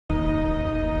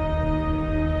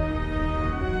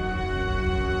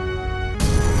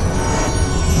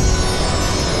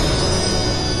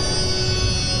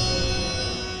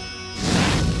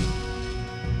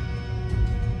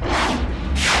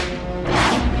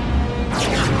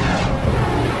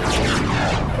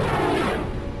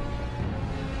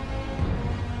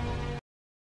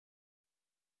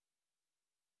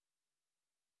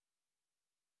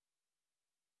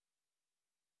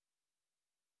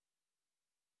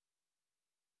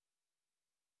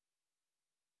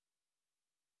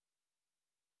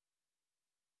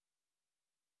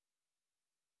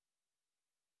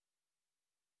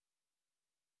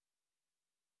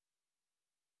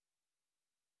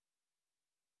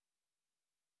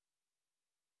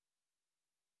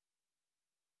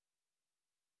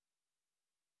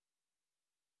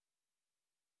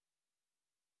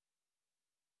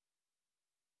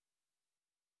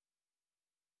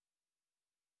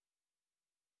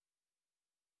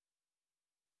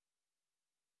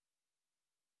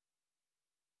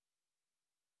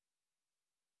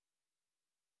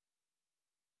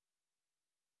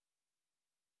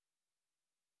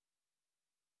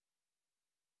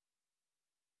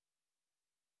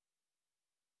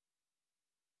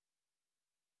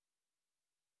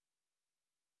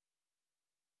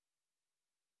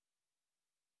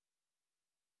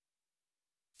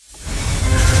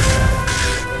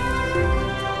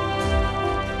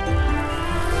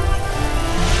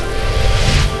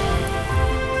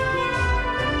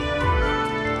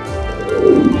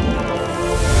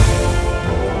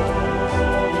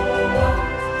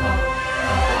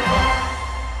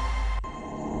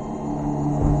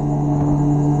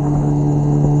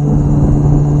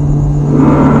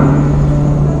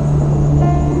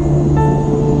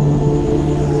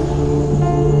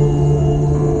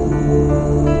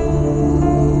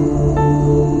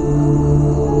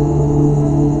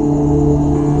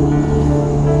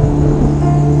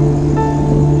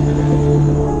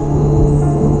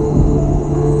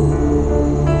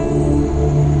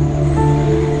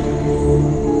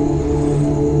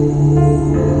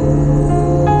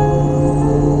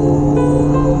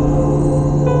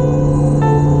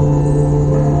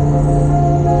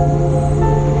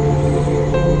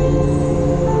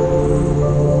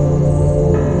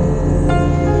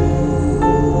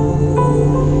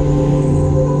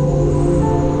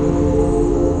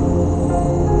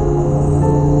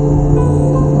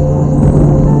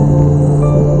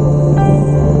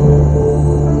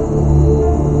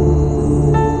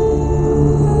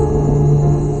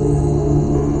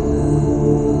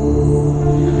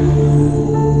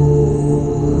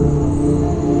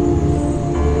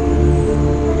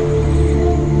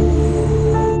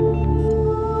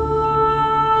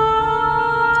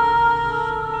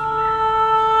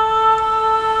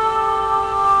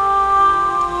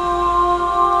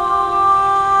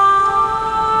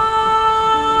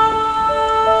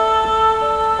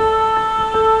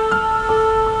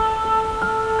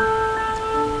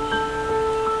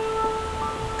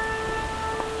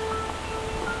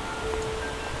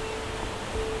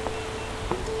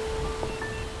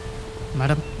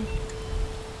Madam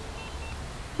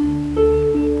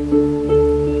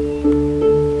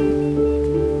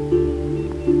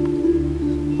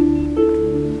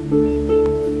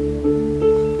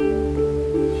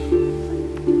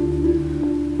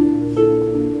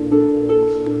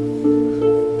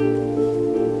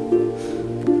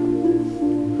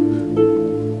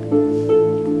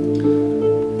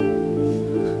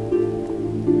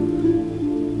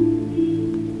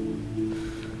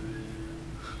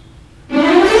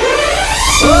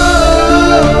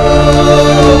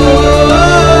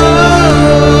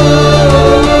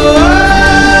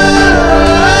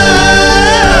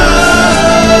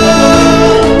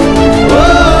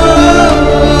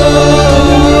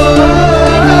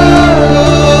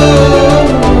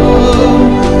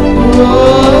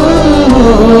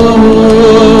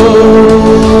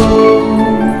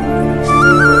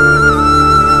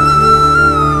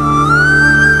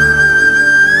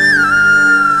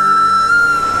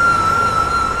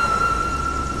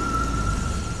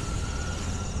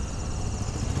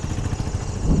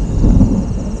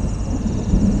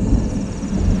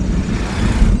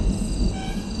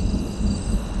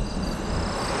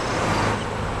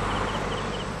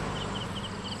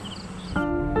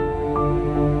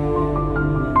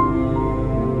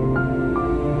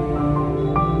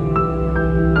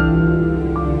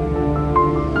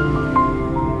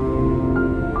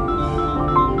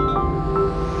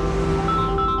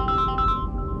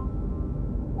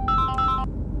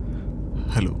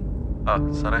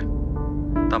സാറേ,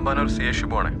 Thampanoor CH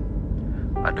പോണേ.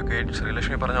 Advocate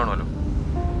Sreelakshmi പറഞ്ഞോണല്ലോ.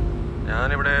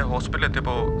 ഞാനിവിടെ ഹോസ്പിറ്റലിൽ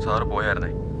എത്തിയപ്പോൾ സാറ്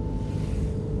പോയായിരുന്നേ.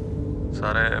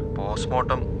 സാറേ,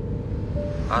 പോസ്റ്റ്മോർട്ടം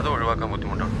അത് ഒഴിവാക്കാൻ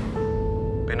ബുദ്ധിമുട്ടാണ്.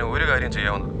 പിന്നെ ഒരു കാര്യം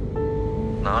ചെയ്യാവുന്നത്,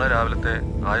 നാളെ രാവിലത്തെ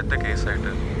ആദ്യത്തെ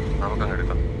കേസായിട്ട് നമുക്കങ്ങ്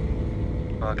എടുക്കാം.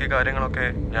 ബാക്കി കാര്യങ്ങളൊക്കെ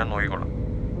ഞാൻ നോക്കിക്കോളാം.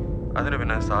 അതിന്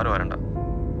പിന്നെ സാറ് വരണ്ട.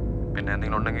 പിന്നെ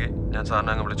എന്തെങ്കിലും ഉണ്ടെങ്കിൽ ഞാൻ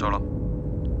സാറിനെ അങ്ങ് വിളിച്ചോളാം.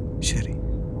 ശരി.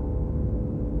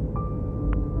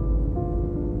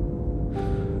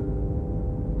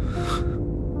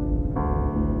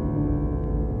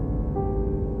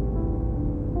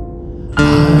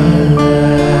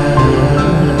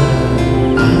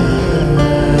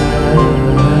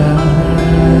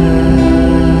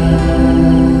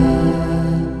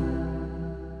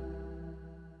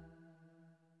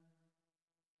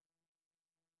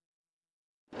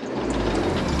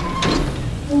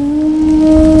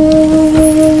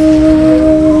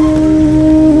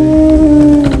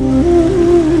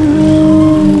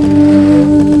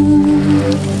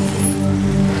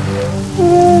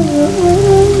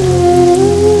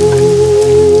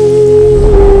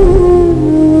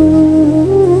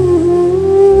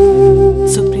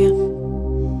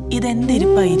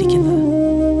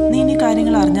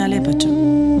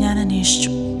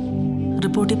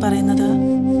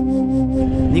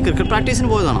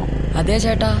 അതെ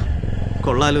ചേട്ടാ.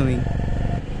 കൊള്ളാലോ. നീ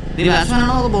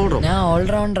ബാറ്റ്സ്മാനാണോ അതോ ബൗളറോ? ഞാൻ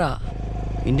ഓൾറൗണ്ടറാ.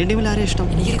 ഇന്ത്യൻ ടീമിൽ ആരെയും ഇഷ്ടം?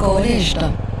 എനിക്ക് കോഹ്ലിയെ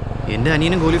ഇഷ്ടം. എൻ്റെ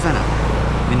അനിയനും കോഹ്ലി ഫാനാ,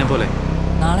 നിന്നെ പോലെ.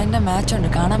 നാളെ എൻ്റെ മാച്ച് ഉണ്ട്,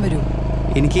 കാണാൻ വരൂ.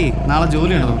 എനിക്ക് നാളെ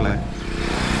ജോലിയുണ്ട് മക്കളെ.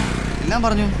 എല്ലാം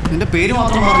പറഞ്ഞു, നിന്റെ പേര്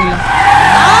മാത്രം പറഞ്ഞില്ല.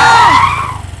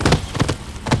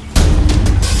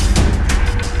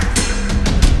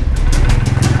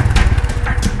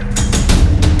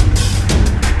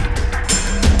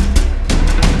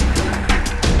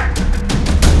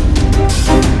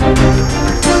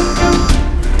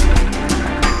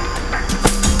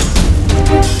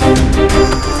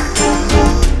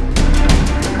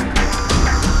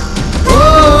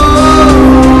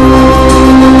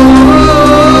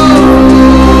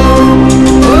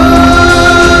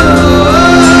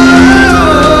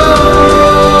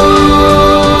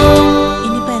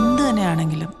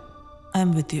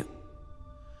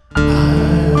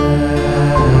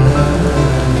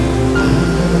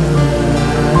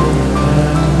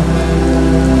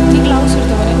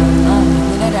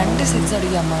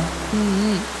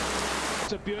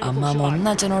 അമ്മ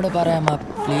ഒന്നച്ഛനോട് പറയാമ്മ,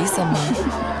 പ്ലീസ് അമ്മ.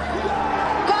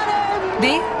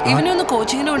 ഇവനെ ഒന്ന്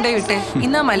കോച്ചിങ്ങിന് കൊണ്ടേ വിട്ടേ.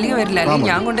 ഇന്നാ മല്ലിക വരില്ല, അല്ലെങ്കിൽ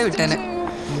ഞാൻ കൊണ്ടേ വിട്ടേനെ.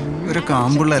 ഒരു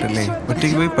കാമ്പുള്ളവരല്ലേ,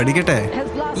 ഒറ്റയ്ക്ക് പോയി പഠിക്കട്ടെ.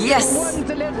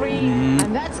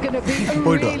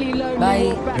 പോയിട്ട്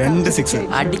 2 6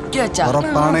 അടിക്കുവച്ചാ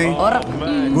ഉറപ്പാണ്.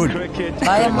 ഗുഡ്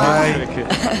ബൈ അമ്മ.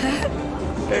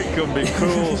 It can be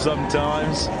cruel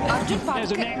sometimes.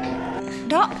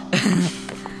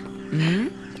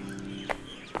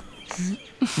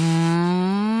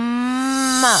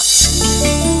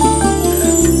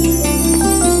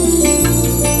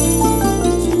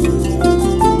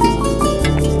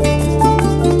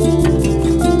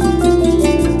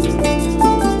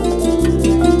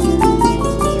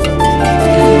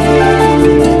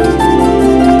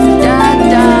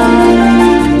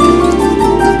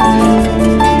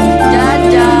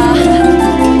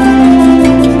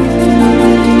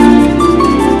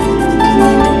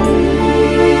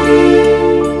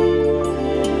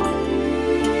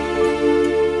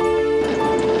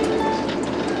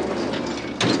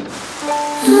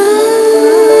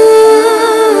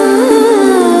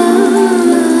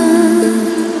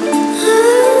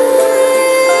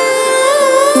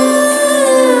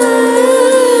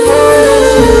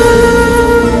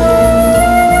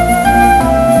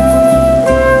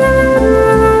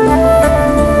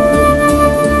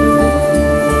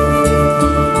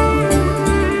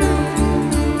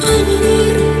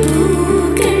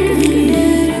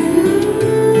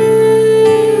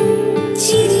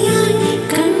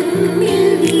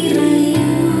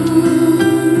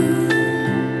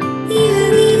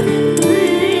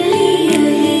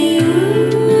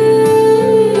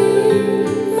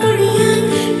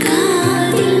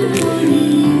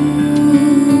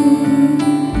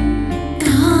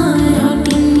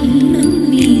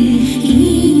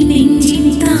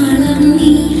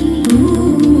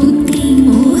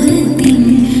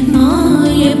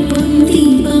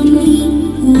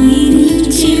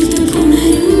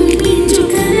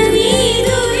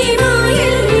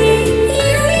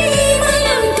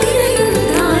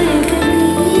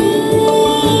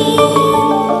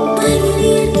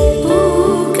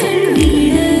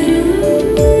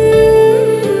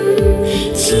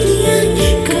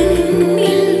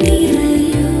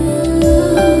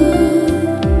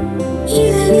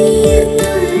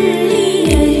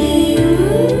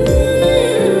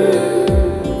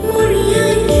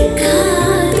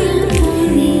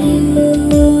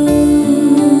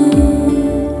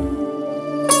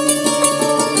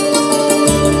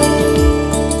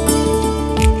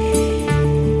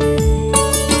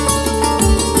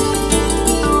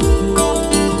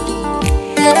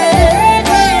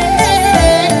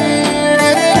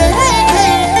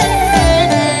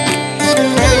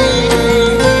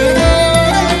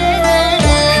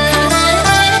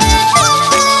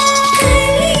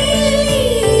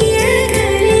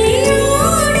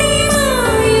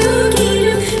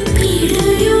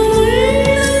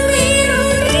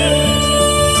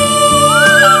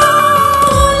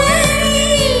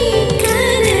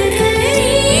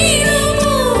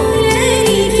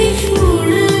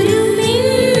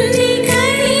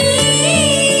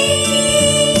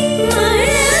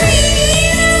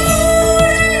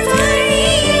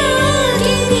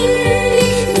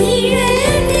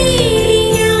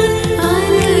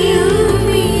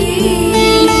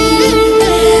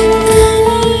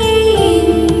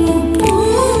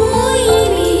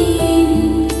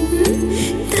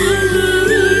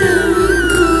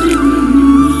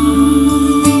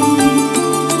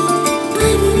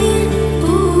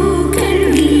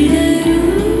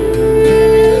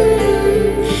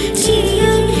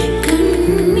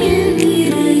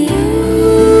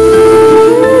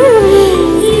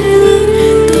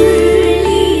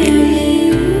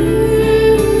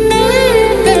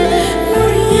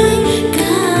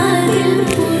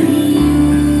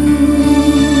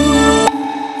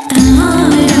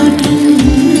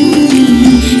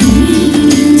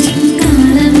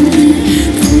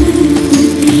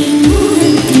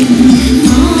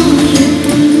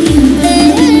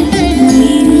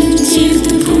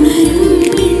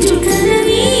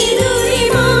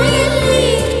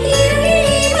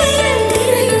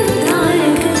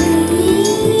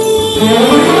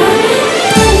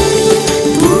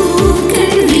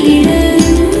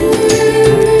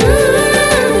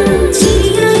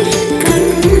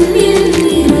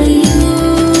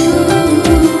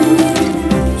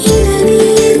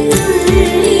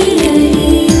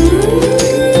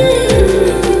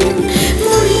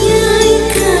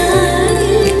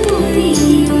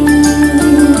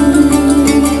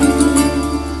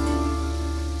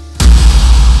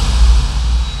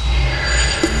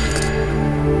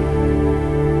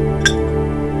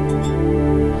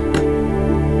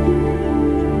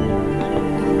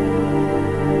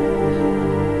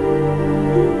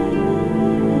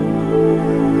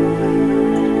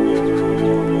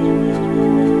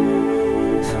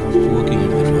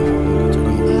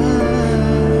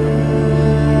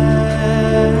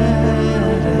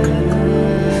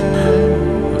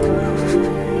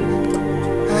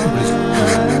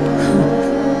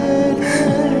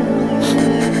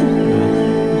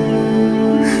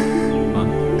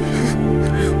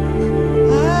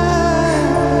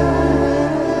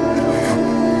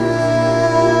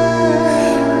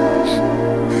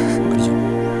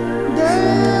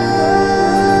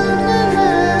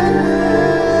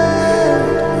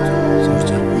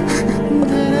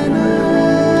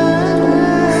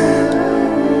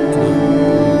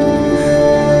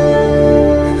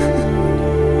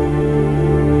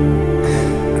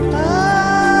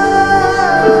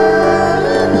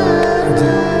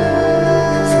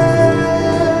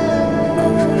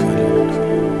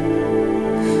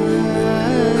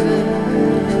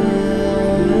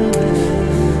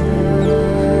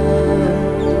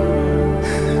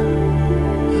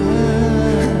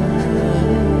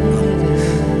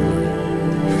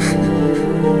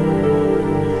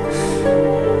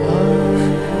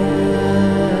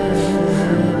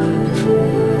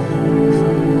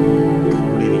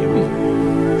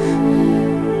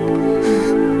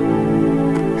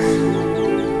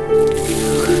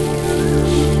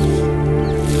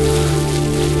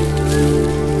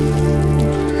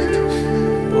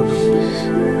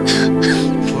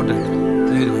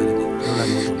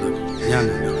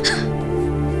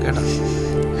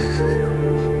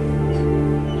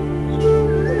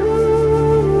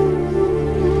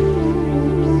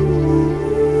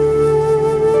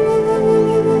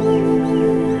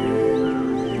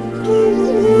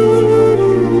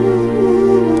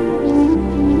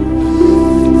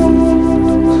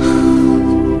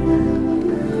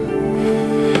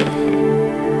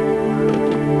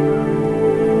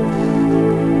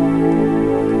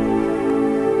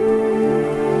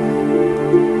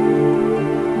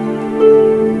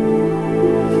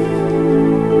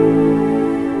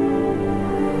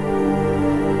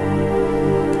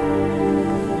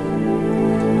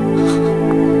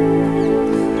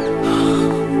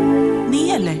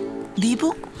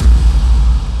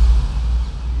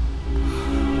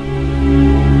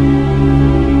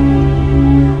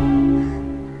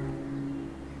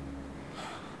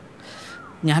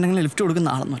 ഞാനങ്ങനെ ലിഫ്റ്റ് കൊടുക്കുന്ന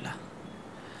ആളൊന്നുമല്ല.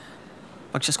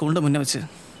 പക്ഷെ സ്കൂളിൻ്റെ മുന്നേ വെച്ച്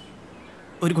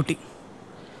ഒരു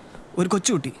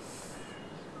കൊച്ചുകുട്ടി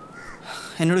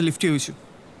എന്നോട് ലിഫ്റ്റ് ചോദിച്ചു.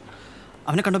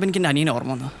 അവനെ കണ്ടപ്പോൾ എനിക്ക് എൻ്റെ അനിയനെ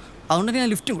ഓർമ്മ വന്നു. അതുകൊണ്ട് ഞാൻ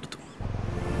ലിഫ്റ്റും കൊടുത്തു.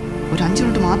 ഒരു 5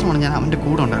 മിനിറ്റ് മാത്രമാണ് ഞാൻ അവൻ്റെ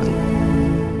കൂടെ ഉണ്ടായിരുന്നത്.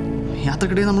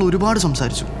 യാത്രക്കിടയിൽ നമ്മൾ ഒരുപാട്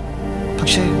സംസാരിച്ചു.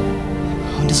 പക്ഷേ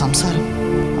അവൻ്റെ സംസാരം,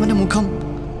 അവൻ്റെ മുഖം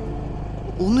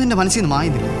ഒന്നും എൻ്റെ മനസ്സിൽ നിന്ന്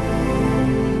മായുന്നില്ല.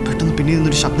 പെട്ടെന്ന് പിന്നീട്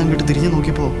നിന്നൊരു ശബ്ദം കേട്ട് തിരിഞ്ഞു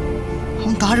നോക്കിയപ്പോൾ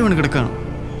അവൻ താഴെ വീണ് കിടക്കുകയാണ്.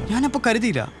 ഞാനപ്പോൾ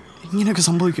കരുതിയില്ല ഇങ്ങനെയൊക്കെ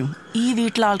സംഭവിക്കും. ഈ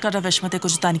വീട്ടിലെ ആൾക്കാരുടെ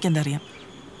വിഷമത്തെക്കുറിച്ച് തനിക്ക് എന്തറിയാം?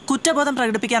 കുറ്റബോധം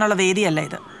പ്രകടിപ്പിക്കാനുള്ള വേദിയല്ല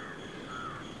ഇത്.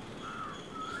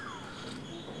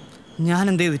 ഞാൻ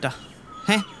എന്ത് ചെയ്തിട്ടാ?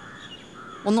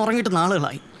 ഒന്ന് ഉറങ്ങിയിട്ട്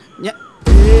നാളുകളായി.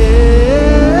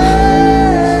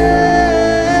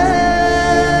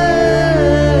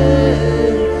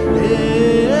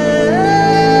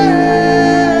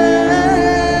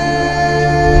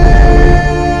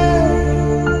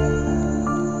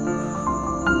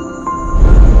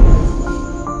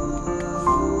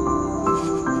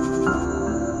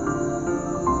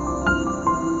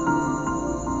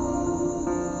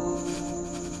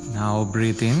 Now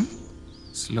breathe in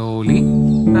slowly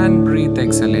and breathe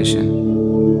exhalation.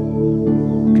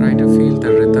 Try to feel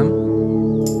the rhythm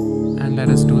and let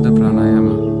us do the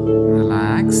pranayama.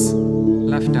 Relax.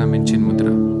 Left arm in Chin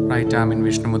Mudra, right arm in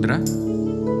Vishnu Mudra.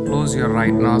 Close your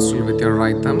right nostril with your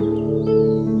right thumb.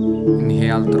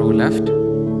 Inhale through left.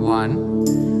 1,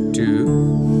 2,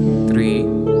 3,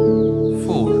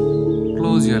 4.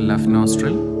 Close your left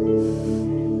nostril.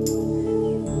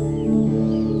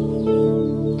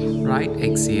 Right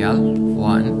exhale.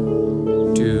 1,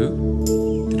 2,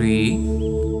 3,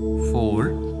 4,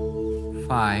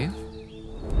 5.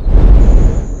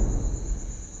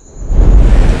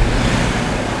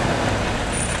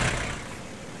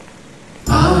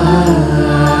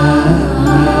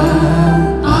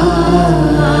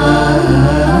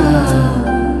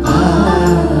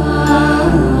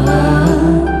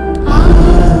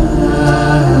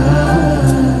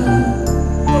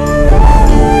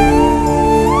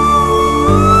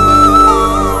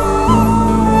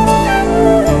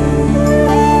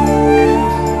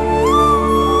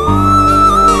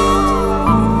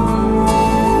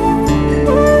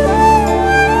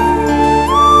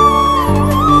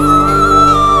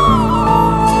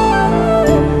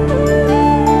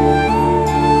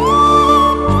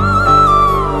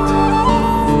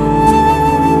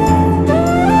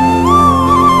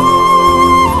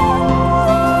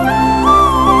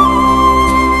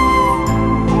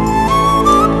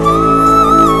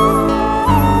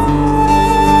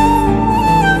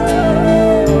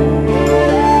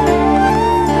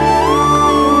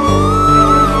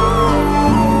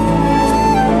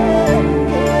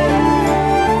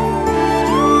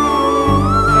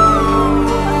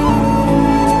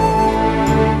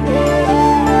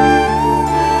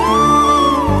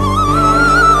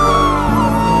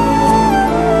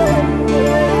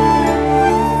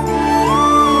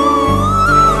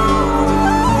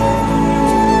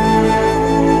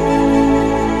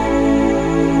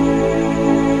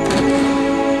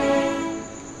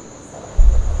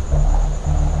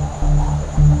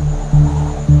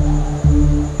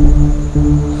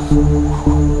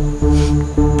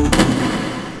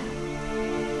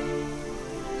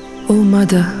 Oh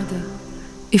Mother,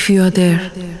 if you are there,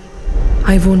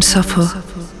 I won't suffer.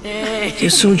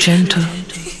 You're so gentle.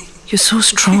 You're so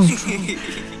strong.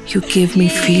 You give me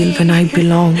feel when I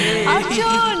belong.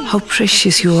 How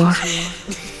precious you are.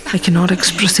 I cannot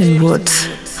express in words.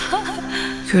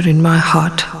 You're in my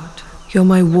heart. You're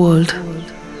my world.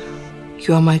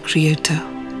 You are my creator.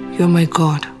 You're my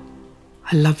God.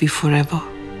 I love you forever.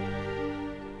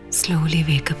 Slowly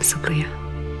wake up, Supriya.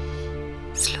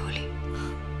 Slowly.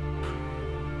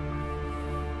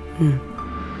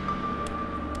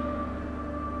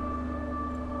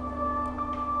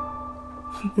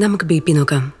 നമുക്ക് BP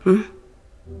നോക്കാം.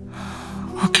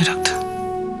 Okay, doctor.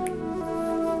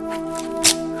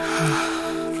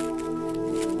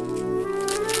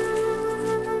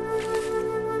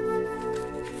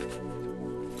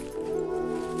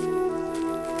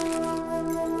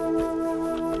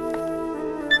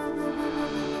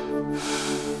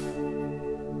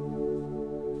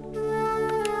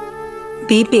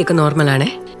 BP ഒക്കെ നോർമലാണേ.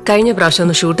 കഴിഞ്ഞ പ്രാവശ്യം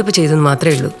ഒന്ന് shoot-up ചെയ്തെന്ന്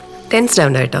മാത്രമേ ഉള്ളൂ. Tensed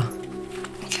ആവണ്ട കേട്ടോ.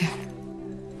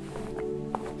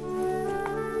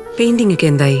 പെയിന്റിംഗ് ഒക്കെ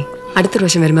എന്തായി? അടുത്ത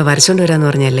പ്രാവശ്യം വരുമ്പോൾ വരച്ചോണ്ട് വരാന്ന്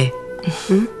പറഞ്ഞല്ലേ?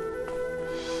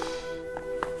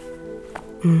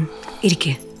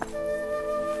 ഇരിക്കേ.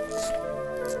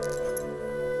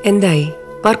 എന്തായി?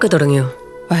 വർക്ക് തുടങ്ങിയോ?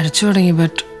 വരച്ചു തുടങ്ങി,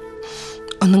 ബട്ട്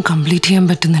ഒന്നും കംപ്ലീറ്റ് ചെയ്യാൻ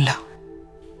പറ്റുന്നില്ല.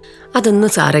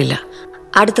 അതൊന്നും സാരമില്ല.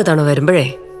 അടുത്ത തവണ വരുമ്പോഴേ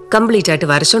കംപ്ലീറ്റ് ആയിട്ട്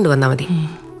വരച്ചോണ്ട് വന്നാൽ മതി.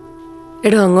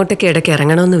 എടോ അങ്ങോട്ടൊക്കെ ഇടയ്ക്ക്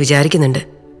ഇറങ്ങണമെന്ന് വിചാരിക്കുന്നുണ്ട്.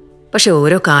 പക്ഷെ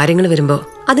ഓരോ കാര്യങ്ങൾ വരുമ്പോൾ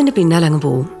അതിൻ്റെ പിന്നാലെ അങ്ങ്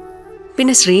പോവും.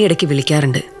 പിന്നെ ശ്രീ ഇടയ്ക്ക്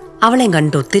വിളിക്കാറുണ്ട്. അവളെയും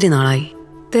കണ്ടിട്ട് ഒത്തിരി നാളായി.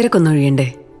 തിരക്കൊന്നും ഒഴിയണ്ടേ?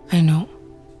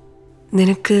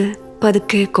 നിനക്ക്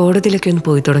പതുക്കെ കോടതിയിലൊക്കെ ഒന്ന്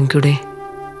പോയി തുടങ്ങിക്കൂടെ?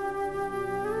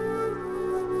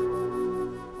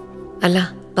 അല്ല,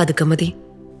 പതുക്കെ മതി,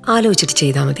 ആലോചിച്ചിട്ട്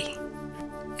ചെയ്താൽ മതി.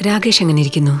 രാകേഷ് എങ്ങനെ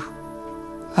ഇരിക്കുന്നു?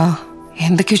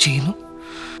 എന്തൊക്കെയോ ചെയ്യുന്നു.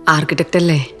 ആർക്കിടെക്റ്റ്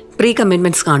അല്ലേ, പ്രീ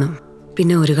കമ്മിറ്റ്മെന്റ്സ് കാണും.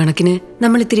 പിന്നെ ഒരു കണക്കിന്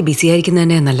നമ്മൾ ഇത്തിരി ബിസി ആയിരിക്കുന്നത്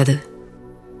തന്നെയാണ് നല്ലത്.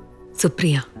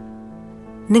 സുപ്രിയ,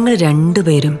 നിങ്ങൾ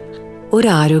രണ്ടുപേരും ഒരു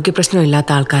ആരോഗ്യ പ്രശ്നം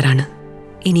ഇല്ലാത്ത ആൾക്കാരാണ്.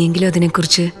 ഇനിയെങ്കിലും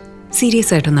അതിനെക്കുറിച്ച്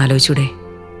സീരിയസ് ആയിട്ടൊന്ന് ആലോചിച്ചൂടെ?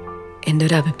 എൻ്റെ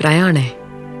ഒരു അഭിപ്രായമാണേ.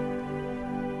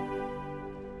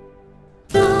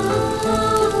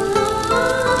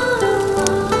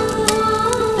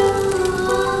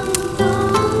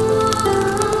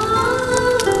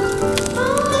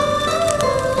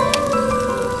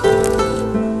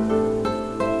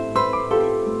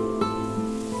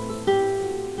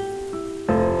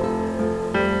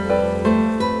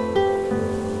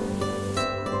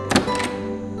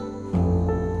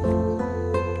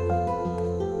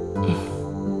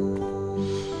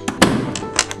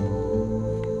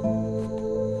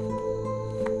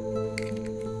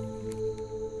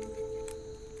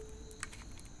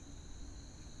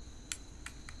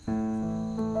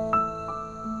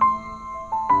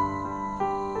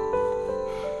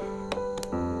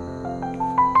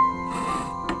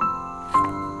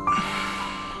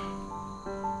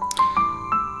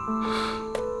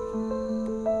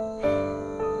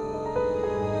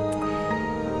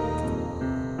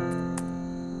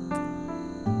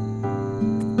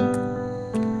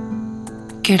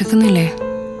 കിടക്കുന്നില്ലേ?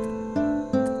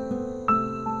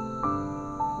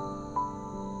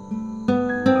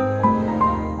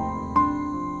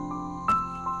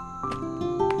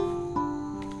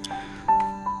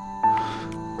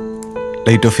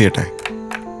 ലൈറ്റ് ഓഫ് ചെയ്യട്ടെ?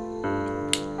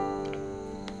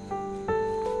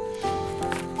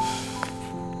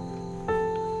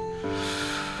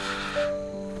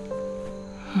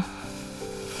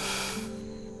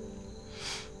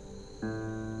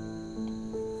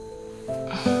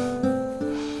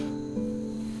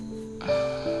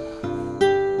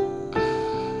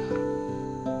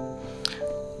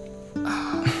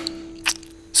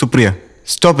 Supriya,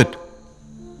 stop it.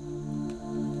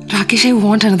 Rakesh, I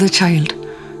want another child.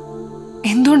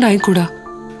 എന്തുകൊണ്ടായിക്കൂടാ?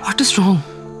 What is wrong?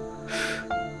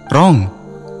 Wrong?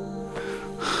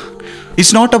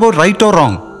 It's not about right or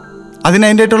wrong. അതിന്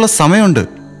അതിൻ്റെതായിട്ടുള്ള സമയമുണ്ട്.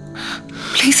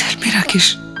 Please help me, Rakesh.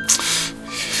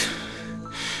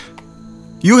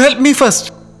 You help me first.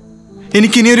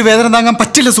 എനിക്ക് ഇനിയൊരു വേദന താങ്ങാൻ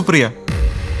പറ്റില്ല സുപ്രിയ.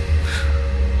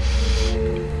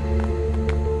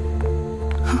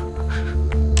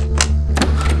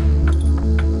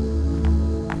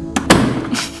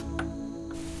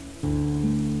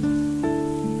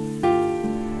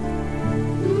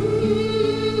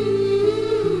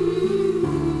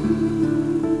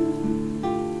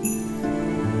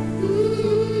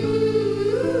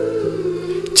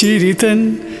 ചിരിതൻ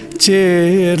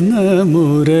ചേർന്ന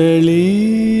മുരളി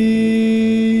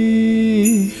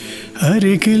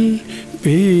അരികിൽ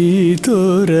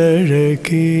പെയ്തൊരഴകേ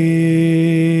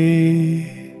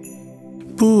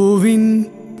പൂവിൻ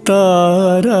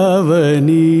താരാവനിയിൽ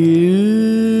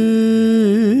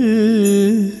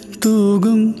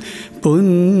തൂകും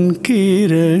പൊൻകിരണമേ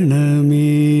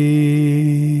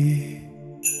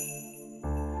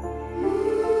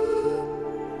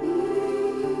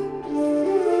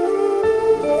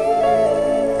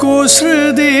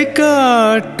കുസൃതി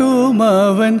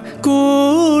കാട്ടുമവൻ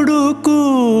കൂടുകൂട്ടുമവൻ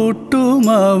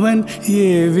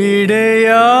എവിടെയാണൻ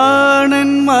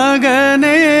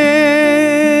മകനേ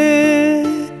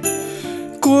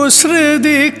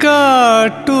കുസൃതി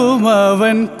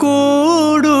കാട്ടുമവൻ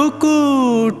കൂടുകൂട്ടുമവൻ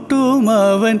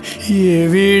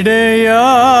എവിടെയാണൻ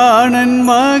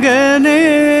മകനേ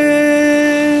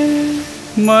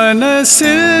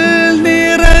മനസ്സിൽ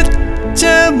നിറച്ച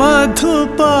മധുപാത്രമിന്ന്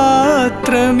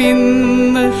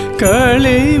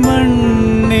കളിമണ്ണിനോട്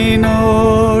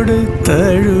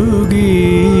തഴുകി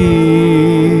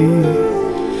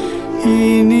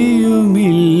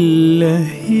ഇനിയുമില്ല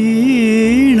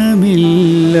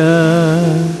ഈണമില്ല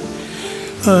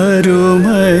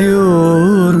അരുമയോർമയായി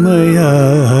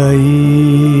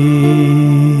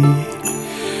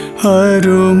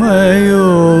അരുമയോർമയായി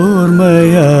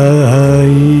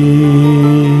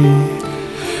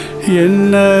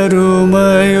എന്നരുമയോർമയായി.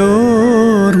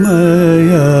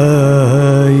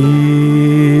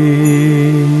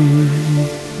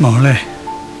 മോളെ,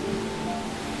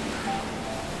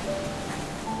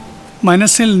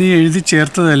 മനസ്സിൽ നീ എഴുതി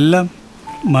ചേർത്തതെല്ലാം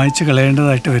മായ്ച്ചു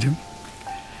കളയേണ്ടതായിട്ട് വരും.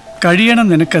 കഴിയണം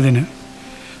നിനക്കതിന്.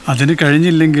 അതിന്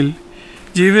കഴിഞ്ഞില്ലെങ്കിൽ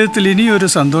ജീവിതത്തിൽ ഇനിയൊരു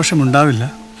സന്തോഷമുണ്ടാവില്ല.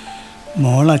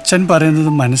 മോൾ അച്ഛൻ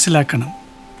പറയുന്നത് മനസ്സിലാക്കണം.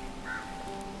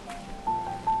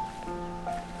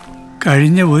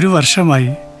 കഴിഞ്ഞ 1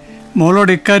 വർഷമായി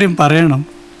മോളോട് ഇക്കാര്യം പറയണം.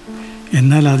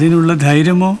 എന്നാൽ അതിനുള്ള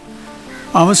ധൈര്യമോ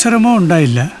അവസരമോ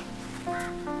ഉണ്ടായില്ല.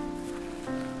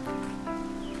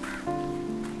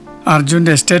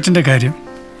 അർജുൻ്റെ എസ്റ്റേറ്റിൻ്റെ കാര്യം.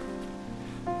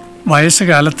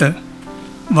 വയസ്സുകാലത്ത്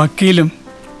വക്കീലും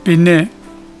പിന്നെ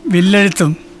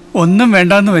വില്ലെഴുത്തും ഒന്നും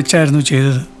വേണ്ടാന്ന് വെച്ചായിരുന്നു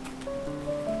ചെയ്തത്.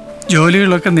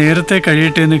 ജോലികളൊക്കെ നേരത്തെ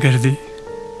കഴിയട്ടെ എന്ന് കരുതി.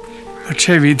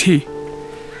 പക്ഷേ വിധി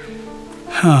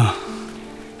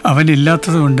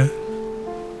അവനില്ലാത്തതുകൊണ്ട്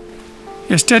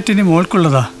എസ്റ്റേറ്റിന്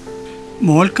മോൾക്കുള്ളതാ.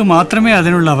 മോൾക്ക് മാത്രമേ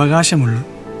അതിനുള്ള അവകാശമുള്ളൂ.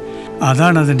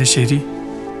 അതാണ് അതിൻ്റെ ശരി.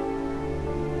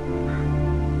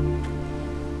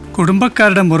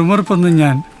 കുടുംബക്കാരുടെ മുറുമുറുപ്പൊന്നും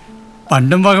ഞാൻ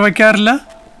പണ്ടും വകവയ്ക്കാറില്ല,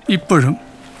 ഇപ്പോഴും.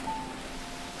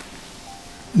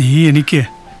 നീ എനിക്ക്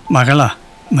മകളാ,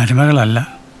 മരുമകളല്ല.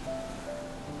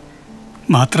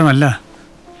 മാത്രമല്ല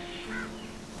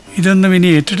ഇതൊന്നും ഇനി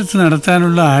ഏറ്റെടുത്ത്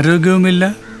നടത്താനുള്ള ആരോഗ്യവുമില്ല,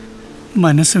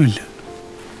 മനസ്സുമില്ല.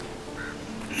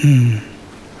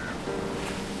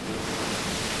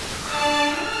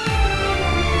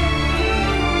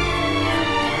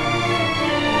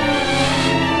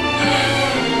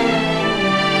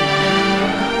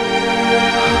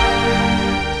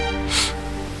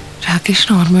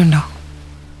 രാകേഷിന് ഓർമ്മയുണ്ടോ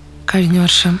കഴിഞ്ഞ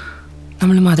വർഷം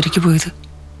നമ്മൾ മധുരയ്ക്ക് പോയത്?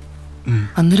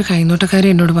 അന്നൊരു കൈനോട്ടക്കാരൻ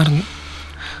എന്നോട് പറഞ്ഞു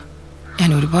ഞാൻ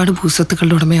ഒരുപാട്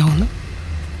ഭൂസ്വത്തുക്കളുടെ ഉടമയാവുന്നു.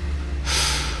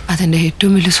 അതെൻ്റെ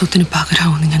ഏറ്റവും വലിയ സ്വത്തിന്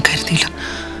പകരമാവുമെന്ന് ഞാൻ കരുതിയില്ല.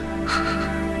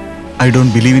 I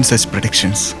don't believe in such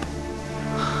predictions.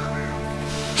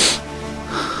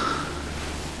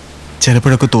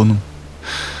 ചിലപ്പോഴൊക്കെ തോന്നും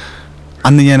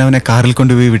അന്ന് ഞാൻ അവനെ കാറിൽ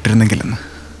കൊണ്ടുപോയി വിട്ടിരുന്നെങ്കിലെന്ന്.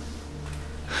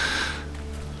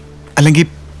 അല്ലെങ്കിൽ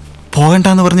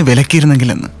പോകണ്ടെന്ന് പറഞ്ഞ്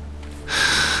വിലക്കിയിരുന്നെങ്കിലെന്ന്.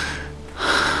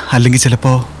 അല്ലെങ്കിൽ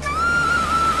ചിലപ്പോൾ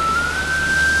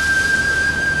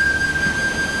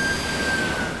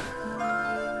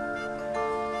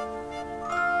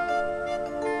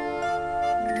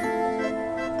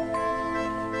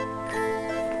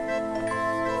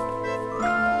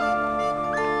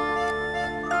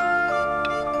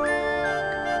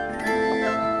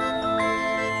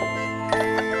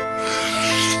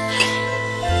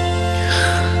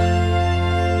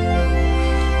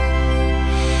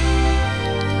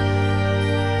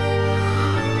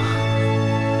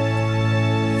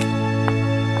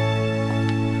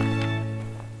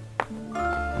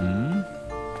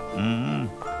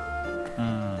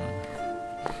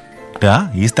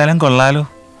ഈ സ്ഥലം കൊള്ളാലോ,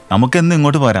 നമുക്കെന്നും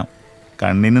ഇങ്ങോട്ട് പോരാം.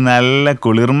 കണ്ണിന് നല്ല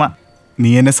കുളിർമ. നീ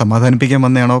എന്നെ സമാധാനിപ്പിക്കാൻ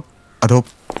വന്നതാണോ അതോ?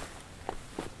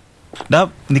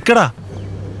 നിക്കടാ.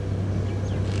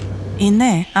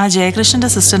 ഇന്നേ ആ ജയകൃഷ്ണന്റെ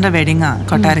സിസ്റ്ററിന്റെ വെഡിങ്ങാ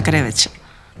കൊട്ടാരക്കര വെച്ച്.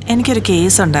 എനിക്കൊരു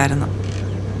കേസ് ഉണ്ടായിരുന്നു.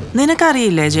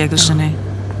 നിനക്കറിയില്ലേ ജയകൃഷ്ണനെ?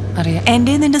 അറിയാം.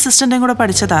 എന്റെയും നിന്റെ സിസ്റ്ററിന്റെയും കൂടെ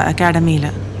പഠിച്ചതാ അക്കാഡമിയിൽ.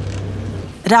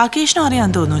 രാകേഷിനും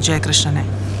അറിയാൻ തോന്നുന്നു ജയകൃഷ്ണനെ.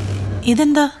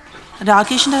 ഇതെന്താ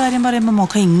രാകേഷിന്റെ കാര്യം പറയുമ്പോൾ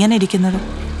മുഖം ഇങ്ങനെ ഇരിക്കുന്നത്?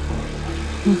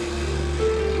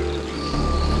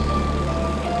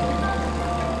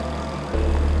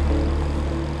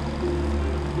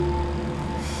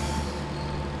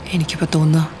 എനിക്കിപ്പോൾ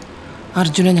തോന്നുക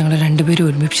അർജുനെ ഞങ്ങൾ രണ്ടുപേരും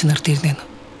ഒരുമിപ്പിച്ച് നിർത്തിയിരുന്നേന്ന്.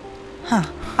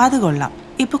 അത് കൊള്ളാം.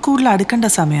 ഇപ്പൊ കൂടുതൽ അടുക്കേണ്ട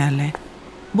സമയമല്ലേ?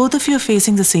 Both of you are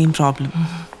facing the same problem.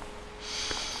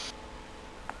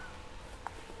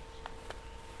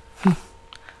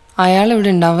 അയാൾ ഇവിടെ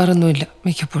ഉണ്ടാവാറൊന്നുമില്ല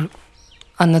മിക്കപ്പോഴും,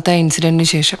 അന്നത്തെ ഇൻസിഡന്റിന്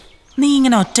ശേഷം. നീ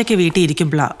ഇങ്ങനെ ഒറ്റയ്ക്ക് വീട്ടിൽ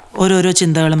ഇരിക്കുമ്പോഴാണ് ഓരോരോ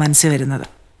ചിന്തകൾ മനസ്സിൽ വരുന്നത്.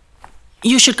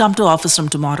 You should come to office from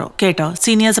tomorrow. കേട്ടോ,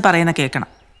 സീനിയേഴ്സ് പറയുന്ന കേൾക്കണം.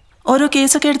 ഓരോ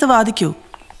കേസൊക്കെ എടുത്ത് വാദിക്കൂ.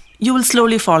 You will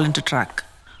slowly fall in to track.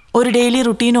 ഒരു ഡെയിലി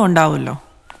റുട്ടീനും ഉണ്ടാവുമല്ലോ.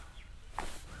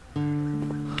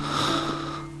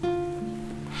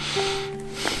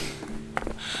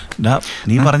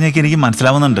 നീ പറഞ്ഞേക്ക് എനിക്ക്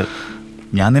മനസ്സിലാവുന്നുണ്ട്.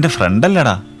 ഞാൻ നിന്റെ ഫ്രണ്ട്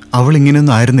അല്ലടാ. അവൾ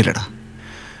ഇങ്ങനെയൊന്നും ആയിരുന്നില്ലടാ.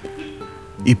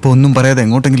 ഇപ്പൊ ഒന്നും പറയാതെ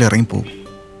എങ്ങോട്ടെങ്കിലും ഇറങ്ങിപ്പോവും.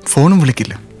 ഫോണും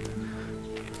വിളിക്കില്ല.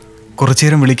 കുറച്ചു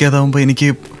നേരം വിളിക്കാതാവുമ്പോ എനിക്ക്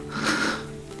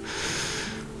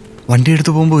വണ്ടി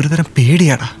എടുത്തു പോകുമ്പോൾ ഒരുതരം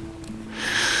പേടിയാടാ.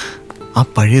 ആ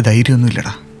പഴയ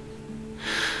ധൈര്യമൊന്നുമില്ലടാ.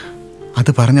 അത്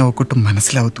പറഞ്ഞ അവക്കൊട്ടും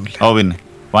മനസ്സിലാവത്തൂല്ല. ഓ പിന്നെ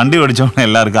വണ്ടി ഓടിച്ചോണ്ട്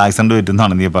എല്ലാവർക്കും ആക്സിഡന്റ്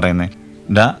പറ്റുന്നതാണ് നീ പറയുന്നത്.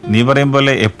 നീ പറയും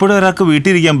പോലെ എപ്പോഴും ഒരാൾക്ക്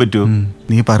വീട്ടിലിരിക്കാൻ പറ്റുമോ?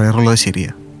 നീ പറയാറുള്ളത്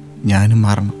ശരിയാ. ഞാനും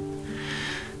മാറണം.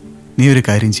 നീ ഒരു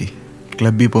കാര്യം ചെയ്യ്,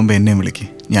 ക്ലബ്ബിൽ പോകുമ്പോൾ എന്നെ വിളിക്ക്,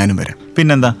 ഞാനും വരാം.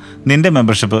 പിന്നെന്താ, നിന്റെ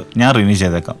മെമ്പർഷിപ്പ് ഞാൻ റിന്യൂ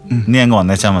ചെയ്തേക്കാം. നീ അങ്ങ്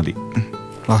വന്നേച്ചാ മതി.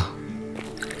 വാ.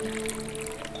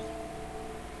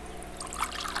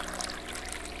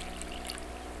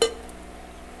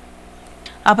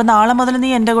 അപ്പൊ നാളെ മുതൽ നീ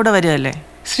എൻ്റെ കൂടെ വരുമല്ലേ?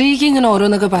 ശ്രീക്ക് ഇങ്ങനെ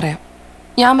ഓരോന്നൊക്കെ പറയാം.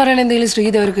 ഞാൻ പറയണ എന്തെങ്കിലും ശ്രീ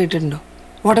ഇതുവരെ കേട്ടിട്ടുണ്ടോ?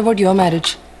 What about your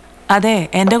marriage? അതെ,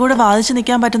 എൻ്റെ കൂടെ വാദിച്ച്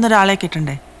നിൽക്കാൻ പറ്റുന്ന ഒരാളെ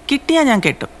കിട്ടണ്ടേ? കിട്ടിയാൽ ഞാൻ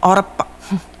കേട്ടു, ഉറപ്പാ.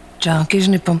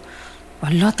 രാകേഷിനിപ്പം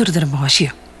വല്ലാത്തൊരു തരം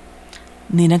വാശിയാ.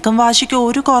 നിനക്കും വാശിക്ക്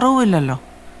ഒരു കുറവുമില്ലല്ലോ.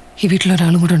 ഈ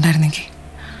വീട്ടിലൊരാളും കൂടെ ഉണ്ടായിരുന്നെങ്കിൽ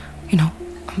you know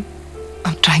I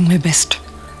am trying my best.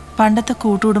 പണ്ടത്തെ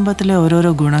കൂട്ടുകുടുംബത്തിലെ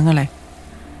ഓരോരോ ഗുണങ്ങളെ.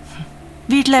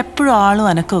 വീട്ടിലെപ്പോഴും ആളും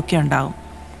അനക്കമൊക്കെ ഉണ്ടാവും.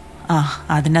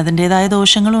 അതിനതിൻ്റെതായ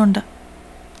ദോഷങ്ങളും ഉണ്ട്.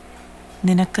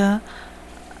 നിനക്ക്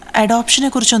അഡോപ്ഷനെ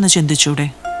കുറിച്ചൊന്ന് ചിന്തിച്ചൂടെ?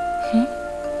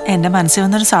 എൻ്റെ മനസ്സിൽ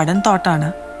വന്നൊരു സഡൻ തോട്ടാണ്.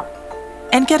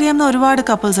 എനിക്കറിയാവുന്ന ഒരുപാട്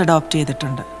കപ്പിൾസ് അഡോപ്റ്റ്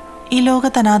ചെയ്തിട്ടുണ്ട്. ഈ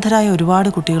ലോകത്ത് അനാഥരായ ഒരുപാട്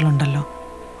കുട്ടികളുണ്ടല്ലോ.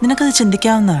 നിനക്കത്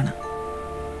ചിന്തിക്കാവുന്നതാണ്.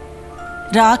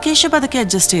 രാകേഷ് പതുക്കെ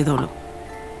അഡ്ജസ്റ്റ് ചെയ്തോളൂ.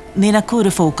 നിനക്കും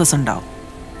ഒരു ഫോക്കസ് ഉണ്ടാവും.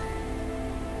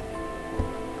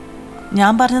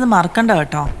 ഞാൻ പറഞ്ഞത് മറക്കണ്ട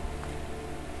കേട്ടോ.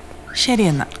 ശരി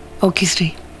എന്നാ. ഓക്കെ ശ്രീ.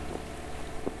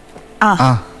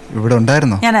 ഇവിടെ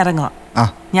ഉണ്ടായിരുന്നോ? ഞാൻ ഇറങ്ങുക.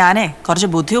 ഞാനേ കുറച്ച്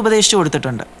ബുദ്ധി ഉപദേശിച്ചു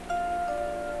കൊടുത്തിട്ടുണ്ട്.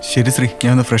 ശരി ശ്രീ,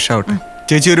 ഞാൻ ഒന്ന് ഫ്രഷ് ആവട്ടെ.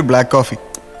 ചേച്ചി ഒരു ബ്ലാക്ക് കോഫി.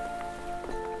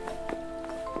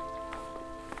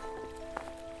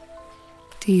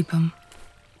 ദീപം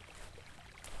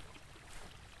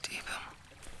ദീപം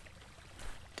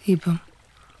ദീപം.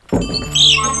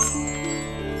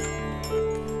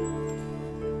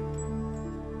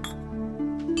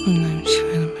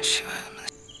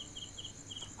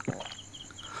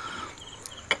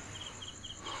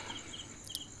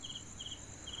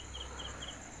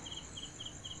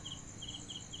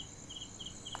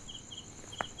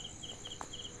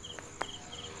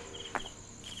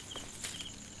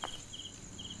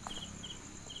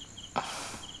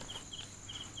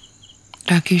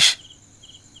 രാകേഷ്,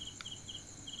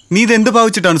 നീ ഇതെന്ത്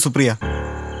ഭാവിച്ചിട്ടാണ് സുപ്രിയ?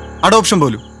 അഡോപ്ഷൻ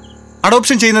പോലും.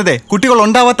 അഡോപ്ഷൻ ചെയ്യുന്നതേ കുട്ടികൾ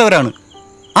ഉണ്ടാവാത്തവരാണ്.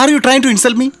 Are you trying to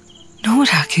insult me? No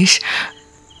Rakesh,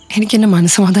 എനിക്ക് എൻ്റെ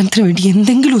മനസ്സമാധാനത്തിന് വേണ്ടി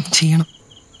എന്തെങ്കിലും ഒന്ന് ചെയ്യണം.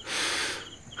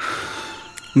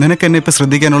 നിനക്ക് എന്നെ ഇപ്പം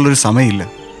ശ്രദ്ധിക്കാനുള്ളൊരു സമയമില്ല,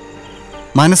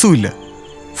 മനസ്സുമില്ല.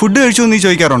 ഫുഡ് കഴിച്ചു നീ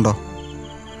ചോദിക്കാറുണ്ടോ?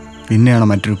 പിന്നെയാണ്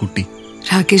മറ്റൊരു കുട്ടി.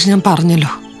 രാകേഷ്, ഞാൻ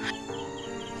പറഞ്ഞല്ലോ,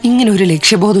 ഇങ്ങനെ ഒരു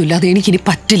ലക്ഷ്യബോധം ഇല്ലാതെ എനിക്കിനി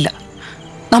പറ്റില്ല.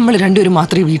 നമ്മൾ രണ്ടുപേരും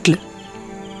മാത്രമേ വീട്ടിൽ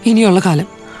ഇനിയുള്ള കാലം.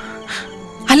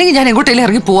 അല്ലെങ്കിൽ ഞാൻ എങ്ങോട്ടേലും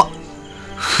ഇറങ്ങി പോവാ.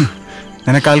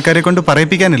 നിനക്ക് ആൾക്കാരെ കൊണ്ട്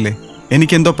പറയിപ്പിക്കാനല്ലേ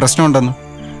എനിക്കെന്തോ പ്രശ്നമുണ്ടെന്ന്.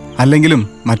 അല്ലെങ്കിലും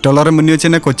മറ്റുള്ളവരെ മുന്നിൽ വെച്ച്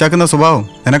എന്നെ കൊച്ചാക്കുന്ന സ്വഭാവം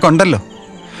നിനക്കുണ്ടല്ലോ.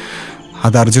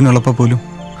 അത് അർജുനുള്ളപ്പോ പോലും.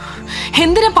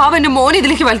 എന്തിനാ പാവ എന്റെ മോനെ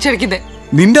ഇതിലേക്ക് വലിച്ചടിക്കുന്നേ?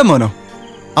 നിന്റെ മോനോ?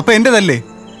 അപ്പൊ എന്റേതല്ലേ?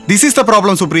 This is the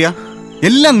problem Supriya.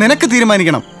 എല്ലാം നിനക്ക്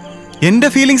തീരുമാനിക്കണം. എന്റെ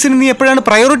ഫീലിങ്സിന് നീ എപ്പോഴാണ്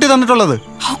പ്രയോറിറ്റി തന്നിട്ടുള്ളത്?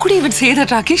 How could you even say that,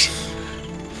 Rakesh?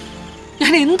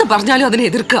 ഞാൻ എന്ത് പറഞ്ഞാലും അതിനെ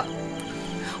എതിർക്കുക.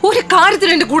 ഒരു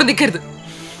കാര്യത്തിന് എന്റെ കൂടെ നിൽക്കരുത്.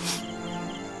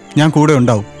 ഞാൻ കൂടെ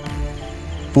ഉണ്ടാവും.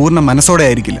 പൂർണ്ണ മനസ്സോടെ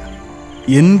ആയിരിക്കില്ല.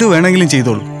 എന്ത് വേണമെങ്കിലും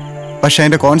ചെയ്തോളൂ. പക്ഷെ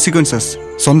അതിന്റെ കോൺസിക്വൻസസ്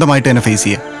സ്വന്തമായിട്ട് തന്നെ ഫേസ്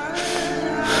ചെയ്യാം.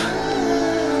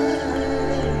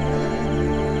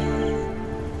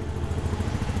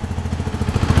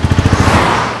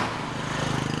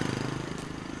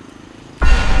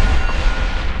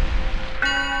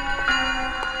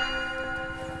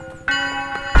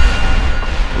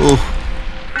 ഓ,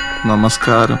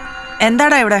 നമസ്കാരം.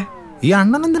 എന്താടാ ഇവിടെ? ഈ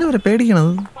അണ്ണൻ എന്തിനാ വരെ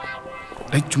പേടിക്കണത്?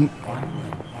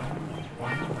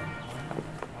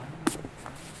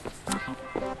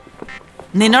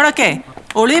 നിന്നോടൊക്കെ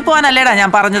ഒളിവിൽ പോകാനല്ലേടാ ഞാൻ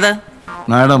പറഞ്ഞത്?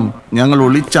 മാഡം, ഞങ്ങൾ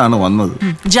ഒളിച്ചാണ് വന്നത്.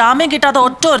 ജാമ്യം കിട്ടാത്ത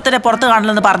ഒറ്റ ഒരുത്തരെ പുറത്ത്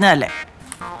കാണില്ലെന്ന് പറഞ്ഞതല്ലേ?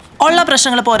 ഉള്ള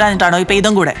പ്രശ്നങ്ങൾ പോരാഞ്ഞിട്ടാണോ ഇപ്പൊ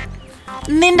ഇതും കൂടെ?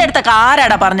 നിന്റെ അടുത്തൊക്കെ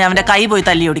ആരാടാ പറഞ്ഞ അവന്റെ കൈ പോയി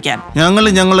തല്ലി ഓടിക്കാൻ?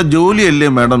 ഞങ്ങളെ ജോലിയല്ലേ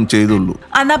മാഡം ചെയ്തുള്ളൂ.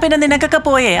 എന്നാ പിന്നെ നിനക്കൊക്കെ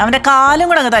പോയേ അവന്റെ കാലും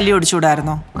കൂടെ അങ്ങ് തല്ലി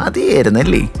ഓടിച്ചുകൂടായിരുന്നോ?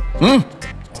 മതിയായിരുന്നല്ലേ?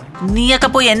 നീയൊക്കെ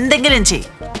പോയി എന്തെങ്കിലും ചെയ്.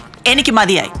 എനിക്ക്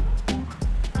മതിയായി.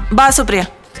 ബാ സുപ്രിയ,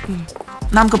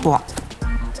 നമുക്ക് പോവാം.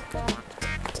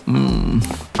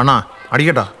 അണ്ണാ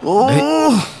അടിക്കട്ടാ?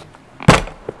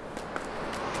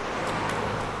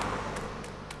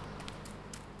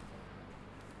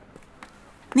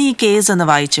 നീ ഈ കേസ് ഒന്ന്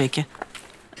വായിച്ചു വെക്ക്.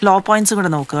 ലോ പോയിന്റ്സ് കൂടെ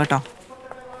നോക്കുക കേട്ടോ.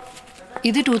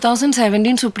 ഇത്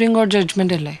 2017 സുപ്രീം കോടതി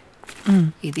ജഡ്ജ്മെന്റ് അല്ലേ?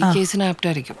 ഇത് ഈ കേസിന്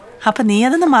ആപ്റ്റായിരിക്കും. അപ്പൊ നീ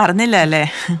അതൊന്നും മറന്നില്ല അല്ലേ?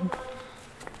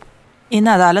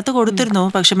 ഇന്ന് അദാലത്ത് കൊടുത്തിരുന്നു,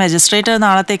 പക്ഷെ മജിസ്ട്രേറ്റ്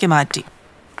നാളത്തേക്ക് മാറ്റി.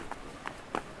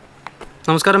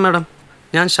 നമസ്കാരം മാഡം,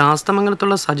 ഞാൻ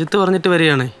ശാസ്തമംഗലത്തുള്ള സജിത്ത് പറഞ്ഞിട്ട്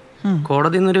വരികയാണേ.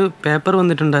 കോടതിയിൽ നിന്നൊരു പേപ്പർ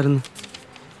വന്നിട്ടുണ്ടായിരുന്നു.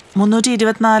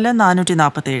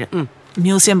 324-447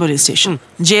 മ്യൂസിയം പോലീസ് സ്റ്റേഷൻ,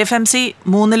 JFMC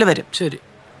 3 വരും. ശരി,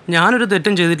 ഞാനൊരു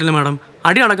തെറ്റും ചെയ്തിട്ടില്ല മാഡം.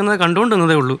 അടി അടക്കുന്നത്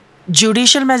കണ്ടുകൊണ്ടിരുന്നതേ ഉള്ളൂ.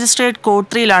 ജുഡീഷ്യൽ മജിസ്ട്രേറ്റ് കോർട്ട്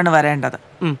 3-ലാണ് വരേണ്ടത്.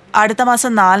 അടുത്ത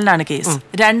മാസം 4-നാണ് കേസ്.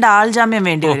 2 ആൾ ജാമ്യം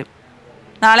വേണ്ടി വരും.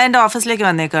 നാളെ എൻ്റെ ഓഫീസിലേക്ക്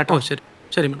വന്നേക്ക് കേട്ടോ. ശരി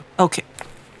ശരി മാഡം. ഓക്കെ.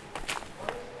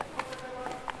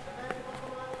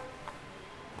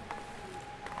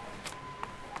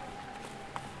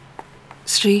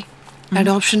 ശ്രീ,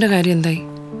 അഡോപ്ഷന്റെ കാര്യം എന്തായി?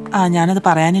 ഞാനത്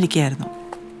പറയാനിരിക്കുകയായിരുന്നു.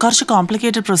 കുറച്ച്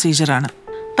കോംപ്ലിക്കേറ്റഡ് പ്രൊസീജിയറാണ്.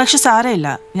 പക്ഷെ സാരമില്ല,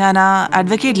 ഞാൻ ആ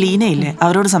അഡ്വക്കേറ്റ് ലീനയില്ലേ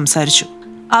അവരോട് സംസാരിച്ചു.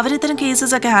 അവരിത്തരം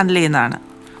കേസസ് ഒക്കെ ഹാൻഡിൽ ചെയ്യുന്നതാണ്.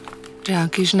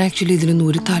 രാകേഷിന് ആക്ച്വലി ഇതിലൊന്നും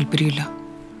ഒരു താല്പര്യമില്ല.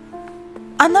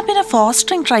 എന്നാൽ പിന്നെ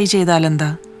ഫോസ്റ്ററിങ് ട്രൈ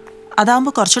ചെയ്താലെന്താ?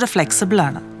 അതാകുമ്പോൾ കുറച്ചുകൂടെ ഫ്ലെക്സിബിൾ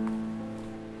ആണ്.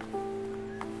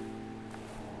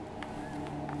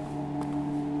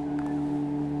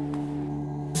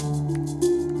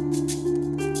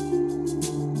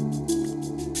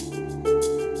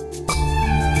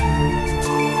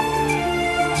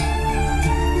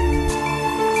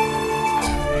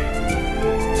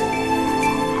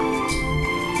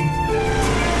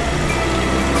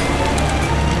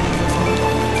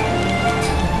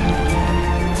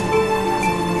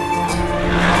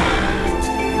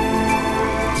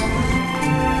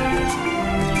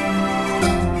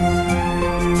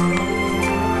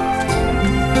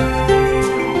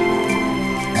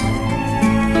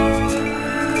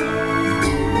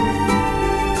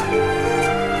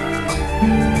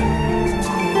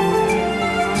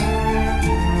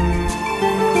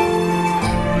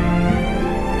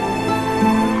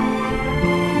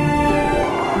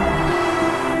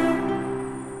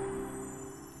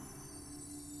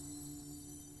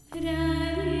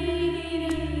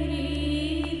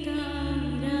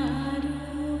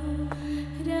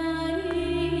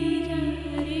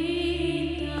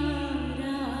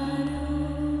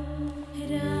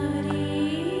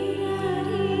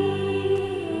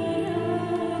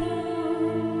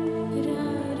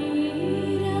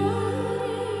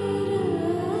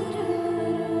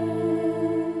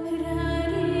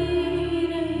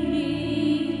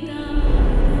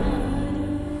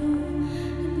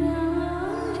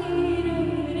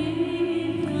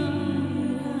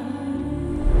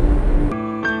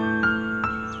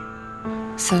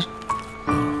 സർ,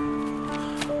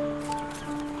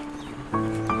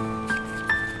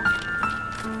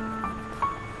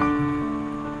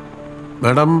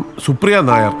 മാഡം സുപ്രിയ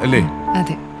നായർ അല്ലേ?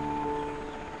 അതെ.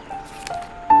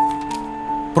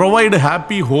 Provide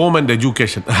happy home and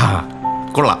education.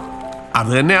 കൊള്ളാം, അത്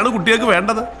തന്നെയാണ് കുട്ടികൾക്ക്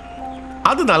വേണ്ടത്.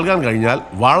 അത് നൽകാൻ കഴിഞ്ഞാൽ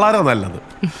വളരെ നല്ലത്.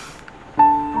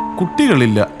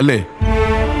 കുട്ടികളില്ല അല്ലേ?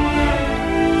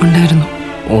 ഉണ്ടായിരുന്നു.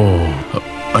 ഓ,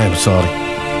 ഐ എം സോറി.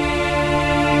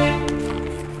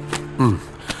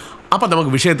 അപ്പൊ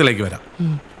നമുക്ക് വിഷയത്തിലേക്ക് വരാം.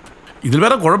 ഇതിൽ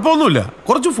വേറെ കുഴപ്പമൊന്നുമില്ല,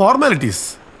 കുറച്ച് ഫോർമാലിറ്റീസ്.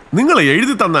 നിങ്ങൾ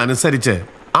എഴുതി തന്ന അനുസരിച്ച്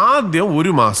ആദ്യം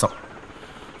ഒരു മാസം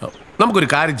നമുക്കൊരു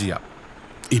കാര്യം ചെയ്യാം.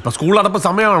 ഇപ്പൊ സ്കൂൾ അടപ്പ്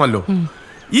സമയമാണല്ലോ.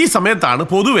 ഈ സമയത്താണ്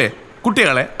പൊതുവെ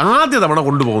കുട്ടികളെ ആദ്യ തവണ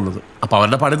കൊണ്ടുപോകുന്നത്. അപ്പൊ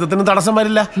അവരുടെ പഠിത്തത്തിന് തടസ്സം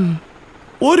വരില്ല.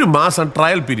 ഒരു മാസം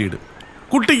ട്രയൽ പീരീഡ്.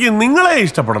 കുട്ടിക്ക് നിങ്ങളെ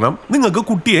ഇഷ്ടപ്പെടണം, നിങ്ങൾക്ക്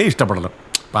കുട്ടിയെ ഇഷ്ടപ്പെടണം.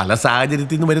 പല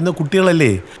സാഹചര്യത്തിൽ നിന്ന് വരുന്ന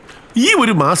കുട്ടികളല്ലേ. ഈ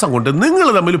ഒരു മാസം കൊണ്ട് നിങ്ങൾ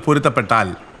തമ്മിൽ പൊരുത്തപ്പെട്ടാൽ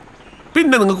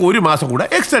പിന്നെ നിങ്ങൾക്ക് ഒരു മാസം കൂടെ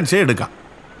എക്സ്റ്റൻഷൻ എടുക്കാം.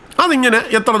 അതിങ്ങനെ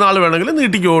എത്ര നാൾ വേണമെങ്കിലും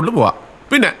നീട്ടിക്കൊണ്ട് പോവാം.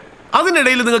 പിന്നെ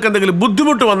അതിനിടയിൽ നിങ്ങൾക്ക് എന്തെങ്കിലും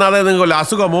ബുദ്ധിമുട്ട് വന്നാതെ നിങ്ങൾക്ക്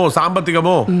അസുഖമോ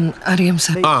സാമ്പത്തികമോ അറിയാം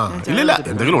സർ. ഇല്ലില്ല,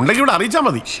 എന്തെങ്കിലും ഉണ്ടെങ്കിൽ ഇവിടെ അറിയിച്ചാൽ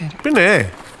മതി. പിന്നെ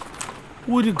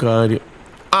ഒരു കാര്യം,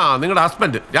 നിങ്ങളുടെ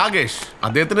ഹസ്ബൻഡ് രാകേഷ്,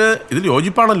 അദ്ദേഹത്തിന് ഇതിൽ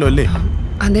യോജിപ്പാണല്ലോ അല്ലേ?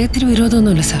 അദ്ദേഹത്തിന്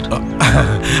വിരോധമൊന്നുമില്ല സർ.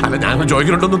 അല്ല, ഞാൻ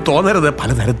ചോദിക്കുന്നുണ്ടൊന്നും തോന്നരുത്.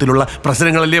 പലതരത്തിലുള്ള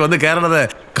പ്രശ്നങ്ങളല്ലേ വന്ന് കയറണത്.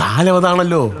 കാലം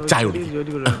അതാണല്ലോ. ചായ കുടിക്കും.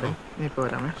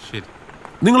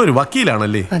 നിങ്ങളൊരു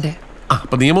വക്കീലാണല്ലേ? അതെ.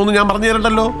 അപ്പൊ നിയമമൊന്നും ഞാൻ പറഞ്ഞു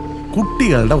തരണ്ടല്ലോ.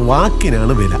 കുട്ടികളുടെ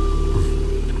വാക്കിനാണ് വില.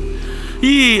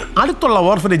 ഈ അടുത്തുള്ള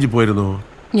ഓർഫനേജിൽ പോയിരുന്നു?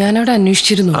 ഞാനവിടെ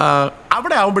അന്വേഷിച്ചിരുന്നു.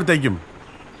 അവിടെ ആവുമ്പോഴത്തേക്കും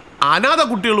അനാഥ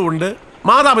കുട്ടികളും ഉണ്ട്,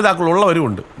 മാതാപിതാക്കളുള്ളവരും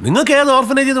ഉണ്ട്. നിങ്ങൾക്ക് ഏത്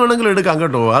ഓർഫനേജിൽ നിന്ന് വേണമെങ്കിലും എടുക്കാം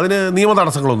കേട്ടോ. അതിന് നിയമ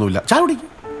തടസ്സങ്ങളൊന്നുമില്ല. ചായ കുടിക്കും.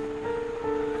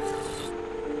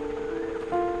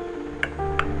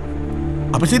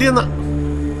 അപ്പൊ ശരിയെന്നാ.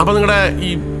 അപ്പൊ നിങ്ങളുടെ ഈ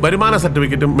വരുമാന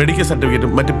സർട്ടിഫിക്കറ്റും മെഡിക്കൽ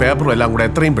സർട്ടിഫിക്കറ്റും മറ്റ് പേപ്പറും എല്ലാം കൂടെ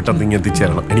എത്രയും പെട്ടെന്ന് ഇങ്ങനെ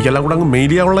എത്തിച്ചേരണം. എനിക്കെല്ലാം കൂടെ അങ്ങ് മെയിൽ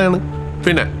ചെയ്യാനുള്ളതാണ്.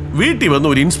 പിന്നെ വീട്ടിൽ വന്ന്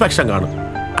ഒരു ഇൻസ്പെക്ഷൻ കാണും.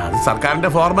 അത് സർക്കാരിന്റെ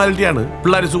ഫോർമാലിറ്റിയാണ്.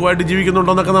 പിള്ളേർ സുഖമായിട്ട്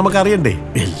ജീവിക്കുന്നുണ്ടോന്നൊക്കെ നമുക്ക് അറിയണ്ടേ.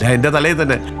 എല്ലാം എന്റെ തലയിൽ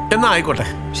തന്നെ. എന്നാ ആയിക്കോട്ടെ.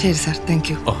 ശരി സാർ, താങ്ക്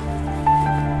യു.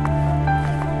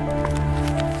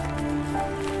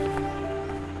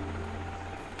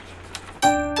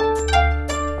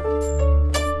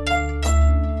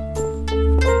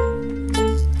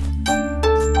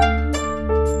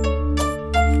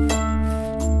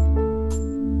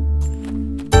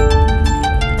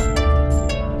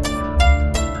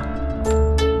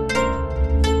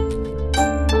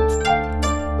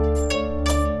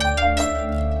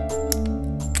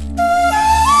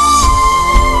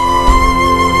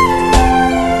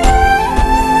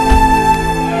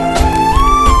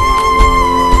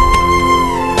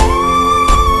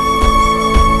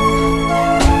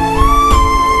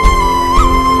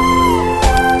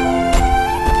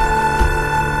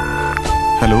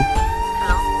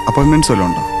 അപ്പോയിൻമെന്റ്സ് വല്ലതും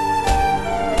ഉണ്ടോ?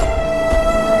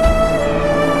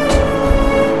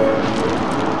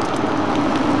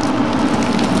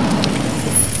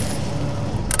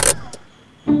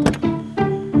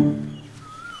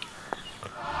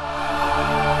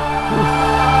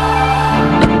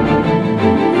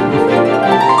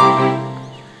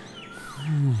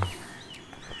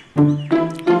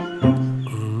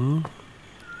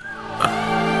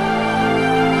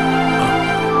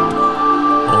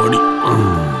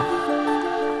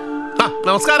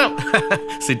 നമസ്കാരം.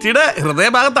 സിറ്റിയുടെ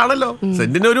ഹൃദയഭാഗത്താണല്ലോ.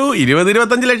 സെന്റിന് ഒരു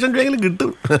 20-25 ലക്ഷം രൂപയെങ്കിലും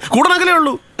കിട്ടും. കൂടണക്കലേ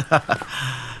ഉള്ളൂ.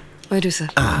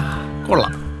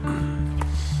 കൊള്ളാം.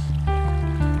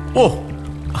 ഓ,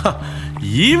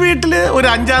 ഈ വീട്ടില് ഒരു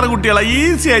 5-6 കുട്ടികളെ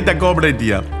ഈസി ആയിട്ട് അക്കോമഡേറ്റ്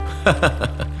ചെയ്യാം.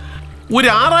 ഒരു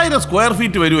 6000 സ്ക്വയർ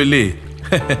ഫീറ്റ് വരുമല്ലേ?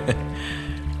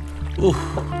 ഓ,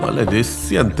 നല്ല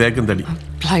രസ്യം തേക്കും തടി.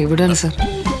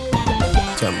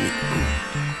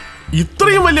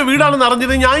 ഇത്രയും വലിയ വീടാണെന്ന്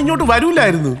അറിഞ്ഞത് ഞാൻ ഇങ്ങോട്ട്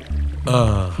വരൂലായിരുന്നു.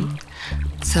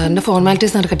 സാറിന്റെ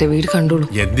ഫോർമാലിറ്റീസ് നടക്കട്ടെ, വീട് കണ്ടോളൂ.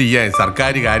 എന്ത് ചെയ്യാൻ,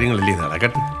 സർക്കാർ കാര്യങ്ങളല്ലേ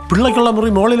നടക്കട്ടെ. പിള്ളക്കുള്ള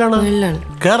മുറി മോളിലാണ്,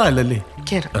 കേറാല്ലേ?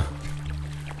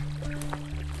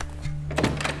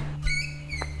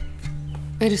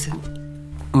 വരൂ സാർ.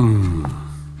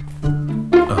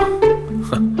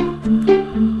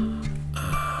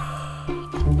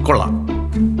 കൊള്ളാം.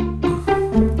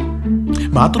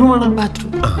 ബാത്റൂമാണ്. ബാത്റൂം.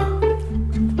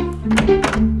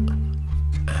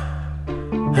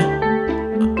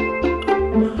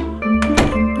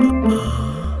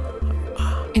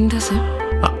 എന്താ സാർ?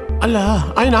 അല്ല,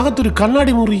 അതിനകത്തൊരു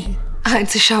കണ്ണാടി മുറി.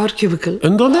 Shower cubicle.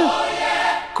 എന്തോന്ന്?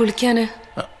 കുളിക്കാന്.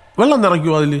 വെള്ളം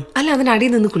നിറയ്ക്കുവോ അതില്? അല്ല,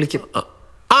 അതിനടിയിൽ നിന്ന് കുളിക്കും.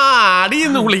 ആ, അടിയിൽ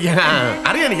നിന്ന് കുളിക്കാൻ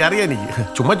അറിയാനിക്ക്.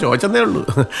 ചുമ്മാ ചോദിച്ചെന്നേ ഉള്ളൂ.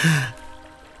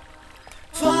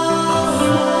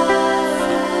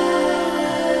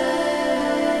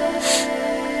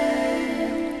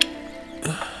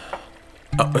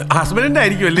 ഹസ്ബൻഡിന്റെ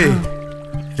ആയിരിക്കും അല്ലേ?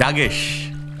 രാകേഷ്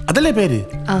അതല്ലേ പേര്?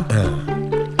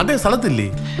 അതേ സ്ഥലത്തില്ലേ?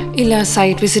 ഇല്ല,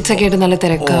 സൈറ്റ് വിസിറ്റ്സ് ഒക്കെ ആയിട്ട് നല്ല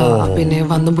തിരക്കാ. പിന്നെ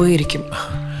വന്നും പോയിരിക്കും.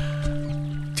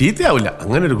 ചീത്തയാവില്ല,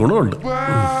 അങ്ങനെ ഒരു ഗുണമുണ്ട്.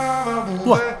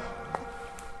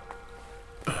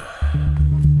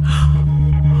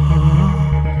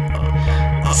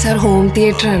 സർ, ഹോം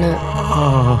തിയേറ്റർ ആണ്.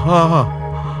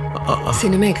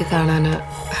 സിനിമയൊക്കെ കാണാന്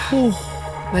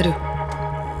വരൂ.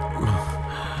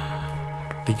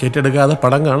 ടിക്കറ്റ് എടുക്കാതെ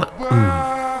പടം കാണാം.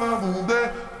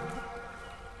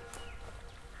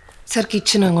 സർ,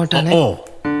 കിച്ചൺ അങ്ങോട്ടാണ്. ഓ,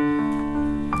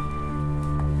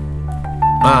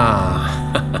 ആ,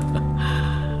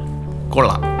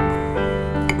 കൊള്ളാം.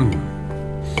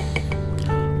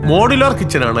 മോഡുലാർ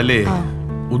കിച്ചൺ ആണല്ലേ?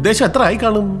 ഉദ്ദേശം എത്ര ആയി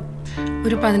കാണും?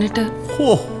 ഒരു 18.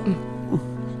 ഓ,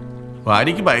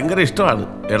 ഭാര്യക്ക് ഭയങ്കര ഇഷ്ടമാണ്.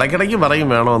 ഇടയ്ക്കിടയ്ക്ക് പറയും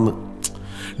വേണമെന്ന്.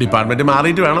 ഡിപ്പാർട്ട്മെന്റ്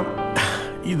മാറിയിട്ട് വേണം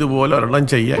ഇതുപോലെ ഒരെണ്ണം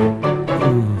ചെയ്യാൻ.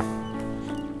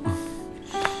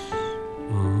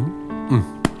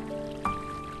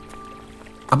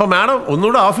 അപ്പൊ മാഡം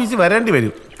ഒന്നുകൂടെ ഓഫീസിൽ വരേണ്ടി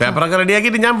വരും. പേപ്പറൊക്കെ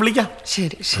റെഡിയാക്കിയിട്ട് ഞാൻ വിളിക്കാം.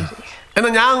 ശരി ശരി. എന്നാ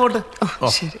ഞാൻ അങ്ങോട്ട്.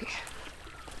 ശരി.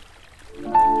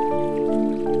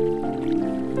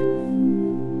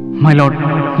 മൈ ലോർഡ്,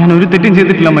 ഞാൻ ഒരു തെറ്റും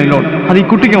ചെയ്തിട്ടില്ല മൈ ലോർഡ്. അത് ഈ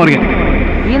കുട്ടിക്ക് അറിയാം.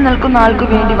 ഈ നിൽക്കുന്ന ആൾക്ക്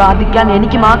വേണ്ടി വാദിക്കാൻ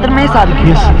എനിക്ക് മാത്രമേ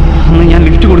സാധിക്കൂ. അന്ന് ഞാൻ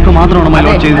ലിഫ്റ്റ് കൊടുക്കുക മാത്രമാണ് മൈ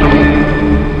ലോർഡ് ചെയ്തിട്ടുള്ളത്.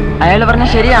 അയാൾ പറഞ്ഞ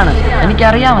ശരിയാണ്.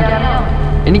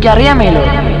 എനിക്കറിയാമല്ലോ.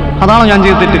 അതാണോ ഞാൻ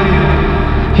ചെയ്ത തെറ്റ്?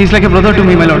 He's like A brother to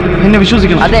me my Lord. എന്നെ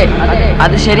വിശ്വസിക്കണം. അതെ,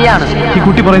 അത് ശരിയാണ്. ഈ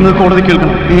കുട്ടി പറയുന്നത് കോടതി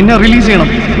കേൾക്കണം. എന്നെ റിലീസ് ചെയ്യണം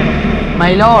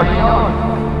മൈ ലോർഡ്.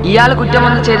 ഇയാൾ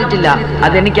കുറ്റമൊന്നും ചെയ്തിട്ടില്ല,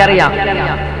 അതെനിക്കറിയാം.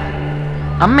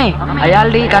 അമ്മേ,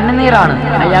 അയാളുടെ ഈ കണ്ണുനീരാണ്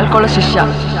അയാൾക്കുള്ള ശിക്ഷ.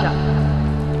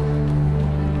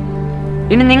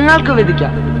 ഇനി നിങ്ങൾക്ക്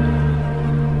വിധിക്കാം.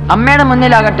 അമ്മയുടെ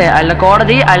മുന്നിലാകട്ടെ അയാളുടെ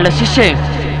കോടതി, അയാളുടെ ശിക്ഷയും.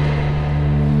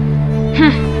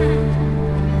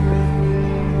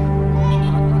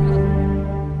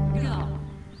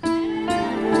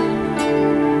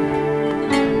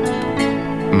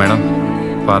 മാഡം,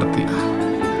 പാർത്തി.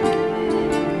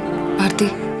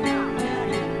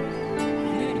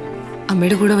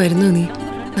 അമ്മയുടെ കൂടെ വരുന്നു നീ?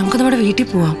 നമുക്ക് നമ്മുടെ വീട്ടിൽ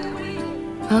പോവാം.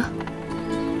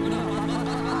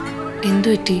 എന്തു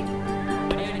പറ്റി?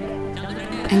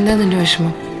 എന്താ നിന്റെ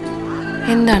വിഷമം?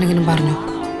 എന്താണെങ്കിലും പറഞ്ഞു.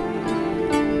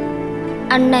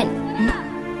 അണ്ണൻ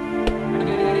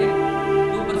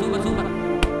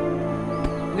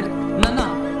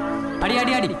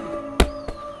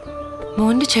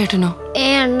മോന്റെ ചേട്ടനോ?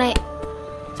 അണ്ണൻ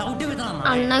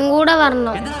അണ്ണൻ കൂടെ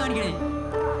വരണം.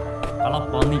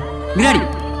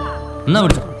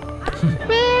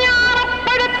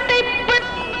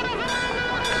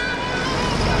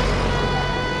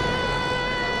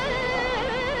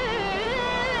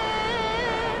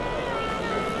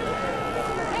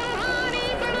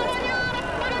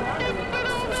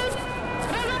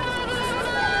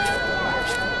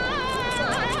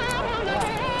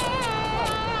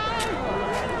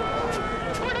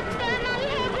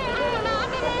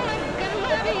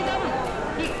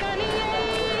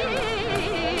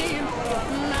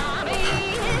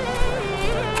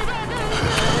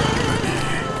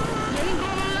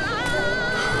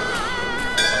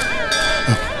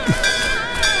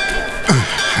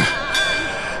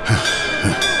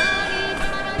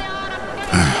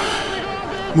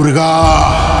 മുരുകാ.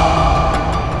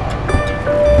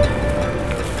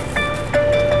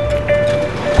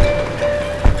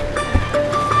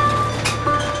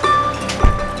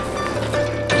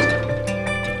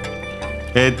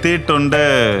 എത്തിയിട്ടുണ്ട്.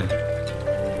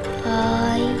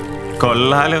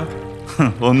 കൊള്ളാലോ,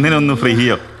 ഒന്നിനൊന്ന്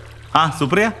ഫ്രീയോ. ആ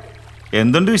സുപ്രിയ,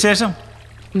 എന്തുണ്ട് വിശേഷം?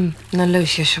 നല്ല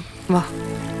വിശേഷം. വാ.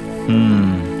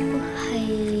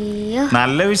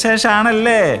 നല്ല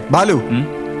വിശേഷാണല്ലേ. ബാലു,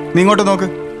 നീ ഇങ്ങോട്ട് നോക്ക്,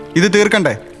 ഇത്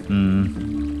തീർക്കണ്ടേ?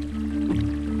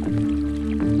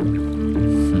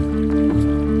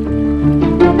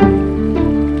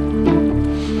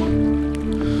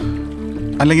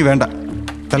 അല്ലെങ്കിൽ വേണ്ട,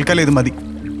 തൽക്കാലം ഇത് മതി.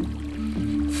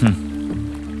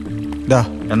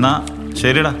 എന്നാ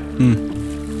ശരിടാ.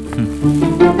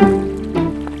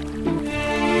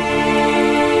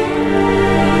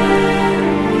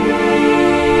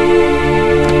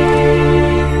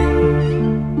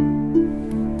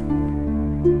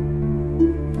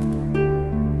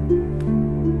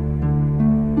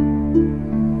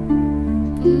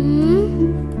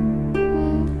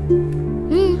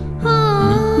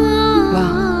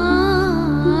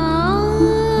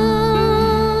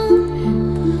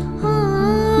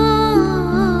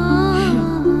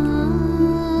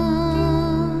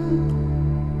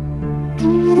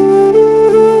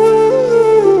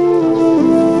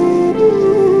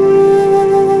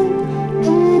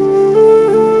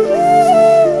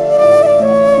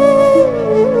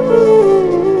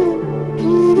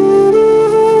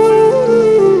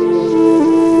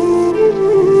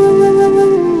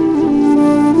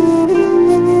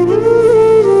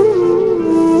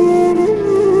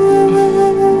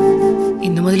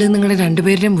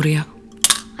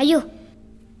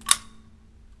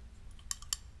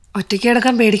 ഒറ്റയ്ക്ക്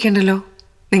കിടക്കാൻ പേടിക്കണ്ടല്ലോ,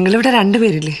 നിങ്ങളിവിടെ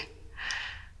രണ്ടുപേരില്ലേ.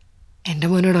 എൻ്റെ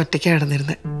മോനോട് ഒറ്റയ്ക്ക്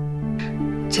കിടന്നിരുന്നത്.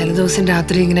 ചില ദിവസം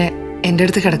രാത്രി ഇങ്ങനെ എൻ്റെ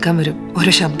അടുത്ത് കിടക്കാൻ വരും,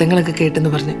 ഓരോ ശബ്ദങ്ങളൊക്കെ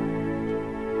കേട്ടെന്ന് പറഞ്ഞ്.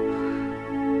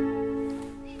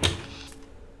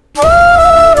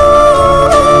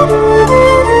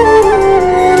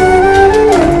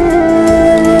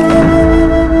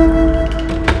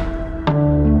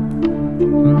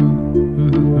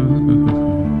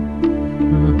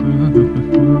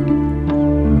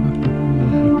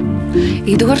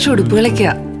 ഇത് കുറച്ച്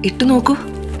ഉടുപ്പുകളൊക്കെയാ, ഇട്ടു നോക്കൂ.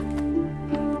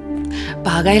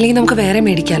 പാകായില്ലെങ്കിൽ നമുക്ക് വേറെ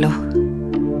മേടിക്കാലോ.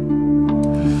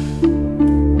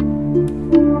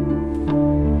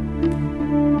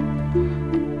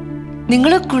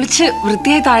 നിങ്ങൾ കുളിച്ച്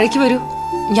വൃത്തിയായി താഴേക്ക് വരൂ,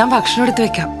 ഞാൻ ഭക്ഷണം എടുത്ത്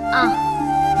വെക്കാം.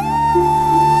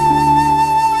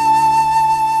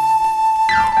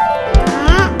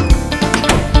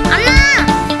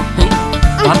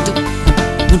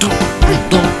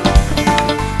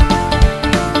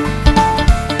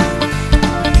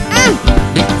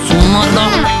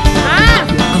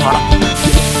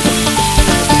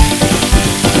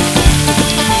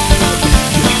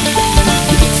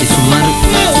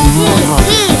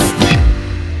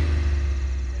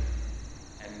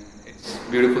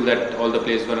 Beautiful that all the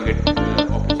players gonna get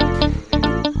opportunity.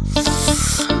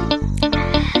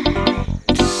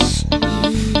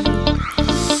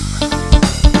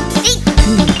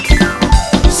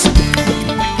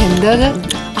 എന്താ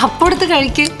അപ്പോഴത്തെ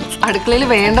കഴിക്ക്, അടുക്കളയിൽ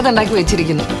വേണ്ടതുണ്ടാക്കി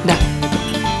വെച്ചിരിക്കുന്നു.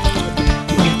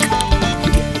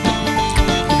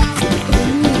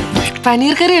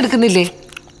 പനീർ കറി എടുക്കുന്നില്ലേ?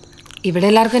 ഇവിടെ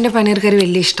എല്ലാവർക്കും എൻ്റെ പനീർ കറി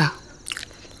വലിയ ഇഷ്ടാ,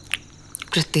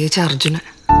 പ്രത്യേകിച്ച് അർജുന്.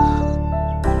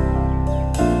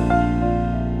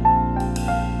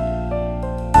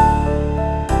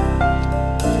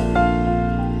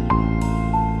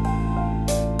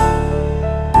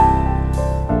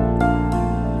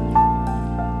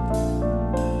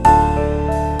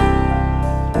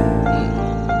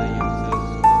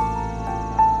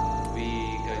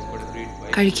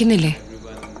 കഴിക്കുന്നില്ലേ?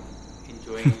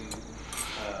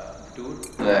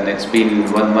 And it's been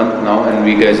 1 month now and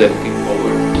we guys are looking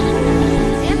forward.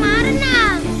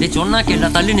 நீ சொன்னாக்கேடா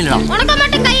தள்ளி நில்லடா. உனக்கு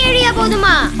மட்டும் கை ஏழியா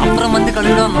போதுமா? அப்புறம் வந்து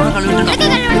கழுவிடா, நான் கழுவிட்டேன்.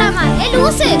 எனக்கு கழுவண்டாமா? ஏ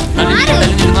லூசு.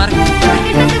 தள்ளி நில்லு மாறு.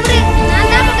 நான்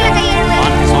தான் பக்கல கை ஏழுவேன்.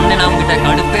 சொன்னே நான் கிட்ட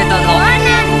கடுப்பேத்தாதடா.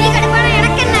 ஓண்ணா, நீ கடுப்பான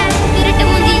எனக்கு என்ன? திருட்டு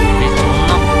மூஞ்சி.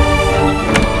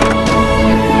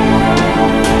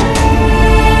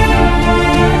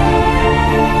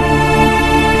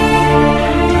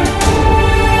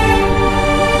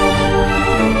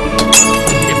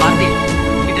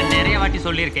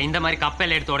 சொல்லியிருக்கேன், இந்த மாதிரி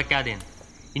கப்பல் எடுத்து உடைக்காதேன்னு.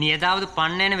 இனி ஏதாவது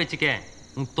பண்ணேன்னு வச்சுக்க,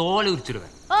 உன் தோல்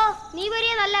உரிச்சிடுவேன். ஓ, நீ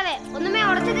பெரிய நல்லவே, ஒண்ணுமே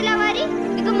உடைச்சதில்ல வாரி.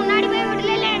 இதுக்கு முன்னாடி போய்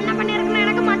வீட்டுல என்ன பண்ணிருக்கணும்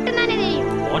எனக்கு மட்டும் தானே தெரியும்.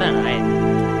 ஓட நாயே.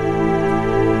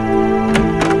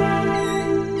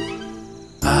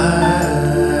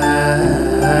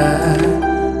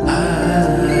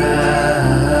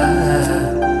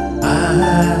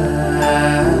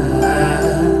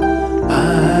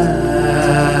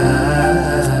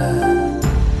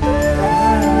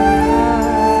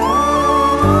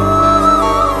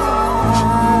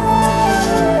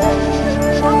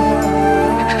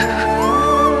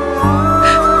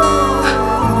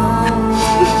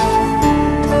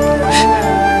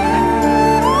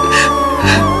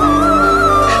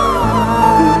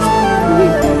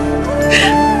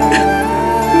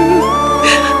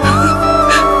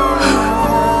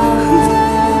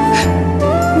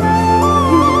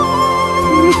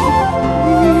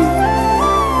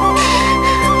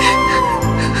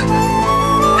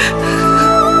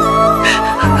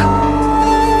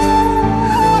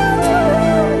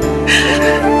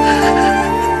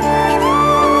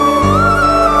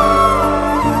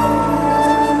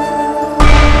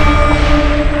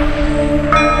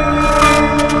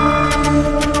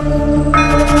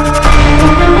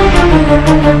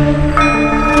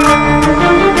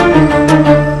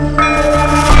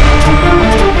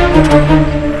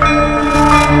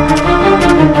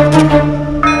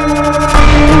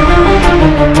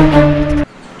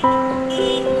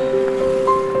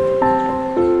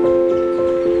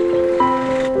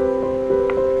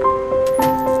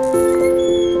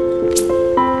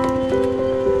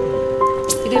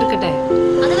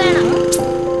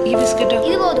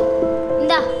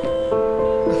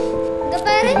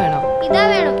 വേണം. ഇതാ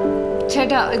വേണം.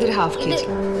 ചേട്ടാ ഇതൊരു ഹാഫ് kg.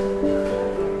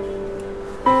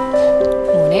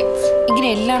 മോനെ ഇങ്ങനെ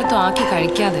എല്ലായിടത്തും ആക്കി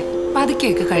കഴിക്കാതെ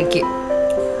പതുക്കെയൊക്കെ കഴിക്കേ.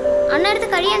 അണ്ണടുത്ത്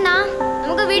കഴിയണ്ട.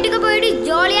 നമുക്ക് വീട്ടിൽ പോയിട്ട്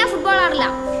ജോളിയാ ഫുട്ബോൾ ആടില്ല.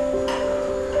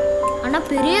 അണ്ണ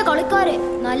പെരിയ കളിക്കാരെ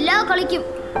നല്ല കളിക്കും.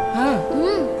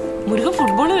 മുരുകൻ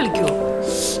ഫുട്ബോൾ കളിക്കുവോ?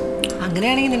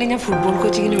 അങ്ങനെയാണെങ്കിൽ നിന്നെ ഞാൻ ഫുട്ബോൾ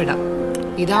കോച്ചിങ്ങിന് വിടാം.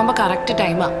 ഇതാകുമ്പോ കറക്റ്റ്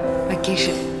ടൈമാ,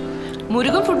 വെക്കേഷൻ.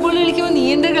 മുരുകൻ ഫുട്ബോൾ കളിക്കുമ്പോൾ നീ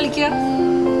എന്താ കളിക്കുക?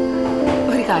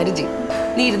 ഒരു കാര്യം ചെയ്യും,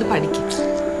 നീ ഇരുന്ന് പഠിക്കും.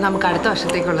 നമുക്ക് അടുത്ത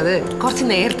വർഷത്തേക്കുള്ളത് കുറച്ച്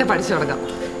നേരത്തെ പഠിച്ചു തുടങ്ങാം.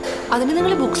 അതിന്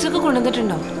നിങ്ങൾ ബുക്സ് ഒക്കെ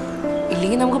കൊണ്ടുവന്നിട്ടുണ്ടോ?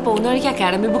 ഇല്ലെങ്കിൽ നമുക്ക് പോകുന്ന വഴിക്ക്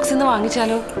അക്കാഡമി ബുക്സ് നിന്ന്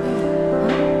വാങ്ങിച്ചാലോ?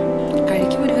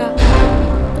 കഴിക്കും Muruga,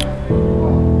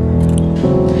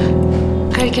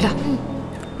 കഴിക്കടാ.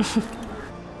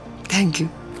 Thank you.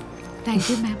 Thank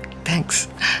you ma'am. Thanks.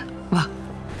 വാ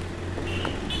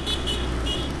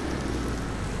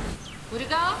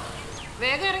മുരുക,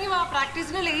 വേഗം ഇറങ്ങി വാ,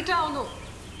 പ്രാക്ടീസിന് ലേറ്റ് ആവുന്നു.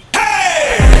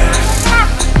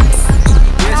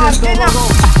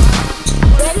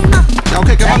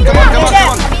 Okay, come on.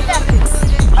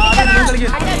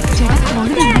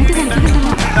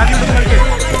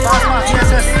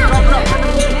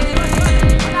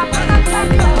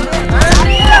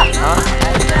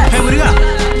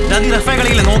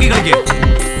 നോക്കി കളിക്കേ.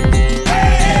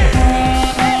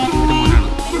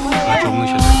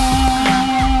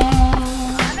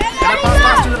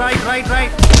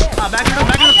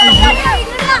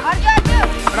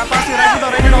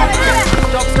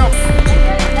 Stop.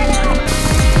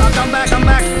 Come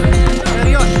back.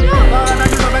 Carry on.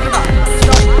 Back.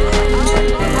 Stop.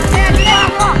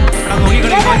 നോക്കി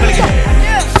കളിക്കേ.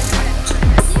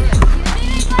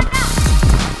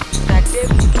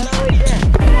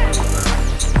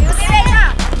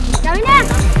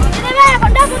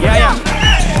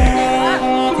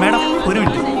 മാഡം ഒരു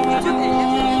മിനിറ്റ്.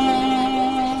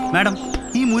 മാഡം,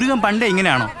 ഈ മുരുകൻ പണ്ടേ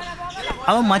ഇങ്ങനെയാണോ?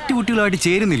 അവൻ മറ്റു കുട്ടികളുമായിട്ട്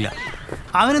ചേരുന്നില്ല.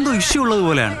 അവനെന്തോ ഇഷ്യൂ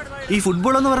ഉള്ളതുപോലെയാണ്. ഈ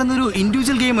ഫുട്ബോൾ എന്ന് പറയുന്ന ഒരു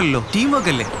ഇൻഡിവിജ്വൽ ഗെയിം അല്ലല്ലോ, ടീം വർക്ക്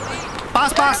അല്ലേ?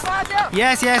 പാസ്.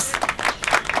 യെസ്.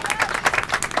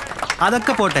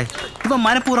 അതൊക്കെ പോട്ടെ, ഇപ്പൊ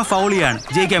മനഃപൂർവ്വം ഫൗൾ ചെയ്യാണ്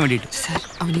ജയിക്കാൻ വേണ്ടിയിട്ട്. സാർ,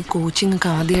 അവന് കോച്ചിങ് ഒക്കെ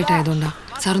ആദ്യമായിട്ടായതുകൊണ്ടാ.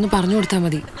 സാർ ഒന്ന് പറഞ്ഞു കൊടുത്താൽ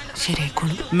മതി,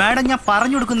 ശരിയായിക്കോളും. മാഡം, ഞാൻ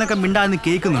പറഞ്ഞു കൊടുക്കുന്നൊക്കെ മിണ്ടാന്ന്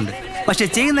കേൾക്കുന്നുണ്ട്, പക്ഷെ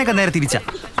ചെയ്യുന്നതൊക്കെ നേരെ തിരിച്ചാ.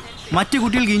 മറ്റു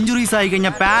കുട്ടികൾക്ക് ഇഞ്ചുറീസ് ആയി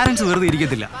കഴിഞ്ഞാൽ പാരന്റ്സ് വെറുതെ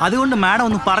ഇരിക്കത്തില്ല. അതുകൊണ്ട് മാഡം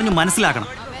ഒന്ന് പറഞ്ഞു മനസ്സിലാക്കണം.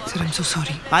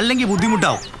 സോറി. അല്ലെങ്കിൽ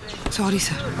ബുദ്ധിമുട്ടാവും. Sorry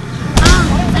sir.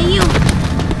 അയ്യോ,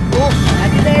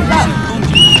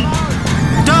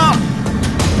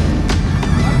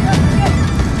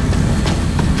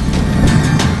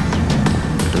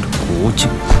 കോച്ച്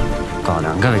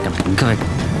കാലങ്ക വെക്കണം.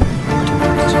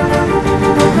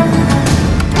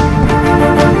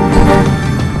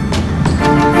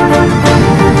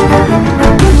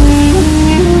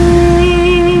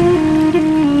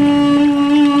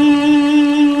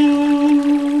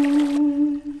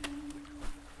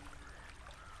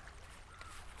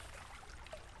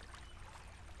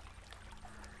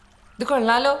 ഇത്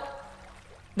കൊള്ളാലോ.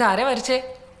 ഇതാരെ വരച്ചേ?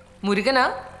 മുരുകനാ?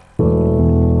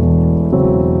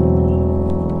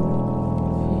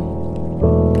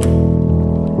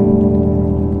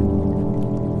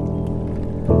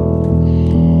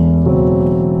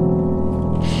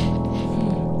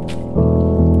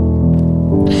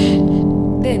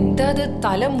 ഇതെന്താ,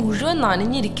 തല മുഴുവൻ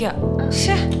നനഞ്ഞിരിക്ക.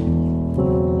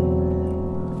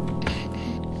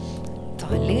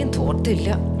 തലയും തോർത്തില്ല.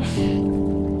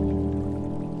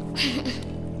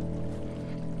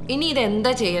 ഇനി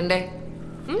ഇതെന്താ ചെയ്യണ്ടേ?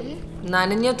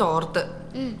 നനഞ്ഞ തോർത്ത്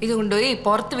ഇത് കൊണ്ടുപോയി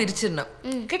പുറത്ത് വിരിച്ചിടണം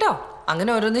കേട്ടോ. അങ്ങനെ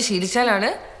ഓരോന്ന് ശീലിച്ചാലാണ്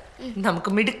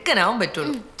നമുക്ക് മിടുക്കനാവാൻ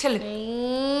പറ്റുള്ളൂ. ചെല്ല്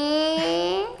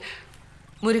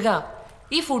മുരുക,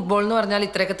 ഈ ഫുട്ബോൾ എന്ന് പറഞ്ഞാൽ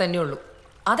ഇത്രയൊക്കെ തന്നെയുള്ളൂ.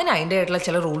 അതിന് അതിൻ്റെ ആയിട്ടുള്ള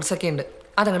ചില റൂൾസ് ഒക്കെ ഉണ്ട്,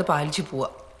 അതങ്ങോട്ട് പാലിച്ചു പോവാ.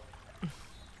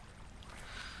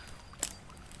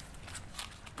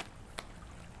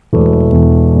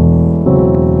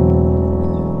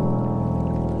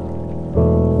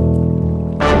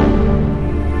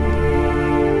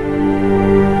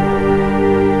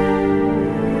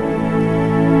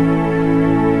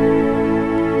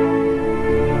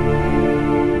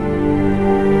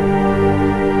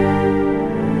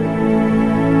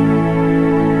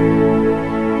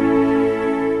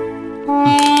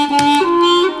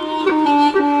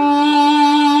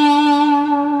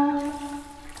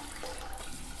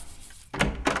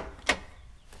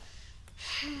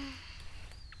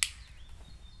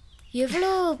 எவ்வளோ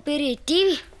பெரிய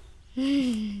டிவி,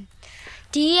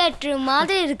 தியேட்டர்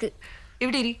மாதிரி இருக்கு.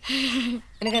 ഇവിടെ ഇരി.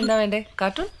 எனக்கு എന്താ വേണ്ടേ?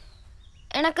 കാർട്ടൂൺ?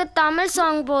 எனக்கு தமிழ்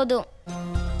சாங் போதும்.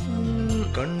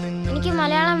 എനിക്ക്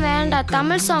മലയാളം വേണ്ട,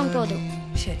 തമിഴ് സോങ് പോതും.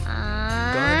 ശരി.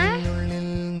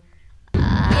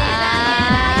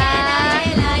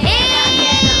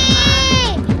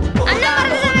 അണ്ണ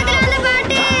പറഞ്ഞ സമയത്തിൽ വന്ന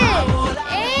പാട്ട്.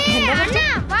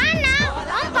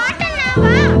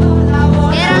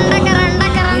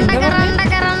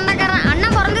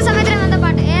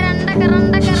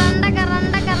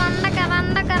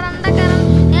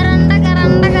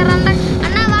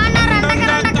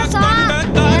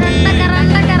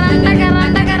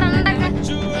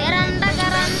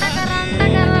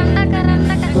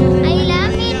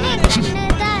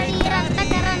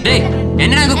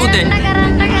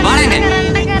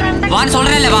 வான்னு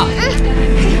சொல்றேன்ல வா.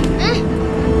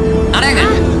 நடங்க.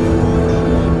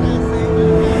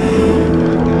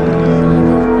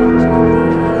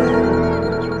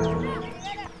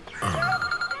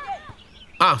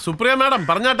 സുപ്രിയ മാഡം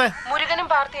പറഞ്ഞാട്ടെ. മുരുകനും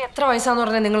പാർത്തി എത്ര വയസ്സാന്ന്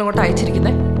പറഞ്ഞാൽ നിങ്ങൾ ഇങ്ങോട്ട്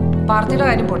അയച്ചിരിക്കുന്നത്? പാർത്തിയുടെ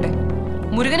കാര്യം പോട്ടെ,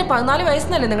 മുരുകന് 14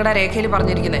 വയസ്സെന്നല്ലേ നിങ്ങളുടെ രേഖയിൽ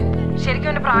പറഞ്ഞിരിക്കുന്നത്? ശരിക്കും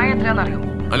അവന്റെ പ്രായം എത്രയാണെന്ന് അറിയോ?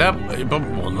 അല്ല ഇപ്പം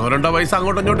 1-2 വയസ്സ്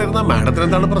അങ്ങോട്ടും ഇങ്ങോട്ടും ഇരുന്ന മാഡത്തിന്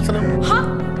എന്താണ് പ്രശ്നം?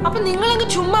 അപ്പൊ നിങ്ങളങ്ങ്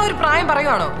ചുമ്മാ ഒരു പ്രായം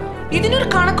പറയുവാണോ? ഇതിനൊരു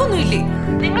കണക്കൊന്നുമില്ലേ?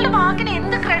 നിങ്ങളുടെ വാക്കിന്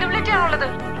എന്ത് ക്രെഡിബിലിറ്റി ആണുള്ളത്?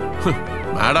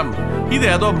 മാഡം ഇത്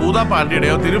ഏതോ ഭൂത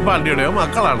പാർട്ടിയുടെയോ തിരുപ്പാർട്ടിയുടെയോ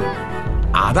മക്കളാണ്.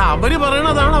 അത് അവര്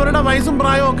പറയണതാണ് അവരുടെ വയസ്സും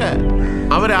പ്രായവും ഒക്കെ.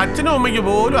 അവരെ അച്ഛനും അമ്മയ്ക്ക്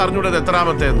പോലും അറിഞ്ഞൂടത്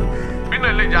എത്രാമത്തേന്ന്.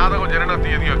 പിന്നല്ലേ ജാതകവും ജനന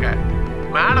തീയതിയൊക്കെ.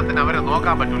 മാഡത്തിന് അവരെ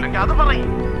നോക്കാൻ പറ്റൂല്ലെങ്കിൽ അത് പറയും.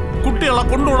 കുട്ടികളെ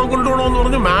കൊണ്ടുപോകണം എന്ന്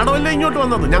പറഞ്ഞു മാഡം അല്ലേ ഇങ്ങോട്ട്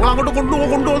വന്നത്. ഞങ്ങൾ അങ്ങോട്ട്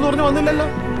കൊണ്ടുപോകുമെന്ന് പറഞ്ഞു വന്നില്ലല്ലോ.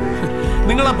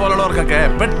 നിങ്ങളെ പോലുള്ളവർക്കൊക്കെ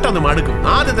പെട്ടെന്ന് മടുക്കും.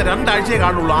 ആദ്യത്തെ 2 ആഴ്ചയെ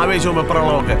കാണുള്ളൂ ആവേശവും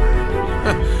വെപ്രളവും ഒക്കെ.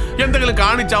 എന്തെങ്കിലും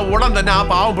കാണിച്ചാൽ ഉടൻ തന്നെ ആ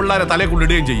പാവം പിള്ളേരെ തലയെ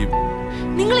കൊണ്ടിടുകയും ചെയ്യും.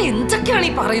 നിങ്ങൾ എന്തൊക്കെയാണ്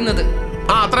ഈ പറയുന്നത്?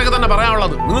 അത്രയൊക്കെ തന്നെ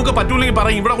പറയാനുള്ളത്. നിങ്ങൾക്ക് പറ്റൂല്ലെങ്കിൽ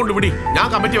പറയും, ഇവിടെ കൊണ്ട് വിടി, ഞാൻ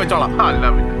കമ്മിറ്റി വെച്ചോളാം.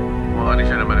 അല്ല പിന്നെ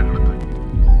മനുഷ്യനെ മെനക്കെടുത്ത്.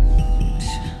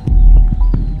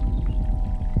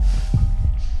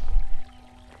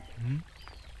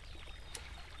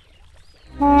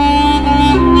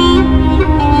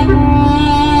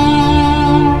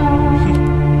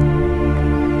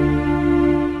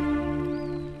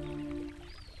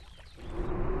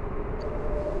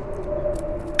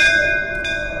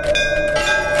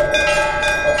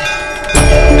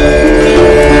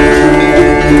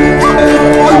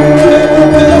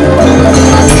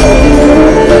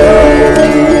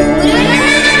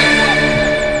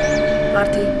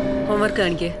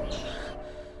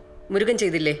 മുരുകൻ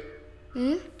ചെയ്തില്ലേ?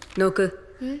 നോക്ക്,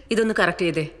 ഇതൊന്ന് കറക്റ്റ്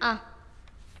ചെയ്തേ.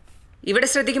 ഇവിടെ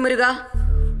ശ്രദ്ധിക്കും മുരുക.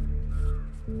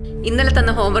 ഇന്നലെ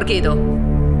തന്ന ഹോംവർക്ക് ചെയ്തോ?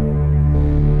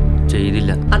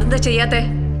 ചെയ്തില്ല. അതെന്താ ചെയ്യാത്തെ?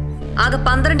 ആകെ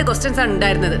 12 ക്വസ്റ്റ്യൻസ് ആണ്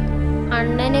ഉണ്ടായിരുന്നത്.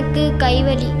 അണ്ണനക്ക്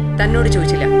കൈവലി. തന്നോട്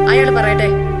ചോദിച്ചില്ല, അയാൾ പറയട്ടെ.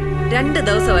 2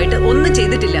 ദിവസമായിട്ട് ഒന്നും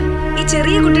ചെയ്തിട്ടില്ല. ഈ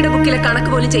ചെറിയ കുട്ടിയുടെ ബുക്കിലെ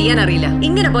കണക്ക് പോലും ചെയ്യാൻ അറിയില്ല.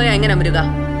 ഇങ്ങനെ പോയാ എങ്ങനെ മുരുക?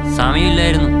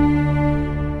 സമയമില്ലായിരുന്നു,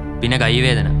 പിന്നെ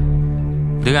കൈവേദന.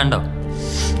 ഇത് കണ്ടോ,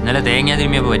 ഇന്നലെ തേങ്ങ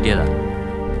തിരുമ്മിയപ്പോൾ പറ്റിയതാ.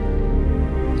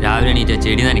 രാവിലെ എണീറ്റ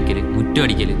ചെടി നനയ്ക്കല്, മുറ്റം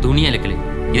അടിക്കല്, തുണി അലക്കല്,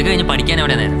 ഇതൊക്കെ കഴിഞ്ഞ് പഠിക്കാൻ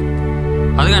എവിടെ നേരം?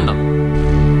 അത് കണ്ടോ,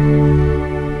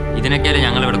 ഇതിനൊക്കെയല്ലേ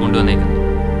ഞങ്ങൾ ഇവിടെ കൊണ്ടുവന്നേക്കുന്നത്.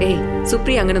 ഏയ്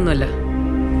സുപ്രിയ അങ്ങനൊന്നുമല്ല.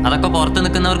 അതൊക്കെ പുറത്ത്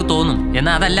നിൽക്കുന്നവർക്ക് തോന്നും,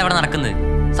 എന്നാൽ അതല്ല അവിടെ നടക്കുന്നത്.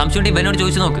 സംശയം ഇവനോട്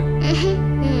ചോദിച്ചു നോക്ക്.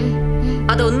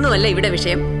 അതൊന്നുമല്ല ഇവിടെ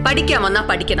വിഷയം. പഠിക്കാൻ വന്നാ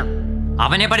പഠിക്കണം.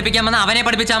 അവനെ പഠിപ്പിക്കാൻ വന്നാ അവനെ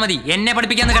പഠിപ്പിച്ചാ മതി, എന്നെ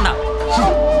പഠിപ്പിക്കാൻ നിൽക്കണ്ട.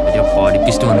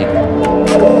 പഠിപ്പിച്ചിട്ട് വന്നേക്കും.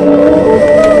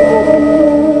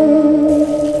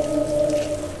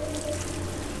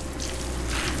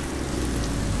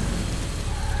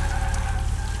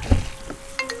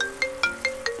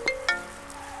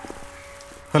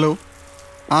 ഹലോ,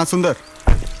 സുന്ദർ,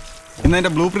 ഇന്ന് എൻ്റെ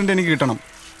ബ്ലൂ പ്രിൻ്റ് എനിക്ക് കിട്ടണം.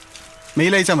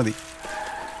 മെയിൽ അയച്ചാൽ മതി.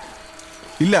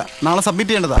 ഇല്ല, നാളെ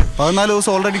സബ്മിറ്റ് ചെയ്യേണ്ടതാ. 14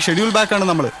 ദിവസം ഓൾറെഡി ഷെഡ്യൂൾ ബാക്കാണ്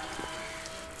നമ്മൾ.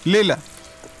 ഇല്ല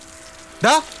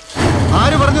ഡാ,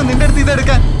 ആര് പറഞ്ഞു നിന്റെ അടുത്ത്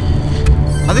ഇതെടുക്കാൻ?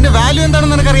 അതിന്റെ വാല്യൂ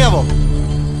എന്താണെന്ന് നിനക്കറിയാവോ?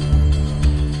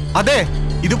 അതെ,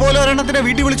 ഇതുപോലെ ഒരെണ്ണത്തിനെ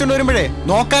വീട്ടിൽ വിളിച്ചോണ്ട് വരുമ്പോഴേ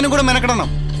നോക്കാനും കൂടെ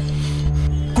മെനക്കെടണം.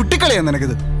 കുട്ടിക്കളിയാ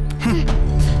നിനക്കിത്.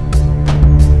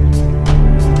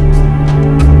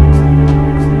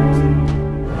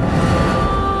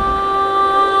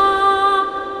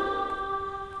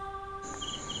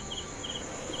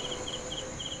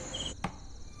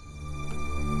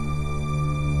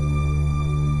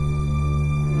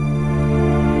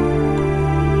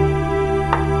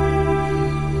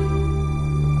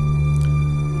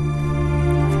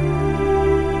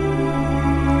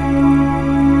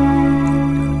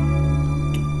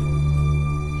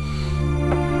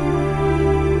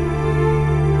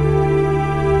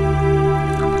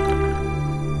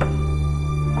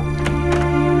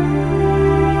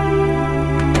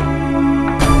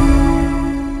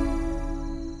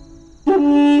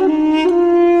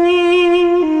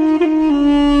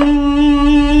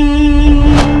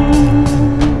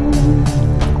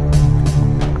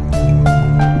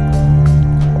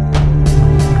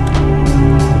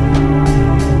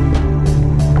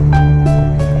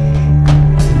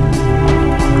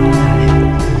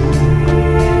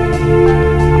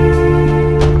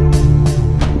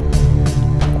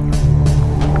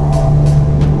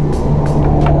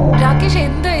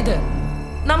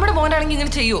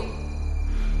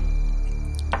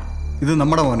 ഇത്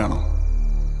നമ്മുടെ മോനാണോ?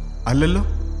 അല്ലല്ലോ.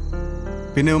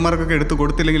 പിന്നെ ഇവന്മാർക്കൊക്കെ എടുത്ത്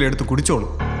കൊടുത്തില്ലെങ്കിൽ എടുത്ത് കുടിച്ചോളൂ.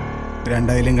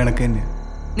 2 കണക്ക് തന്നെ.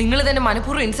 നിങ്ങൾ തന്നെ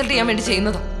മനഃപൂർവ്വം ഇൻസൾട്ട് ചെയ്യാൻ വേണ്ടി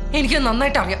ചെയ്യുന്നതോ? എനിക്ക്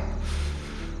നന്നായിട്ട് അറിയാം.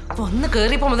 വന്ന്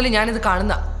കേറിയപ്പോ മുതൽ ഞാനിത്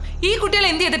കാണുന്ന ഈ കുട്ടികളെ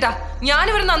എന്ത് ചെയ്തിട്ടാ?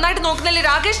 ഞാനിവരെ നന്നായിട്ട് നോക്കുന്നല്ലേ.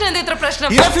 രാകേഷിന് എന്താ ഇത്ര പ്രശ്നം?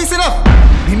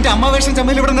 നിന്റെ അമ്മ വേഷം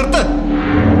ചമ്മയിൽ ഇവിടെ നിർത്ത്.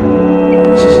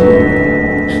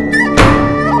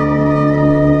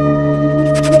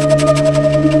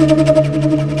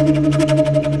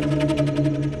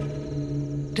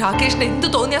 രാകേഷിന് എന്ത്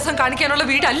തോന്നിയാസം കാണിക്കാനുള്ള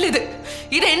വീടല്ല ഇത്.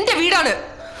 ഇത് എന്റെ വീടാണ്.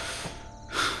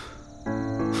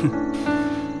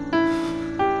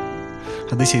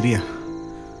 അത് ശരിയാ,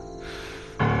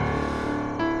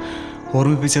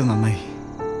 ഓർമ്മിപ്പിച്ചത് നന്നായി.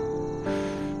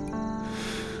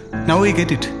 Now I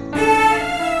get it.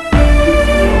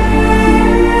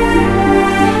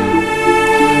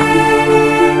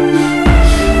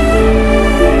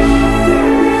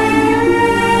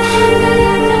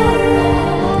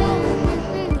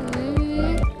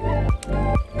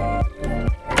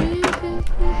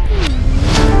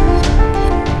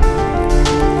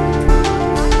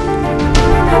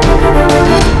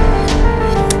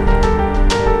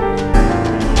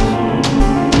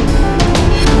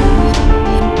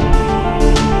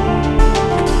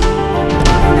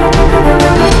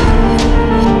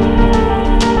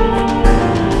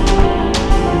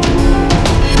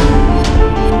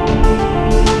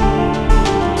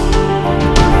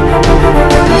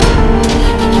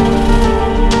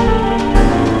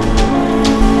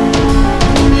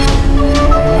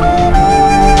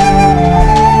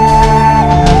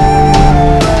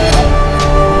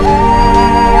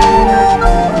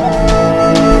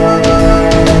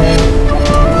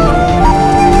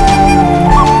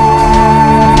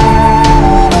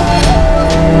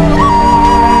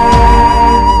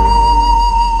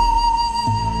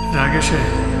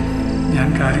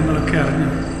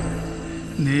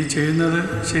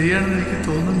 ശരിയാണെന്ന് എനിക്ക്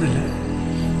തോന്നുന്നില്ല.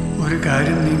 ഒരു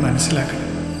കാര്യം നീ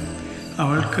മനസ്സിലാക്കണം,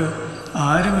 അവൾക്ക്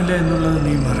ആരുമില്ല എന്നുള്ളത്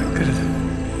നീ മറക്കരുത്.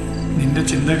 നിന്റെ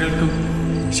ചിന്തകൾക്കും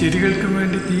ശരികൾക്കും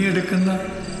വേണ്ടി നീ എടുക്കുന്ന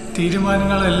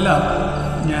തീരുമാനങ്ങളെല്ലാം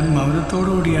ഞാൻ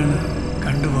മൗനത്തോടുകൂടിയാണ്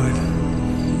കണ്ടുപോയത്.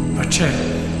 പക്ഷേ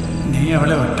നീ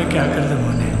അവളെ ഒറ്റയ്ക്കാക്കരുത്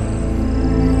മോനെ.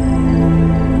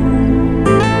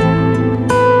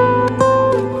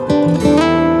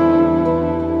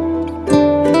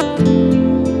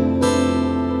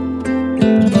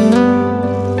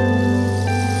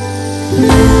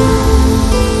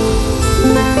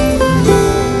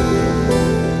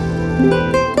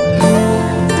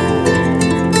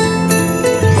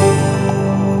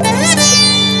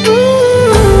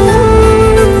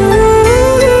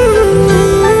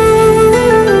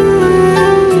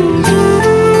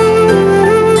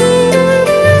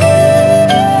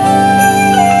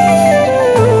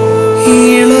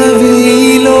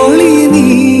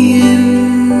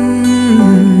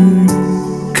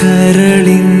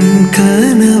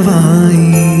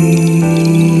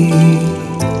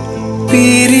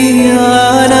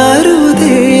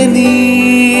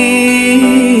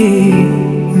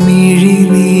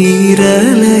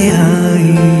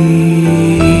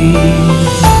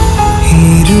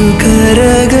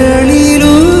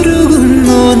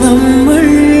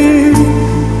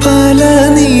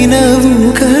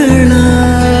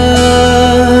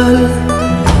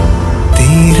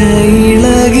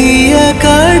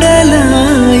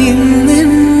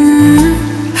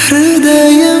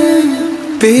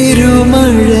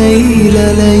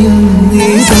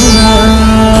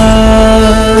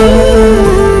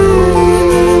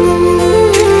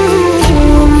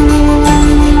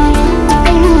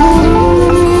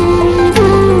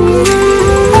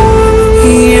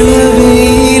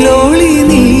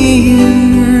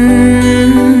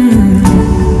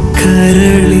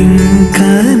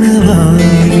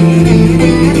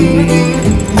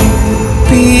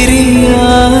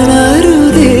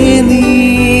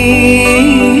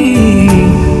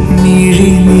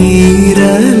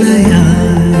 മിഴിനീരലയായി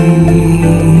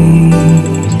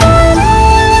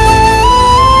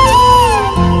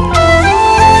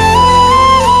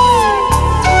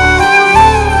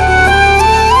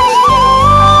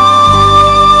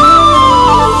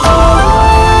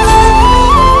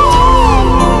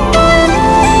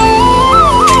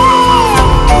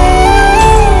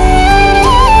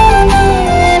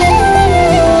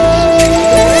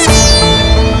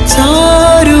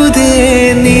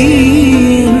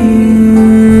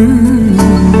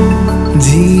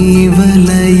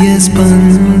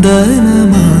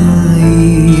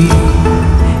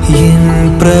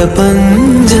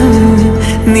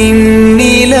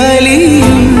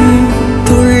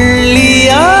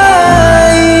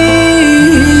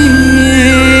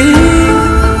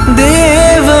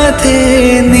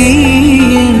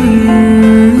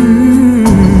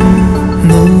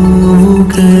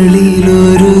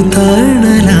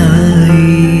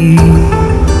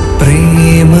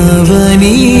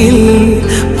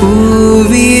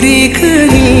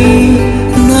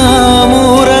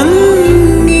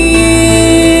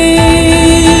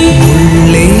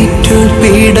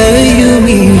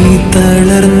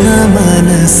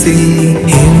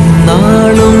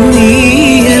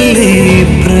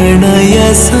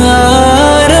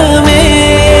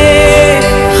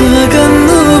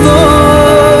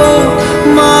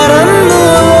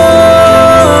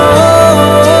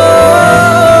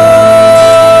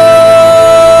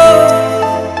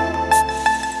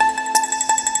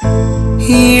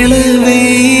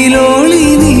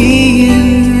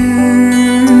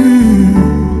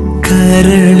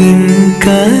നാളുകളിൻ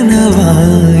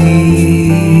കനവായി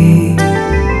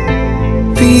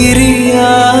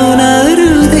പിരിയാനരുതേ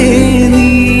നീ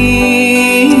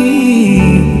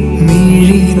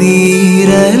മിഴിനീരലയായി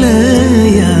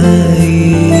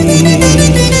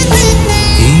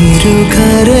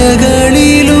ഇരുകരകളിലുരുകുന്നു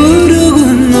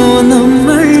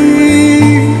നമ്മൾ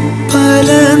പല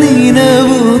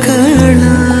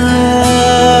നിലവുകളാ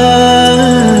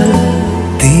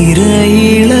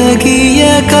തിരയിളകിയ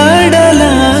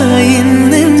കടലായി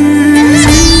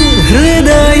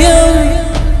ഹൃദയം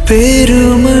പെരുമഴയിലലയുന്നിതാ.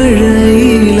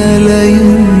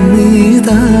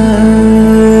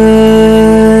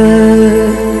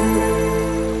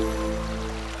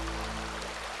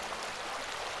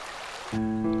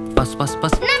 പസ് പസ്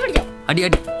പസ് അടി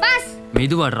അടി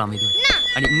മെതുവാടാ മെതു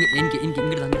അടി എനിക്ക് എനിക്ക്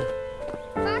ഇങ്ങോട്ട് തന്നെ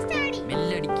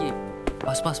മെല്ലെ അടിക്ക്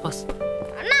പസ് പസ് പസ്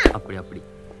അപ്പടി അപ്പടി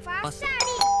പസ്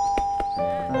അടി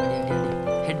അടി അടി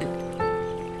ഹെഡ്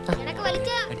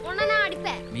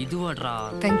മെതുവാടാ.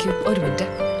 Thank you. ഒരു മിനിറ്റ്.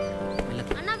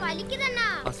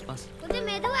 പസ് പസ്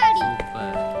സൂപ്പർ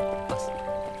പസ്.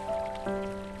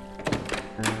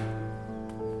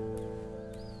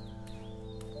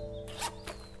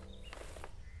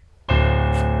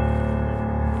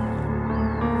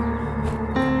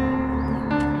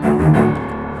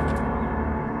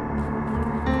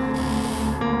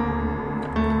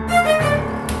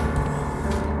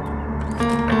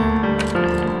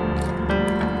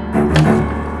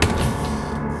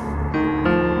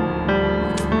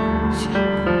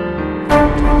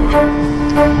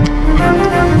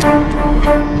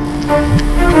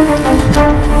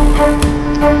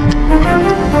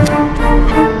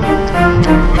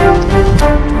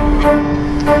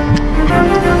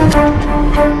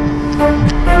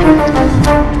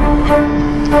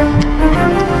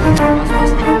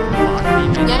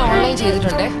 ഞാൻ ഓൺലൈൻ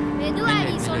ചെയ്തിട്ടുണ്ടേ.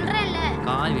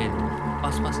 കാൽ വേദന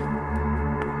പസ് പസ്.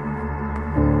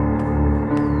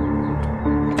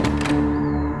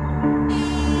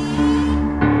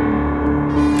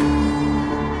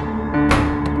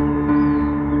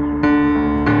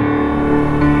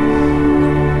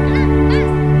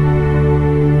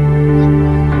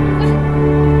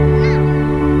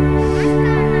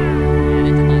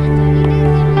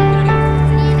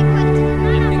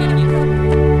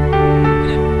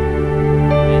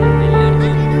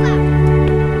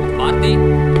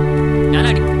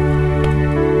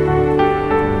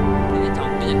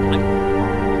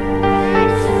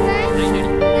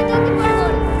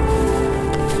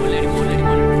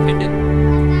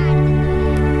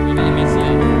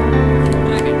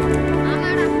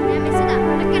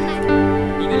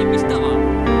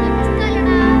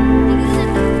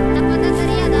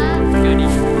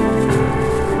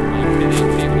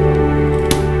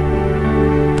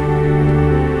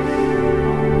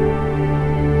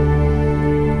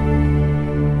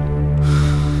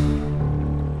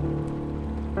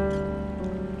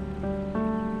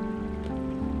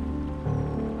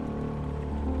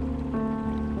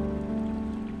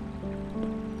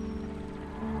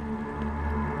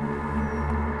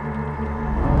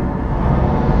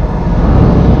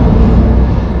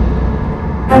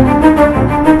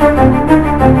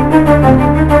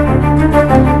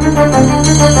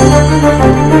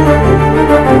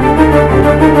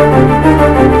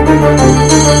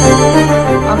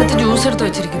 അകത്ത് ജ്യൂസ് എടുത്ത്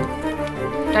വെച്ചിരിക്കുന്നു.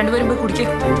 രണ്ടുപേരും പോയി കുടിക്കേ.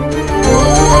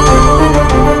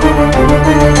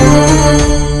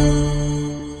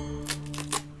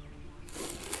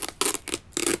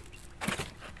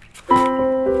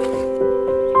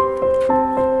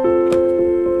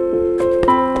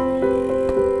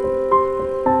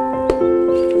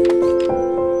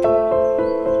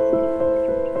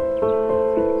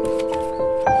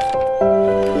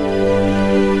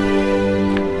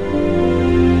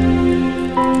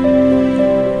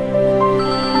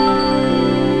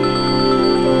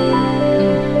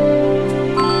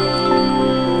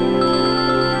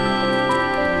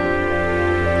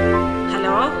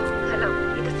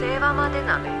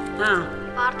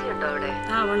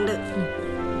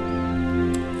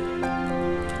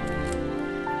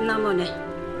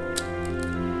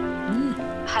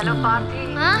 Hello party.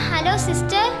 Hello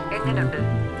sister. എങ്ങനെയുണ്ട്?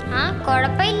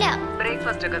 കുഴപ്പമില്ല.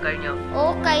 ബ്രേക്ക്ഫാസ്റ്റ് ഒക്കെ കഴിഞ്ഞോ? ഓ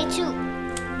കഴിച്ചു.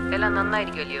 എല്ലാം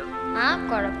നന്നായിരിക്കുമല്ലയോ?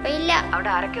 കുഴപ്പമില്ല. അവിടെ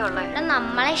ആരൊക്കെ ഉള്ളേ?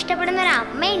 നമ്മളെ ഇഷ്ടപ്പെടുന്ന ഒരു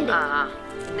അമ്മയുണ്ട്.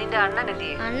 നിന്റെ അണ്ണൻ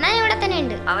എന്തിയെ? അണ്ണൻ ഇവിടെ തന്നെ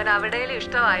ഉണ്ട്. അവൻ അവിടെയും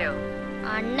ഇഷ്ടമായോ?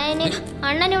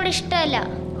 അണ്ണൻ ഇവിടെ ഇഷ്ടമല്ല.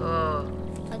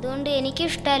 അതുകൊണ്ട് എനിക്ക്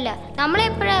ഇഷ്ടമല്ല.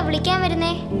 നമ്മളെപ്പോഴാ വിളിക്കാൻ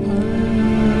വരുന്നേ?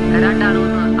 രണ്ടാളും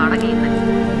ഒന്ന് അടങ്ങിയിരുന്നേ.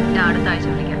 ഞാൻ അടുത്ത ആഴ്ച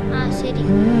വിളിക്കാം. ശരി.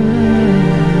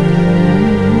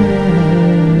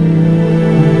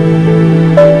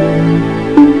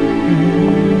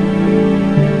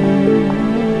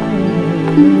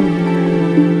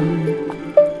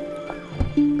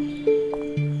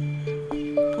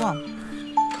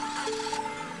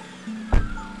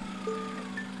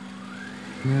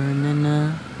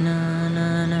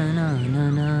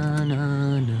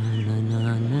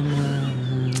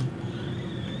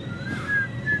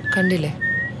 കണ്ടില്ലേ,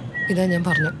 ഇതാ ഞാൻ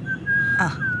പറഞ്ഞു. ആ,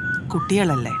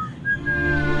 കുട്ടികളല്ലേ.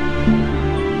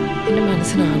 എന്റെ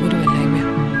മനസ്സിനാകെ ഒരു വല്ലായ്മ,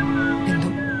 എന്തോ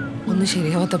ഒന്നും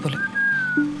ശരിയാവാത്ത പോലെ.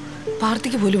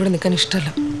 പാർട്ടിക്ക് പോലും ഇവിടെ നിൽക്കാൻ ഇഷ്ടമല്ല.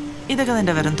 ഇതൊക്കെ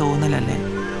നിന്റെ വെറും തോന്നലല്ലേ?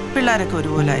 പിള്ളേരൊക്കെ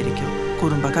ഒരുപോലെ ആയിരിക്കും,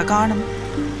 കുറുമ്പൊക്കെ കാണും.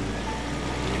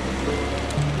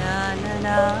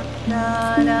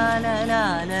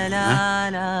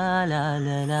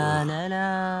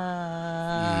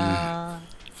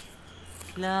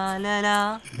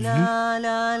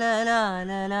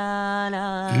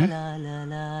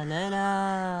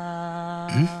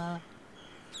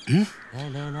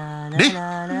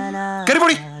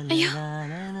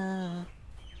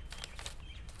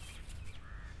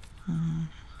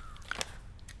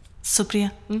 സുപ്രിയ,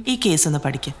 ഈ കേസ് ഒന്ന്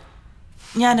പഠിക്കും.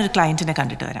 ഞാനൊരു ക്ലയന്റിനെ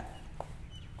കണ്ടിട്ട് വരാം.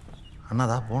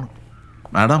 അണ്ണാ പോണം.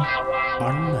 മാഡം,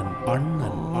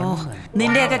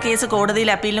 നിന്റെയൊക്കെ കേസ് കോടതിയിൽ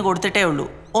അപ്പീലിന് കൊടുത്തിട്ടേ ഉള്ളൂ,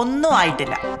 ഒന്നും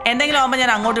ആയിട്ടില്ല. എന്തെങ്കിലും ആവുമ്പോൾ ഞാൻ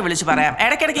അങ്ങോട്ട് വിളിച്ച് പറയാം.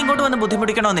 ഇടയ്ക്കിടയ്ക്ക് ഇങ്ങോട്ട് വന്ന്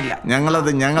ബുദ്ധിമുട്ടിക്കണമെന്നില്ല. ഞങ്ങളത്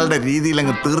ഞങ്ങളുടെ രീതിയിൽ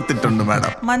അങ്ങ് തീർത്തിട്ടുണ്ട്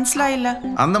മാഡം. മനസ്സിലായില്ല?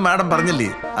 അന്ന് മാഡം പറഞ്ഞില്ലേ,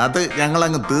 അത് ഞങ്ങൾ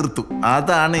അങ്ങ് തീർത്തു.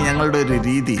 അതാണ് ഞങ്ങളുടെ ഒരു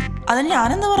രീതി. അതിന്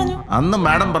ഞാനെന്താ പറഞ്ഞു? അന്ന്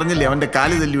മാഡം പറഞ്ഞില്ലേ അവന്റെ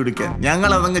കാലി തല്ലി പിടിക്കാൻ, ഞങ്ങൾ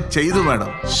അതങ്ങ് ചെയ്തു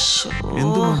മാഡം.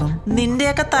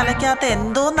 നിന്റെയൊക്കെ തലയ്ക്കകത്ത്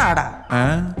എന്തോന്നാടാ?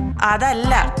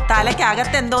 അതല്ല,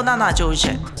 തലയ്ക്കകത്ത് എന്തോന്നാ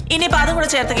ചോദിച്ചത്. ഇനിയിപ്പോ അതും കൂടെ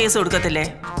ചേർത്ത് കേസ് കൊടുക്കത്തില്ലേ?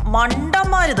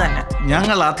 മണ്ടന്മാര് തന്നെ.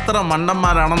 ഞങ്ങൾ അത്ര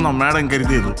മണ്ടന്മാരാണെന്നോ മാഡം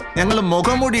കരുതിയത്? ഞങ്ങൾ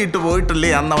മുഖംമൂടിയിട്ട് പോയിട്ടല്ലേ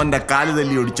അന്ന് അവന്റെ കാല്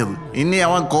തല്ലി ഒടിച്ചത്. ഇനി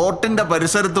അവൻ കോർട്ടിന്റെ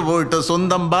പരിസരത്ത് പോയിട്ട്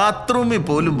സ്വന്തം ബാത്റൂമിൽ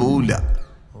പോലും പോവില്ല,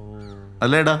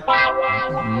 അല്ലേടാ?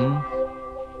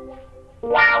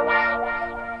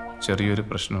 ചെറിയൊരു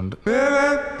പ്രശ്നമുണ്ട്.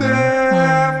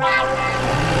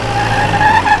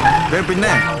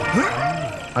 പിന്നെ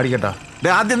അടിക്കട്ടാ,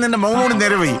 ആദ്യം നിന്റെ മൗനോട്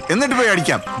നേരെ പോയി, എന്നിട്ട് പോയി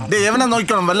അടിക്കാം. എവനെ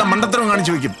നോക്കണം, വല്ല മണ്ടത്തരവും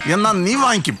കാണിച്ചു വെക്കും, എന്നാ നീ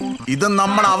വാങ്ങിക്കും. ഇത്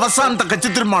നമ്മുടെ അവസാനത്തെ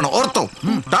കച്ചിത്തിരുമാണ്, ഓർത്തോ?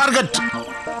 ടാർഗറ്റ്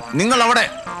നിങ്ങൾ അവിടെ,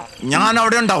 ഞാൻ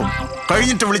അവിടെ ഉണ്ടാവും.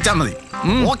 കഴിഞ്ഞിട്ട് വിളിച്ചാൽ മതി.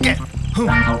 ഓക്കെ.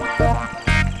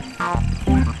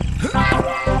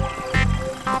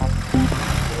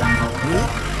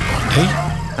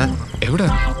 എവിടെ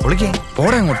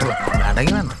പോടെ അങ്ങോട്ട്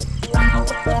അടങ്ങി വേണ്ട.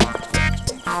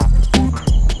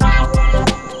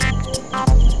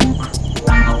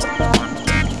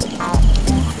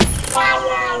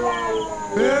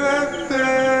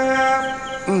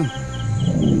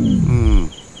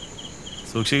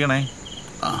 സൂക്ഷിക്കണേ.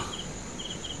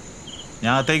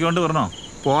 ഞാൻ അകത്തേക്ക് കൊണ്ട് വരണോ?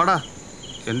 പോടാ,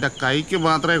 എൻ്റെ കൈക്ക്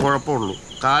മാത്രമേ കുഴപ്പമുള്ളൂ,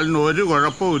 കാലിന് ഒരു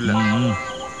കുഴപ്പമില്ല.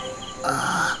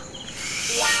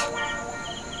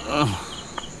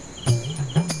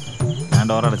 ഞാൻ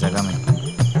ഡോറടച്ചേക്കാം.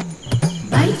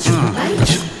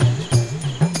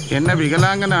 എന്നെ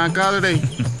വികലാംഗനാക്കാതെ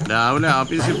രാവിലെ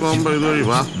ഓഫീസിൽ പോകുമ്പോ ഇതുവഴി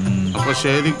വാ. അപ്പൊ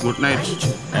ശരി, ഗുഡ് നൈറ്റ്.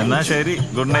 എന്നാ ശരി,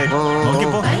 ഗുഡ് നൈറ്റ്.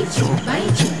 നോക്കിപ്പോ.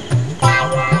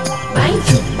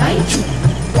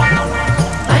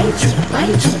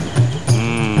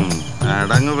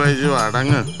 അടങ്ങ് ബൈജു,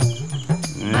 അടങ്ങ്.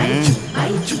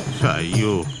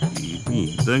 അയ്യോ,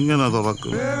 ഇതെങ്ങനെ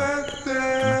തുറക്കും?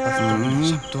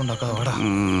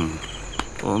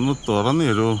 ഒന്ന് തുറന്നു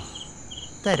തരൂ.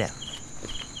 തരാം.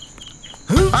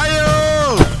 അയ്യോ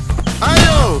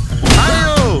അയ്യോ അയ്യോ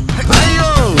അയ്യോ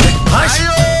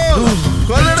അയ്യോ,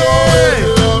 കൊല്ലടേ.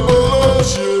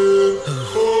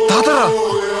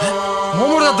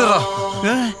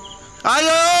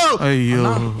 അയ്യോ അയ്യോ.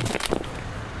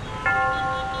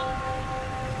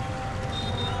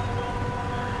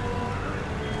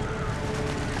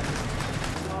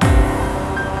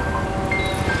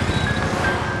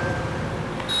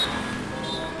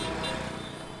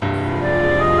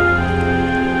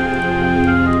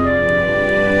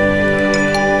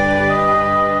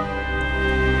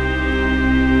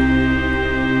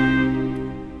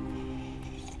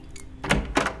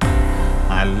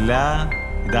 അല്ല,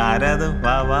 ഇതാരാത്?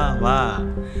 വാ വാ വാ,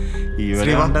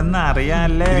 ഇവിടെ ഉണ്ടെന്ന്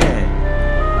അറിയാല്ലേ?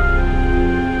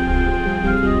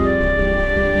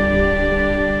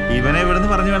 ഇവനെ ഇവിടുന്ന്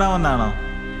പറഞ്ഞു വിടാൻ വന്നാണോ?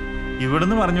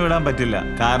 ഇവിടുന്ന് പറഞ്ഞു വിടാൻ പറ്റില്ല,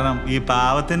 കാരണം ഈ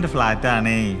പാവത്തിന്റെ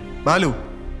ഫ്ലാറ്റാണേ. ബാലു,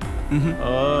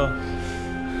 ഓ,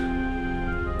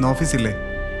 ഓഫീസില്ലേ?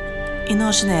 ഇന്ന്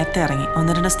കുറച്ച് നേരത്തെ ഇറങ്ങി,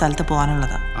 1-2 സ്ഥലത്ത്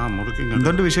പോകാനുള്ളതാ.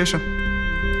 എന്തുണ്ട് വിശേഷം?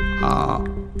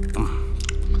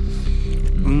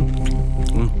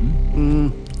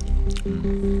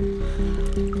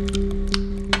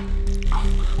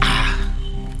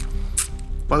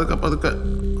 പതുക്കെ പതുക്കെ.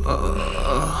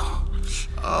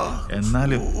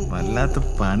 എന്നാലും വല്ലാത്ത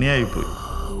പണിയായിപ്പോയി.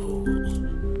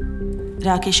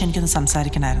 രാകേഷ് എനിക്കൊന്ന്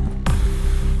സംസാരിക്കണമായിരുന്നു.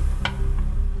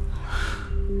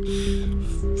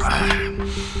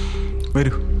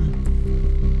 വരൂ.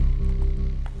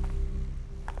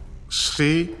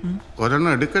 ശ്രീ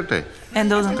ഒരെണ്ണം എടുക്കട്ടെ?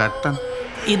 എന്തോ കട്ടൻ.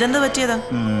 ഇതെന്ത് പറ്റിയതാ?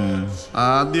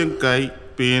 ആദ്യം കൈ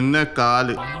പിന്നെ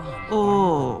കാല്. ഓ,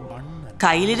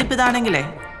 കയ്യിലിരിപ്പ് ഇതാണെങ്കിലേ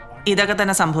ഇതൊക്കെ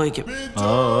തന്നെ സംഭവിക്കും. ഓ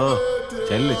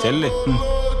ചെല്ല് ചെല്ല്.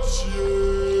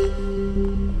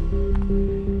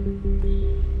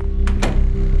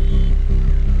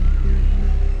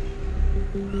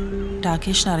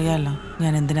 രാകേഷിന് അറിയാമല്ലോ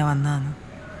ഞാൻ എന്തിനാ വന്നതെന്ന്.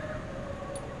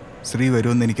 ശ്രീ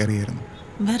വരുമെന്ന് എനിക്കറിയായിരുന്നു.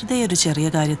 വെറുതെ ഒരു ചെറിയ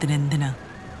കാര്യത്തിന് എന്തിനാ?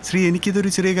 ശ്രീ, എനിക്കിതൊരു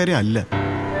ചെറിയ കാര്യം അല്ല.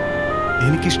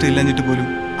 എനിക്കിഷ്ടമില്ലാഞ്ഞിട്ട് പോലും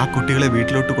ആ കുട്ടികളെ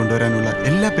വീട്ടിലോട്ട് കൊണ്ടുവരാനുള്ള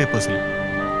എല്ലാ പേപ്പേഴ്സിലും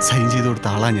സൈൻ ചെയ്ത് കൊടുത്ത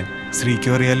ആളാ ഞാൻ.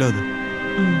 ശ്രീക്കും അറിയാലോ അത്.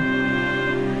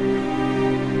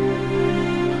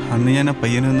 അന്ന് ഞാൻ ആ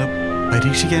പയ്യനൊന്ന്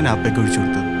പരീക്ഷിക്കാൻ ആപ്പയൊക്കെ ഒഴിച്ചു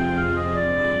കൊടുത്തത്.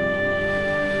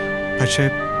 പക്ഷേ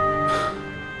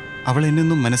അവൾ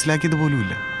എന്നൊന്നും മനസ്സിലാക്കിയത്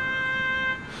പോലുമില്ല.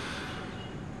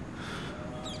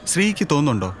 ശ്രീക്ക്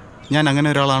തോന്നുന്നുണ്ടോ ഞാൻ അങ്ങനെ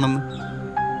ഒരാളാണെന്ന്?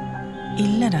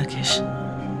 ഇല്ല രാകേഷ്.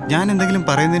 ഞാൻ എന്തെങ്കിലും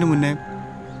പറയുന്നതിന് മുന്നേ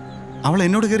അവൾ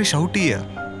എന്നോട് കയറി ഷൗട്ട്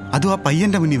ചെയ്യുക, അതും ആ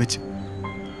പയ്യന്റെ മുന്നിൽ വെച്ച്.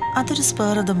 അതൊരു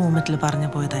സ്പെയർ ഓഫ് ദ മൂമെന്റിൽ പറഞ്ഞു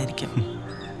പോയതായിരിക്കും.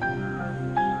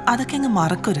 അതൊക്കെ അങ്ങ്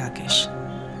മറക്കൂ രാകേഷ്.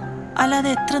 അല്ലാതെ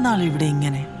എത്ര നാൾ ഇവിടെ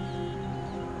ഇങ്ങനെ?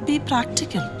 B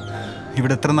practical.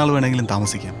 ഇവിടെ എത്ര നാൾ വേണമെങ്കിലും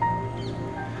താമസിക്കാം.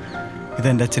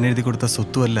 ഇതെന്റെ അച്ഛൻ എഴുതി കൊടുത്ത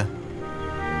സ്വത്തുമല്ല,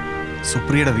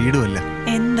 സുപ്രിയയുടെ വീടുമല്ല.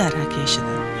 എന്താ രാകേഷ്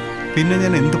ഇത്? പിന്നെ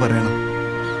ഞാൻ എന്ത് പറയണം?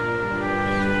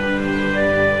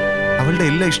 അവളുടെ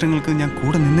എല്ലാ ഇഷ്ടങ്ങൾക്കും ഞാൻ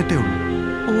കൂടെ നിന്നിട്ടേ ഉള്ളൂ.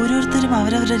 ഓരോരുത്തരും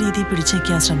അവരവരുടെ രീതി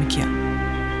പിടിച്ചേക്കാൻ ശ്രമിക്കുക.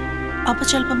 അപ്പൊ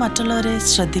ചിലപ്പോൾ മറ്റുള്ളവരെ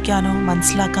ശ്രദ്ധിക്കാനോ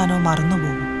മനസ്സിലാക്കാനോ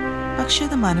മറന്നുപോകും. പക്ഷെ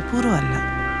അത് മനഃപൂർവ്വമല്ല.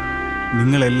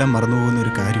 നിങ്ങളെല്ലാം മറന്നുപോകുന്ന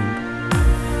ഒരു കാര്യമുണ്ട്.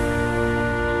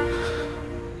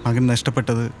 മകൻ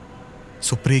നഷ്ടപ്പെട്ടത്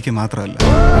സുപ്രിയയ്ക്ക് മാത്രമല്ല.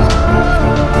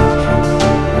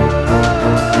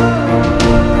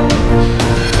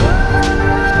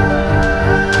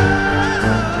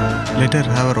 Let Har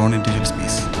have Har on individual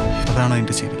space. അതാണ്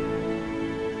അതിൻ്റെ ശരി.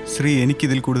 ശ്രീ,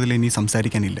 എനിക്കിതിൽ കൂടുതൽ ഇനി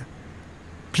സംസാരിക്കാനില്ല.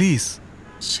 പ്ലീസ്.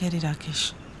 ശരി രാകേഷ്.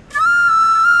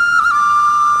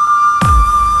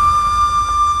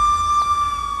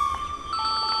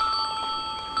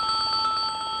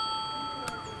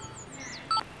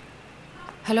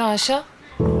 ഹലോ ആശ.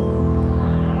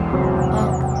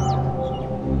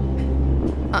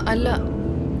 അല്ല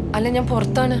അല്ല ഞാൻ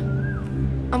പുറത്താണ്.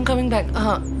 I am coming back.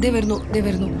 ദേ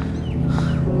വരുന്നു.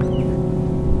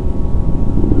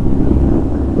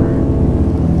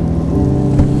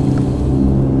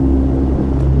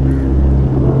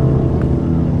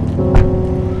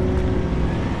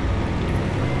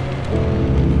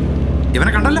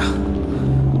 ഇവനെ കണ്ടല്ല.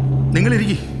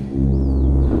 നിങ്ങളിരിക്കി.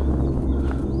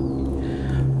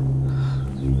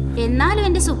 എന്നാലും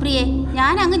എന്റെ സുപ്രിയെ,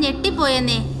 ഞാൻ അങ്ങ്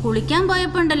ഞെട്ടിപ്പോയെന്നേ. കുളിക്കാൻ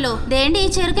പോയപ്പോണ്ടല്ലോ ദേണ്ട ഈ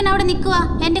ചെറുക്കൻ അവിടെ നിൽക്കുക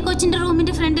എന്റെ കൊച്ചിന്റെ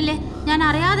റൂമിന്റെ ഫ്രണ്ടില്. ഞാൻ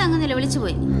അറിയാതെ അങ്ങ് നിലവിളിച്ചു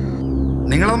പോയി.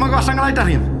 നിങ്ങൾ നമുക്ക് വർഷങ്ങളായിട്ട്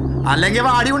അറിയാം, അല്ലെങ്കിൽ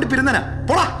ആടി കൊണ്ട് പിരുന്നനാ.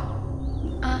 പോടാ.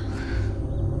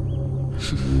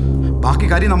 ബാക്കി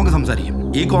കാര്യം നമുക്ക് സംസാരിക്കാം.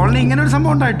 ഈ കോളനി ഇങ്ങനെ ഒരു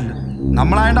സംഭവം ഉണ്ടായിട്ടില്ല.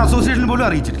 നമ്മളായതുകൊണ്ട് അസോസിയേഷൻ പോലും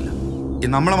അറിയിച്ചിട്ടില്ല.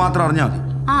 നമ്മളെ മാത്രം അറിഞ്ഞാൽ മതി.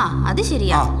 അത്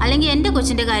ശരിയാ. അല്ലെങ്കിൽ എന്റെ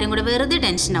കൊച്ചിന്റെ കാര്യം കൂടെ വെറുതെ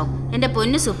ടെൻഷനാവും. എന്റെ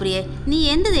പൊന്നു സുപ്രിയെ, നീ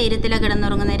എന്ത് ധൈര്യത്തിലാ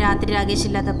കിടന്നുറങ്ങുന്നത് രാത്രി രാകേഷ്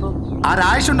ഇല്ലാത്തപ്പോ? ആ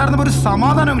രാകേഷ് ഉണ്ടായിരുന്നപ്പോ ഒരു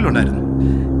സമാധാനമെങ്കിലും ഉണ്ടായിരുന്നു.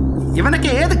 ഇവനൊക്കെ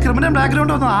ഏത് ക്രിമിനൽ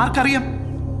ബാക്ക്ഗ്രൗണ്ട് ഒന്നും ആർക്കറിയാം?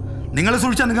 നിങ്ങൾ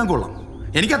സൂക്ഷിച്ചാൽ നിങ്ങൾക്ക് കൊള്ളാം.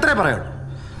 എനിക്കത്രേ പറയുള്ളൂ.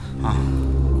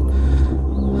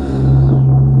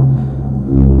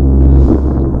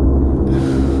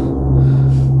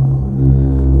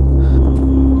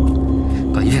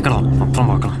 கை வைக்கலாம், அப்புறம்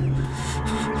பார்க்கலாம்.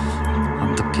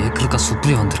 அந்த கேட்கறக்கா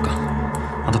சுப்ரியா வந்திருக்கா.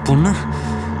 அந்த பொண்ணு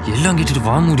எல்லாம் கேட்டுட்டு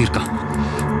வா மூடி இருக்கா.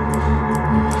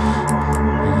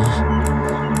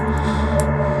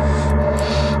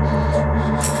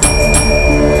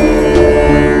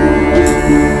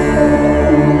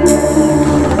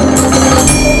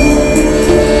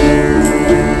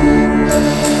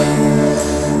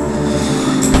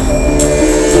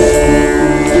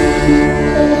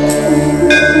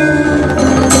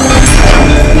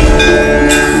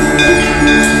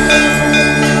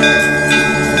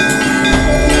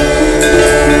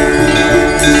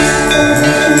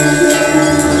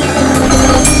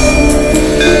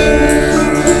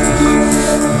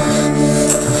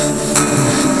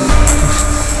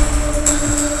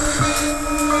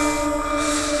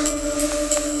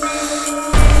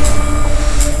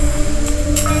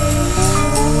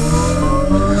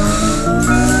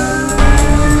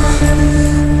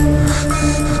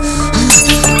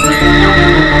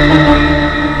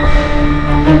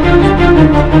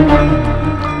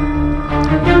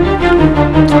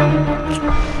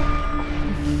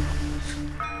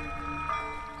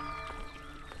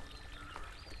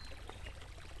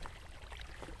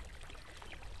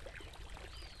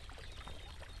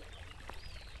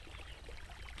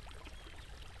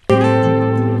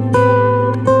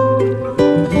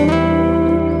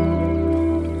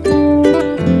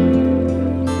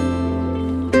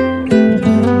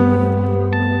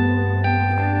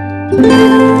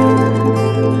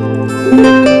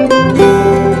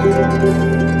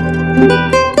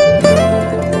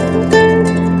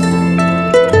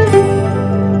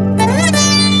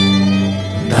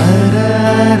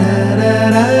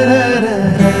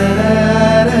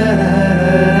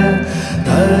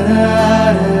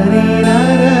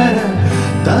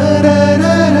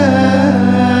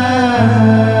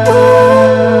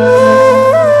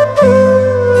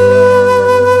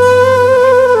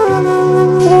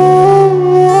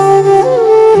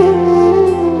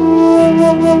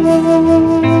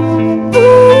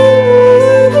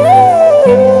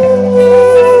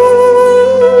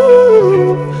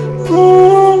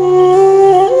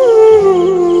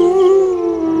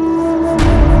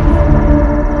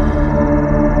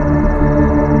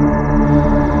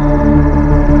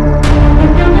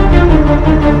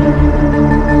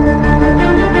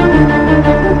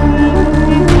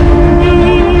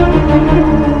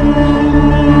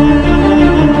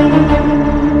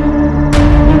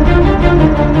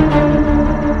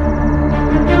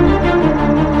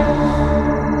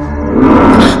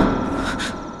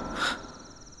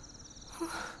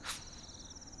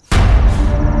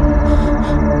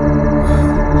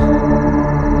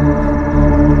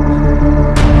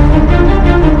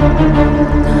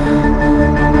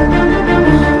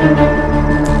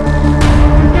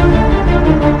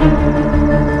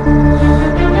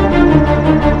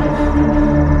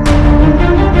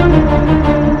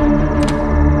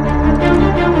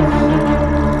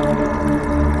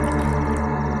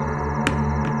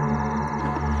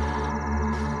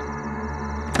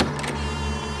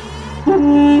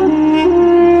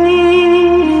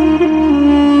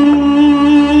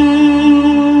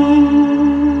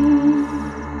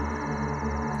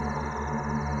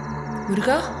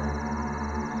 മുരുക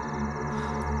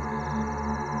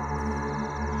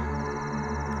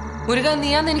മുരുക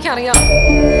നീയാന്ന് എനിക്കറിയാം.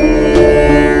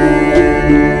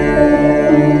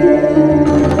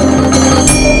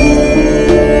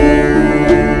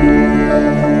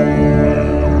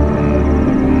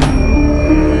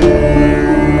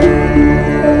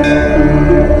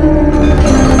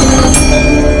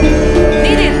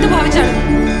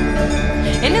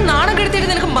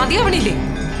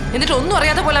 എന്നിട്ട് ഒന്നും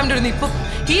അറിയാത്ത പോലെ അവൻ്റെ ഒരു നിപ്പ്.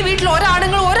 ഈ വീട്ടിൽ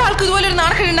ഒരാണുങ്ങളും ഒരാൾക്കും ഇതുപോലെ ഒരു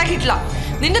നാണക്കേട് ഉണ്ടാക്കിയിട്ടില്ല.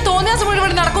 നിന്റെ തോന്നിയാസം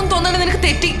മുഴുവൻ നടക്കും തോന്നണ നിനക്ക്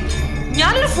തെറ്റി.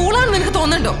 ഞാനൊരു ഫൂളാണെന്ന് നിനക്ക്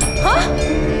തോന്നുന്നുണ്ടോ?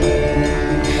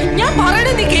 ഞാൻ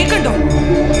പറയണേ നീ കേൾക്കണ്ടോ?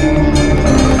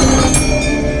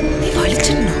 നീ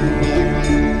വലിച്ചിട്ടുണ്ടോ?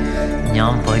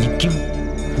 ഞാൻ വലിക്കും,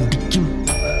 കുടിക്കും,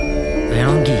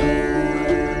 വേണമെങ്കിൽ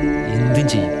എന്തും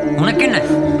ചെയ്യും. ഉണക്കെണ്ണ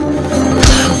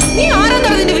നീ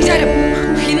ആരെന്താണ് നിന്റെ വിചാരം?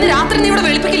 ഇന്ന് രാത്രി നീ ഇവിടെ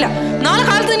വെളുപ്പിക്കില്ല. നാളെ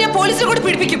കാലത്ത് ഞാൻ പോലീസിനെ കൂടി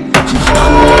പിടിപ്പിക്കും.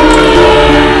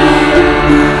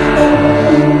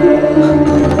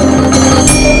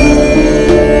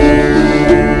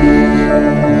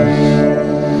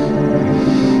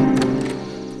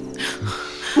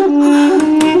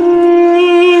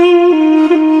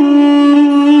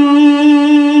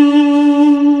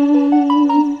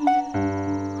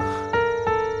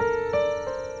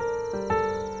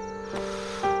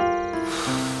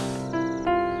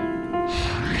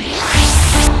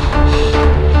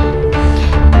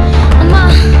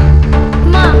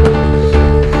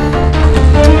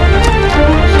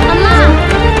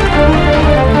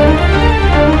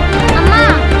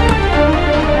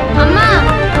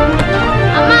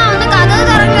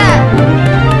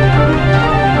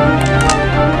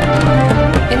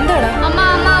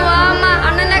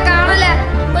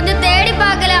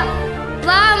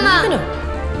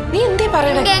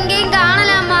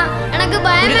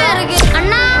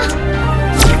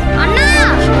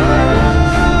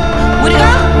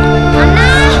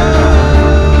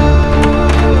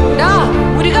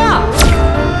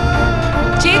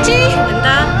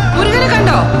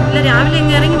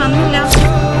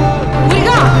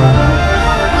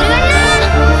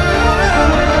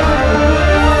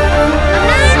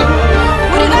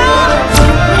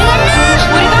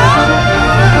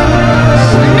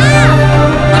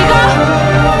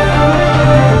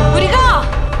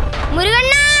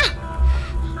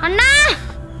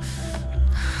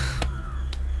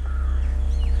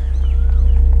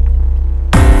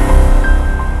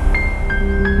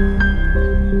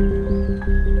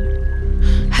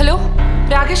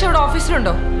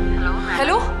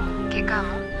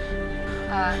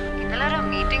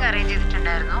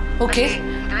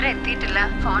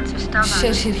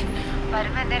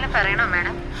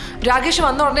 രാകേഷ്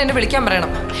വന്ന ഉടനെ എന്നെ വിളിക്കാൻ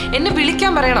പറയണം. എന്നെ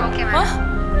വിളിക്കാൻ പറയണം.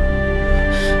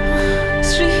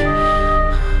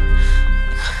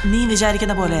 നീ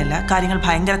വിചാരിക്കുന്ന പോലെയല്ല, കാര്യങ്ങൾ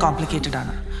ഭയങ്കര കോംപ്ലിക്കേറ്റഡ്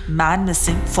ആണ്. മാൻ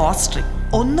മിസ്സിംഗ്, ഫോസ്റ്ററിംഗ്,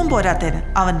 ഒന്നും പോരാത്തതിന്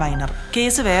അവൻ മൈനർ.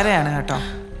 കേസ് വേറെയാണ് കേട്ടോ.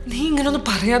 നീ ഇങ്ങനൊന്നും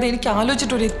പറയാതെ എനിക്ക്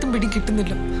ആലോചിച്ചിട്ട് ഒരു എത്തും പിടി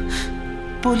കിട്ടുന്നില്ല.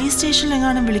 പോലീസ്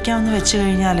സ്റ്റേഷനിലെങ്ങാനും വിളിക്കാമെന്ന് വെച്ച്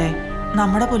കഴിഞ്ഞാലേ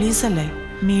നമ്മുടെ പോലീസല്ലേ,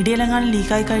 മീഡിയയിലെങ്ങാനും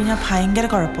ലീക്കായി കഴിഞ്ഞാൽ ഭയങ്കര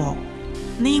കുഴപ്പമാവും.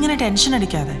 നീ ഇങ്ങനെ ടെൻഷൻ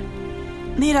അടിക്കാതെ.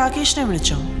 നീ രാകേഷിനെ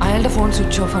വിളിച്ചോ? അയാളുടെ ഫോൺ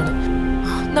സ്വിച്ച് ഓഫ് ആണ്.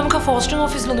 നമുക്ക് ആ ഫോസ്റ്ററിംഗ്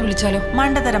ഓഫീസിലൊന്ന് വിളിച്ചാലോ?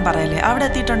 മണ്ടത്തരം പറയല്ലേ, അവിടെ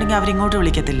എത്തിയിട്ടുണ്ടെങ്കിൽ അവരിങ്ങോട്ട്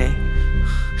വിളിക്കത്തില്ലേ?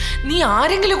 നീ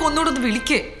ആരെങ്കിലും ഒന്നുകൂടെ ഒന്ന്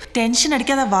വിളിക്കേ. ടെൻഷൻ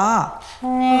അടിക്കാതെ വാ.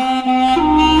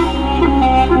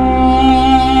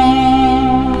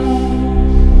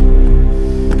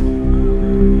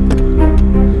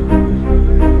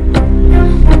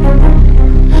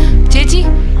 ചേച്ചി,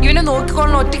 ഇവനെ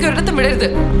നോക്കിക്കോളണം, ഒറ്റയ്ക്ക് ഒരിടത്തും വിടരുത്.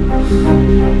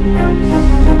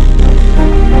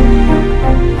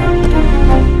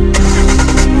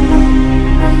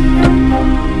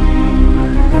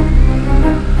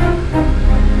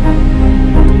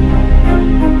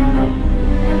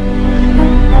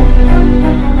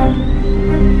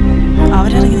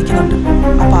 അവരിറങ്ങി നിൽക്കുന്നുണ്ട്.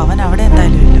 അപ്പൊ അവൻ അവിടെ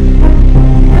എന്തായാലും ഇല്ല.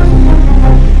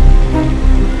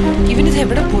 ഇവനിത്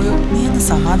എവിടെ പോയോ? നീ ഒന്ന്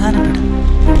സമാധാനപ്പെടും.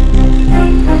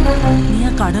 നീ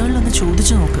ആ കടകളിലൊന്ന്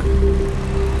ചോദിച്ചു നോക്ക്.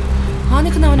 ആ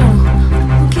നിൽക്കുന്നവനാണോ?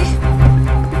 ഓക്കെ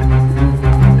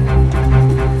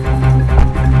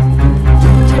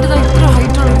ചേട്ടാ, ഇത്ര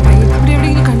ഹൈറ്റുള്ള ഒരു പയ്യൻ ഇവിടെ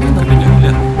എവിടെയെങ്കിലും കണ്ടിരുന്നോ?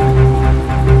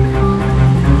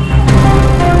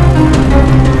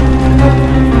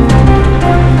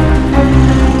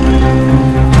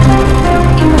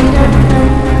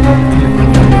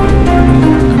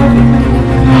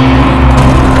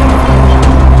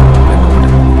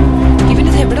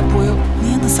 ഇവനിത് എവിടെ പോയോ? നീ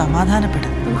ഒന്ന്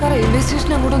സമാധാനപ്പെടും. നമുക്ക് ആ റെയിൽവേ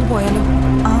സ്റ്റേഷൻ അങ്ങോട്ട് ഒന്ന് പോയാലോ?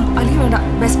 അല്ലെങ്കിൽ വേണ്ട,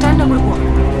 ബസ് സ്റ്റാൻഡിൽ അങ്ങോട്ട് പോവാം.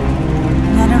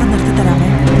 ഞാനവിടെ നിർത്തി തരാമേ,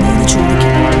 നീ ഒന്ന് ചോദിക്കും.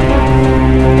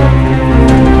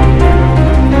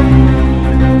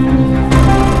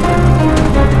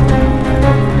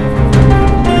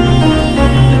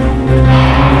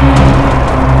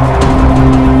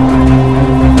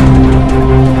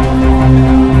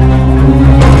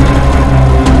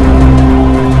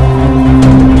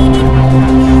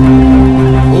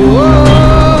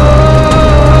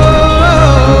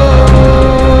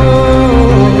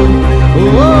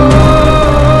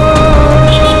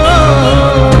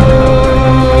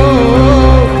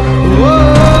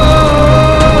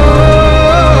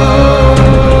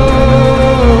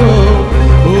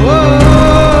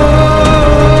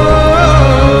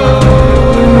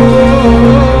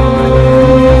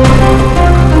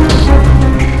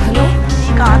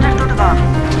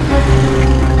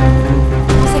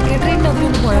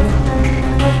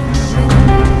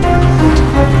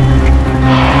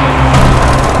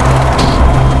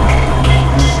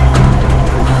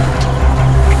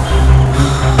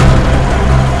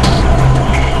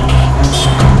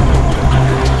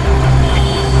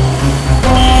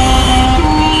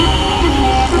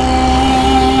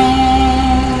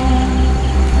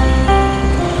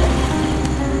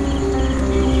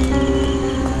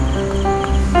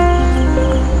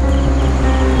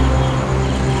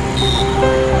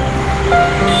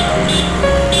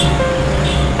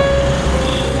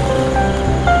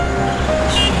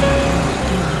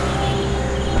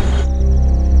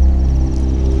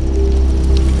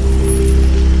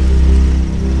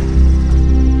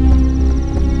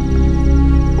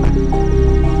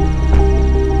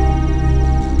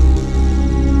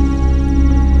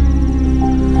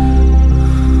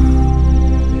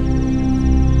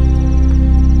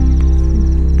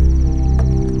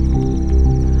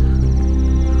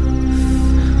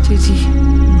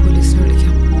 പോലീസിനെ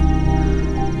വിളിക്കാം.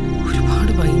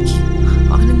 ഒരുപാട് വൈകി.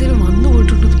 അവനെന്തേലും വന്നു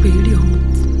പോയിട്ടുണ്ടോ പേടിയാവുന്നു.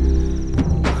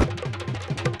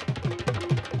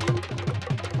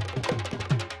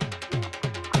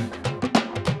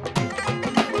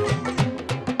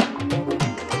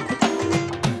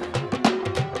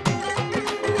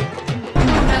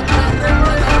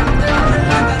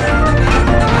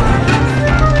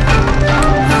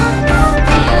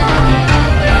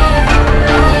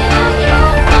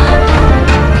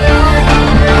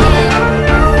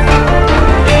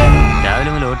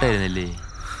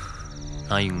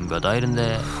 தான்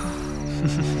இருந்தேன்.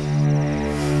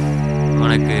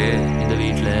 உனக்கு இந்த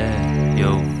வீட்டில்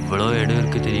எவ்வளோ இடம்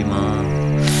இருக்கு தெரியுமா?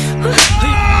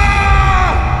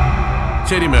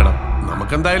 ശരി മേഡം,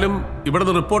 നമുക്കെന്തായാലും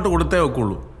ഇവിടുന്ന് റിപ്പോർട്ട് കൊടുത്തേ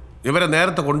ഒക്കുള്ളൂ. ഇവരെ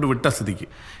നേരത്തെ കൊണ്ടുവിട്ട സ്ഥിതിക്ക്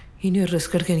ഇനി ഒരു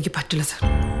റിസ്ക് എടുക്കാൻ എനിക്ക് പറ്റില്ല സാർ.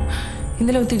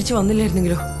 ഇന്നലെ അവൻ തിരിച്ചു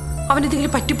വന്നില്ലായിരുന്നെങ്കിലോ,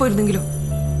 അവനെന്തെങ്കിലും പറ്റിപ്പോയിരുന്നെങ്കിലോ?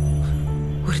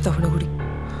 ഒരു തവണ കൂടി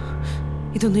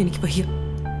ഇതൊന്നും എനിക്ക് വയ്യ.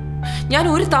 ഞാൻ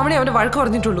ഒരു തവണ അവന്റെ വഴക്ക്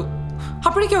പറഞ്ഞിട്ടുള്ളൂ.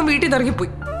 അപ്പോഴേക്കും അവൻ വീട്ടിൽ നിന്ന്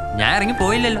ഇറങ്ങിപ്പോയി. ഞാൻ ഇറങ്ങി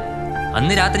പോയില്ലല്ലോ.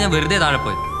 അന്ന് രാത്രി ഞാൻ വെറുതെ താഴെ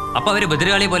പോയി. അപ്പൊ അവര്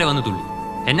ബദിരകാളിയെ പോലെ വന്നു തുള്ളി.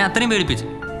 എന്നെ അത്രയും പേടിപ്പിച്ചു.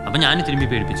 അപ്പൊ ഞാൻ തിരുമ്പി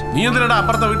പേടിപ്പിച്ചു. നീ എന്തിനാ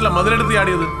അപ്പുറത്തെ വീട്ടിലെ മതിലെടുത്ത്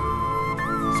ചാടിയത്?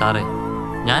 സാറേ,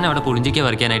 ഞാൻ അവിടെ പുളിഞ്ചിക്ക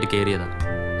വരയ്ക്കാനായിട്ട് കയറിയതാ.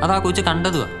 അത് ആ കൊച്ചു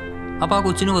കണ്ടതുവാ. അപ്പൊ ആ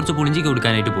കൊച്ചിന് കുറച്ച് പുളിഞ്ചിക്ക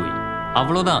കൊടുക്കാനായിട്ട് പോയി.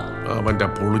 അവളോതാ അവന്റെ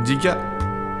പുളിഞ്ചിക്ക.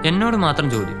 എന്നോട് മാത്രം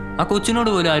ചോദ്യം, ആ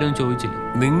കൊച്ചിനോട് പോലും ആരും ചോദിച്ചില്ല.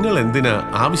 നിങ്ങൾ എന്തിനാ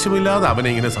ആവശ്യമില്ലാതെ അവനെ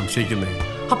ഇങ്ങനെ സംശയിക്കുന്നേ?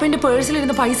 അപ്പൊ എന്റെ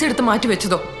പേഴ്സിലിരുന്ന് പൈസ എടുത്ത് മാറ്റി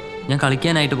വെച്ചതോ? ഞാൻ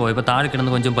കളിക്കാനായിട്ട് പോയപ്പോൾ താഴെ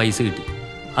കിടന്ന് కొంచెం പൈസ കിട്ടി.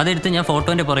 അതെടുത്ത് ഞാൻ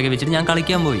ഫോട്ടോന്റെ പുറകെ വെച്ചിട്ട് ഞാൻ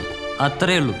കളിക്കാൻ പോയി.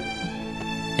 അത്രേ ഉള്ളൂ.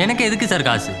 എനിക്ക് എതുക്ക് സാർ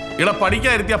കാശ്? ഇവിടെ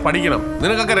പഠിക്കാതിരുത്തിയാ പഠിക്കണം.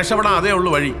 നിനക്കൊക്കെ രക്ഷപ്പെടാൻ അതേ ഉള്ളൂ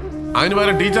വഴി. അതിന്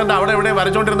പകരം ടീച്ചറിന്റെ അവിടെ ഇവിടെ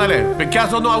വരച്ചോണ്ടിരുന്നാലേ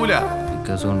വ്യത്യാസമൊന്നും ആവൂല.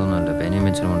 വ്യത്യാസമൊന്നുമല്ല, പേനയും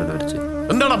വെച്ചിനും കൊണ്ടല്ലോ വരച്ച്.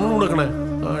 എന്താടാ മുന്നു കൊടുക്കണേ?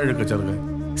 അഴുക്ക ചെറുക്കൻ.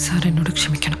 സാർ എന്നോട്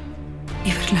ക്ഷമിക്കണം.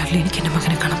 ഇവരിലാരിലും എനിക്ക് എന്റെ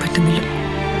മകനെ കാണാൻ പറ്റുന്നില്ല.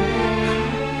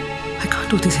 I can't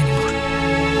do this anymore.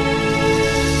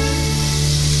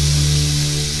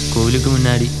 கோவிலுக்கு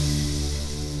முன்னாடி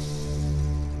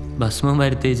பஸ்மம்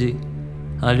வருத்தேச்சு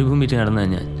அழுகும்பிட்டு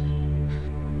நடந்தேன் ഞാൻ.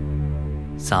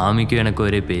 சாமிக்கும் எனக்கு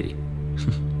ஒரே பேര്,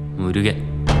 മുരുകൻ.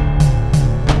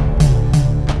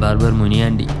 ബാർബർ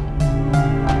മുനിയാണ്ടി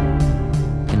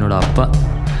என்னோட அப்பா.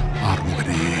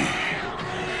 ஆறுமுகனே,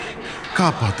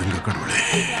 காப்பாத்துங்க கடவுளே.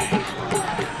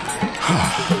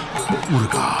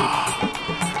 முருகா,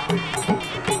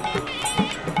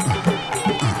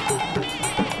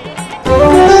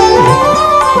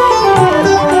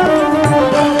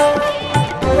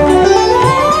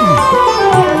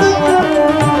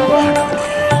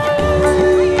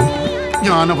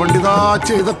 ஞான பண்டிதா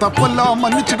செய்த தப்பெல்லாம்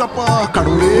மன்னிச்சிடப்பா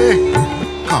கடவுளே,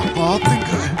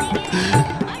 காப்பாத்துங்க.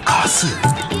 காசு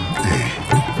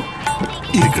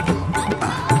இருக்கட்டும்,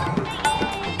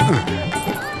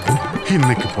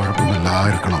 இன்னைக்கு பழப்பு நல்லா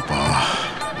இருக்கணும்ப்பா.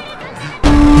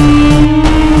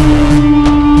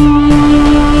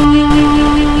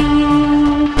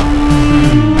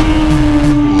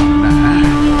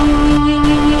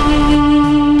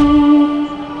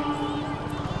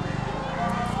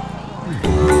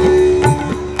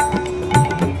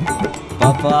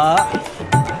 பாப்பா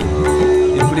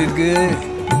எப்படி இருக்கு?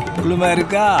 குளுமா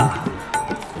இருக்கா?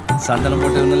 சந்தனம்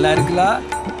போட்டு நல்லா இருக்குல்ல?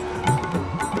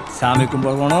 சாமி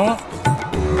கும்பிட போனோம்.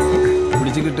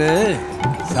 பிடிச்சிக்கிட்டு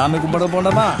சாமி கும்பிட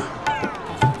போனோமா?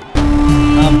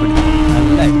 அப்படி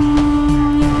நல்லா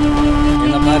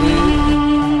என்ன பாரு.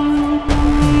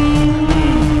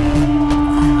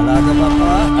 அழாத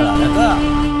பாப்பா, அழாதக்கா.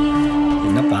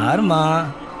 என்ன பாருமா,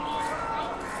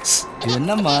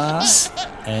 என்னம்மா?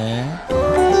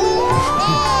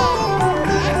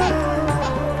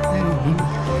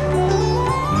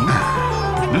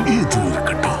 இது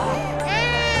இருக்கட்டும்.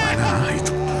 ஆனா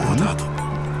இது போதாது,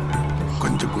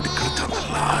 கொஞ்சம் கூடி கிடைச்சா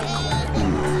நல்லா இருக்கும்.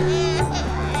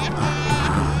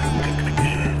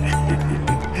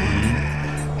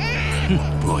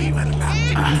 போய் வரலாம்.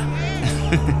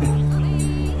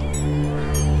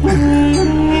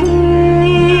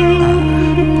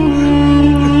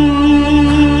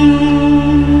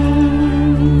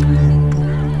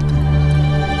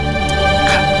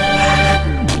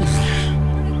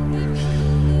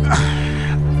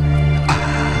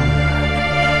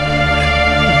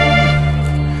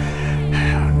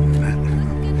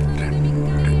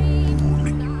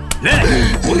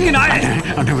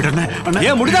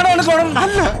 ஏன் முடிதானே உனக்கு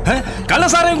வேணும்? கள்ள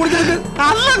சாரையும் குடிக்கிறதுக்கு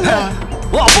அல்லங்க.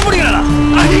 ஓ, அப்ப முடியலடா.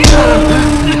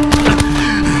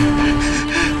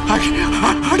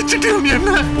 அடிச்சிட்டு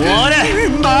என்ன ஓலே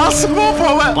நாசமா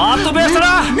போவ. பார்த்து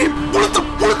பேசுடா. நீ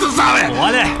புளுத்து சாவே.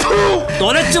 ஓலே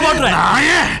தொலைச்சு போடுறேன்.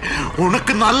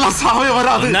 உனக்கு நல்ல சாவே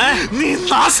வராது. நீ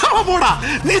நாசமா போடா.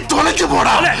 நீ தொலைச்சு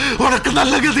போடா. உனக்கு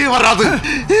நல்ல கதி வராது.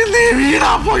 நீ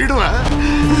வீணா போயிடுவ.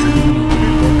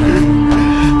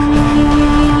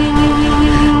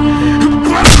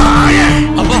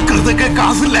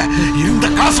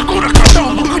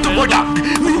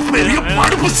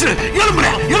 பேசுற? எழும்புறே,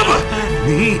 எழும்பு.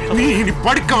 நீ இனி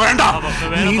படிக்க வேண்டாம்.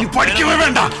 நீ இனி படிக்கவே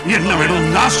வேண்டாம். என்ன வேணும்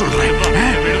நான் சொல்றேன்.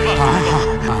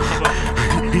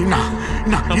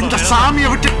 இந்த சாமியை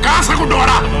விட்டு காசை கொண்டு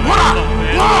வாடா. போடா,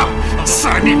 போ.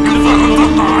 சனிக்கு பிறந்த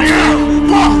நாயே.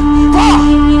 போ, போ.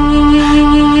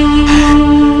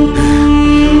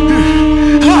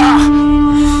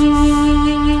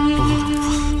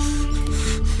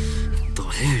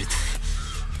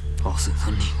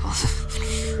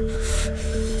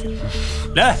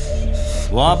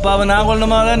 அப்பாவை நான்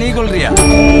கொள்ளணுமாதான் நீ கொள்றியா?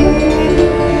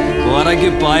 குறைக்கு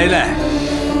பாயில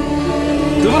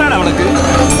துவராட அவனுக்கு.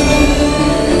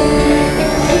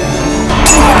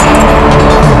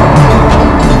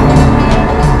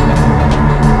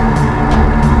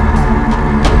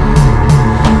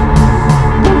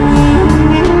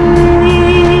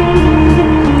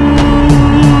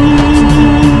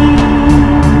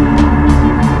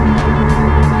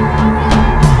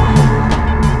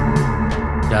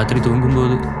 രാത്രി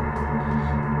തൂങ്ങുമ്പോൾ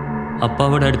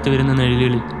അപ്പാവിടെ അടുത്ത് വരുന്ന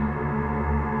നിഴലുകളിൽ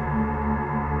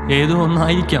ഏതോ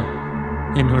ഒന്നായിരിക്കാം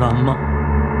എന്നോട് അമ്മ.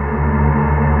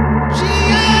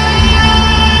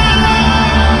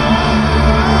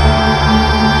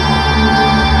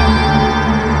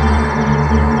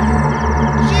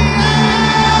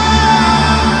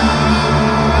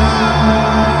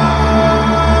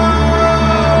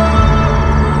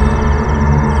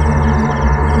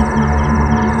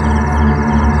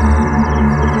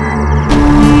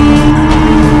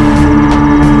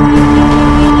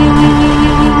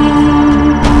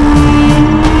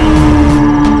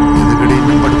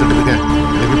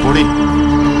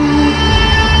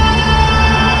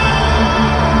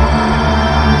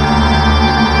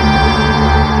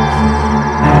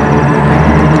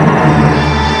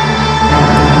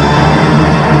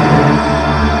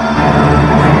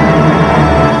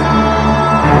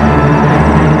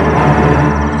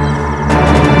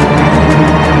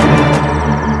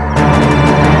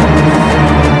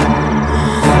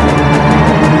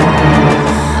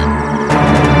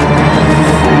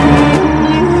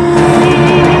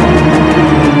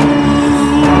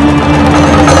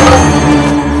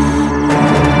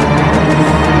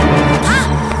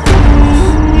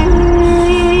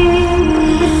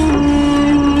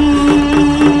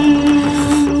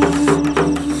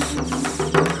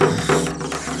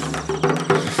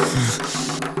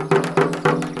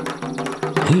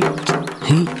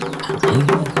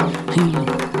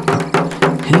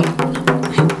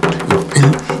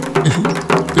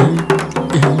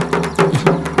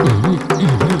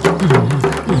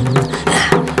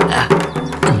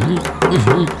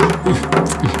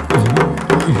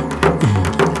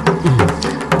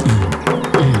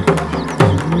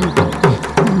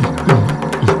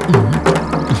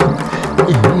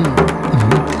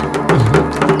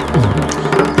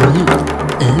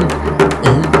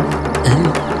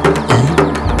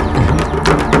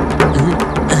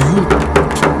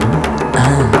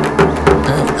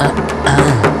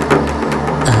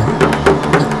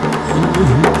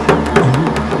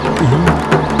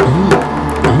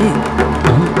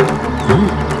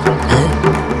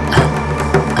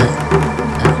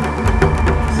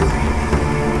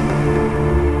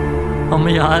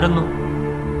 அம்மா யாருன்னோ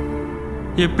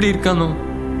எப்படி இருக்கானோ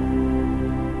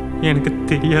எனக்கு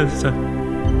தெரியாது சார்.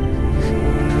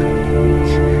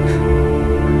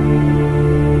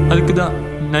 அதுக்கு தான்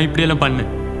நான் இப்படியெல்லாம்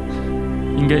பண்ணேன்,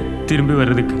 இங்கே திரும்பி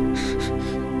வர்றதுக்கு.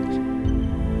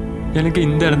 எனக்கு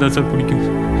இந்த இடம் தான் சார் பிடிக்கும்.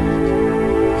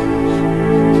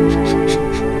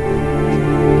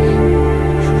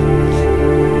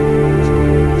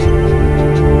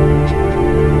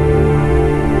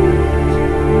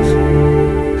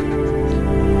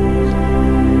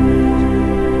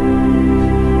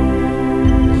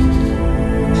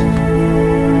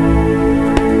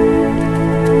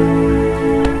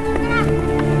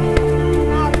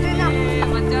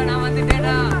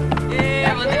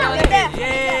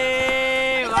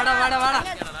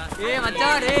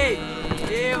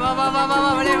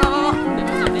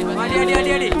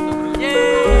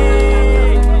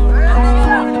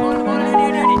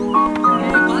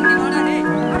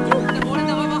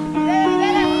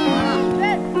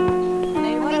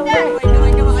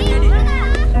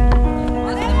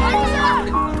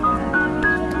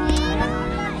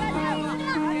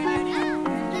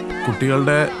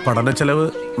 കുട്ടികളുടെ പഠന ചെലവ്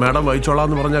മാഡം വഹിച്ചോളാം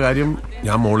എന്ന് പറഞ്ഞ കാര്യം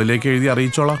ഞാൻ മോളിലേക്ക് എഴുതി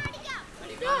അറിയിച്ചോളാം.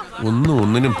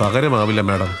 ഒന്നിനും പകരമാവില്ല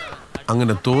മാഡം.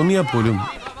 അങ്ങനെ തോന്നിയാൽ പോലും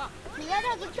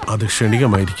അത്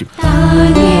ക്ഷണികമായിരിക്കും.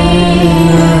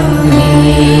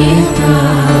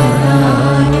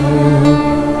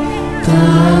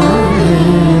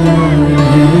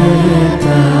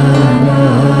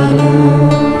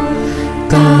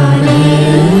 Ta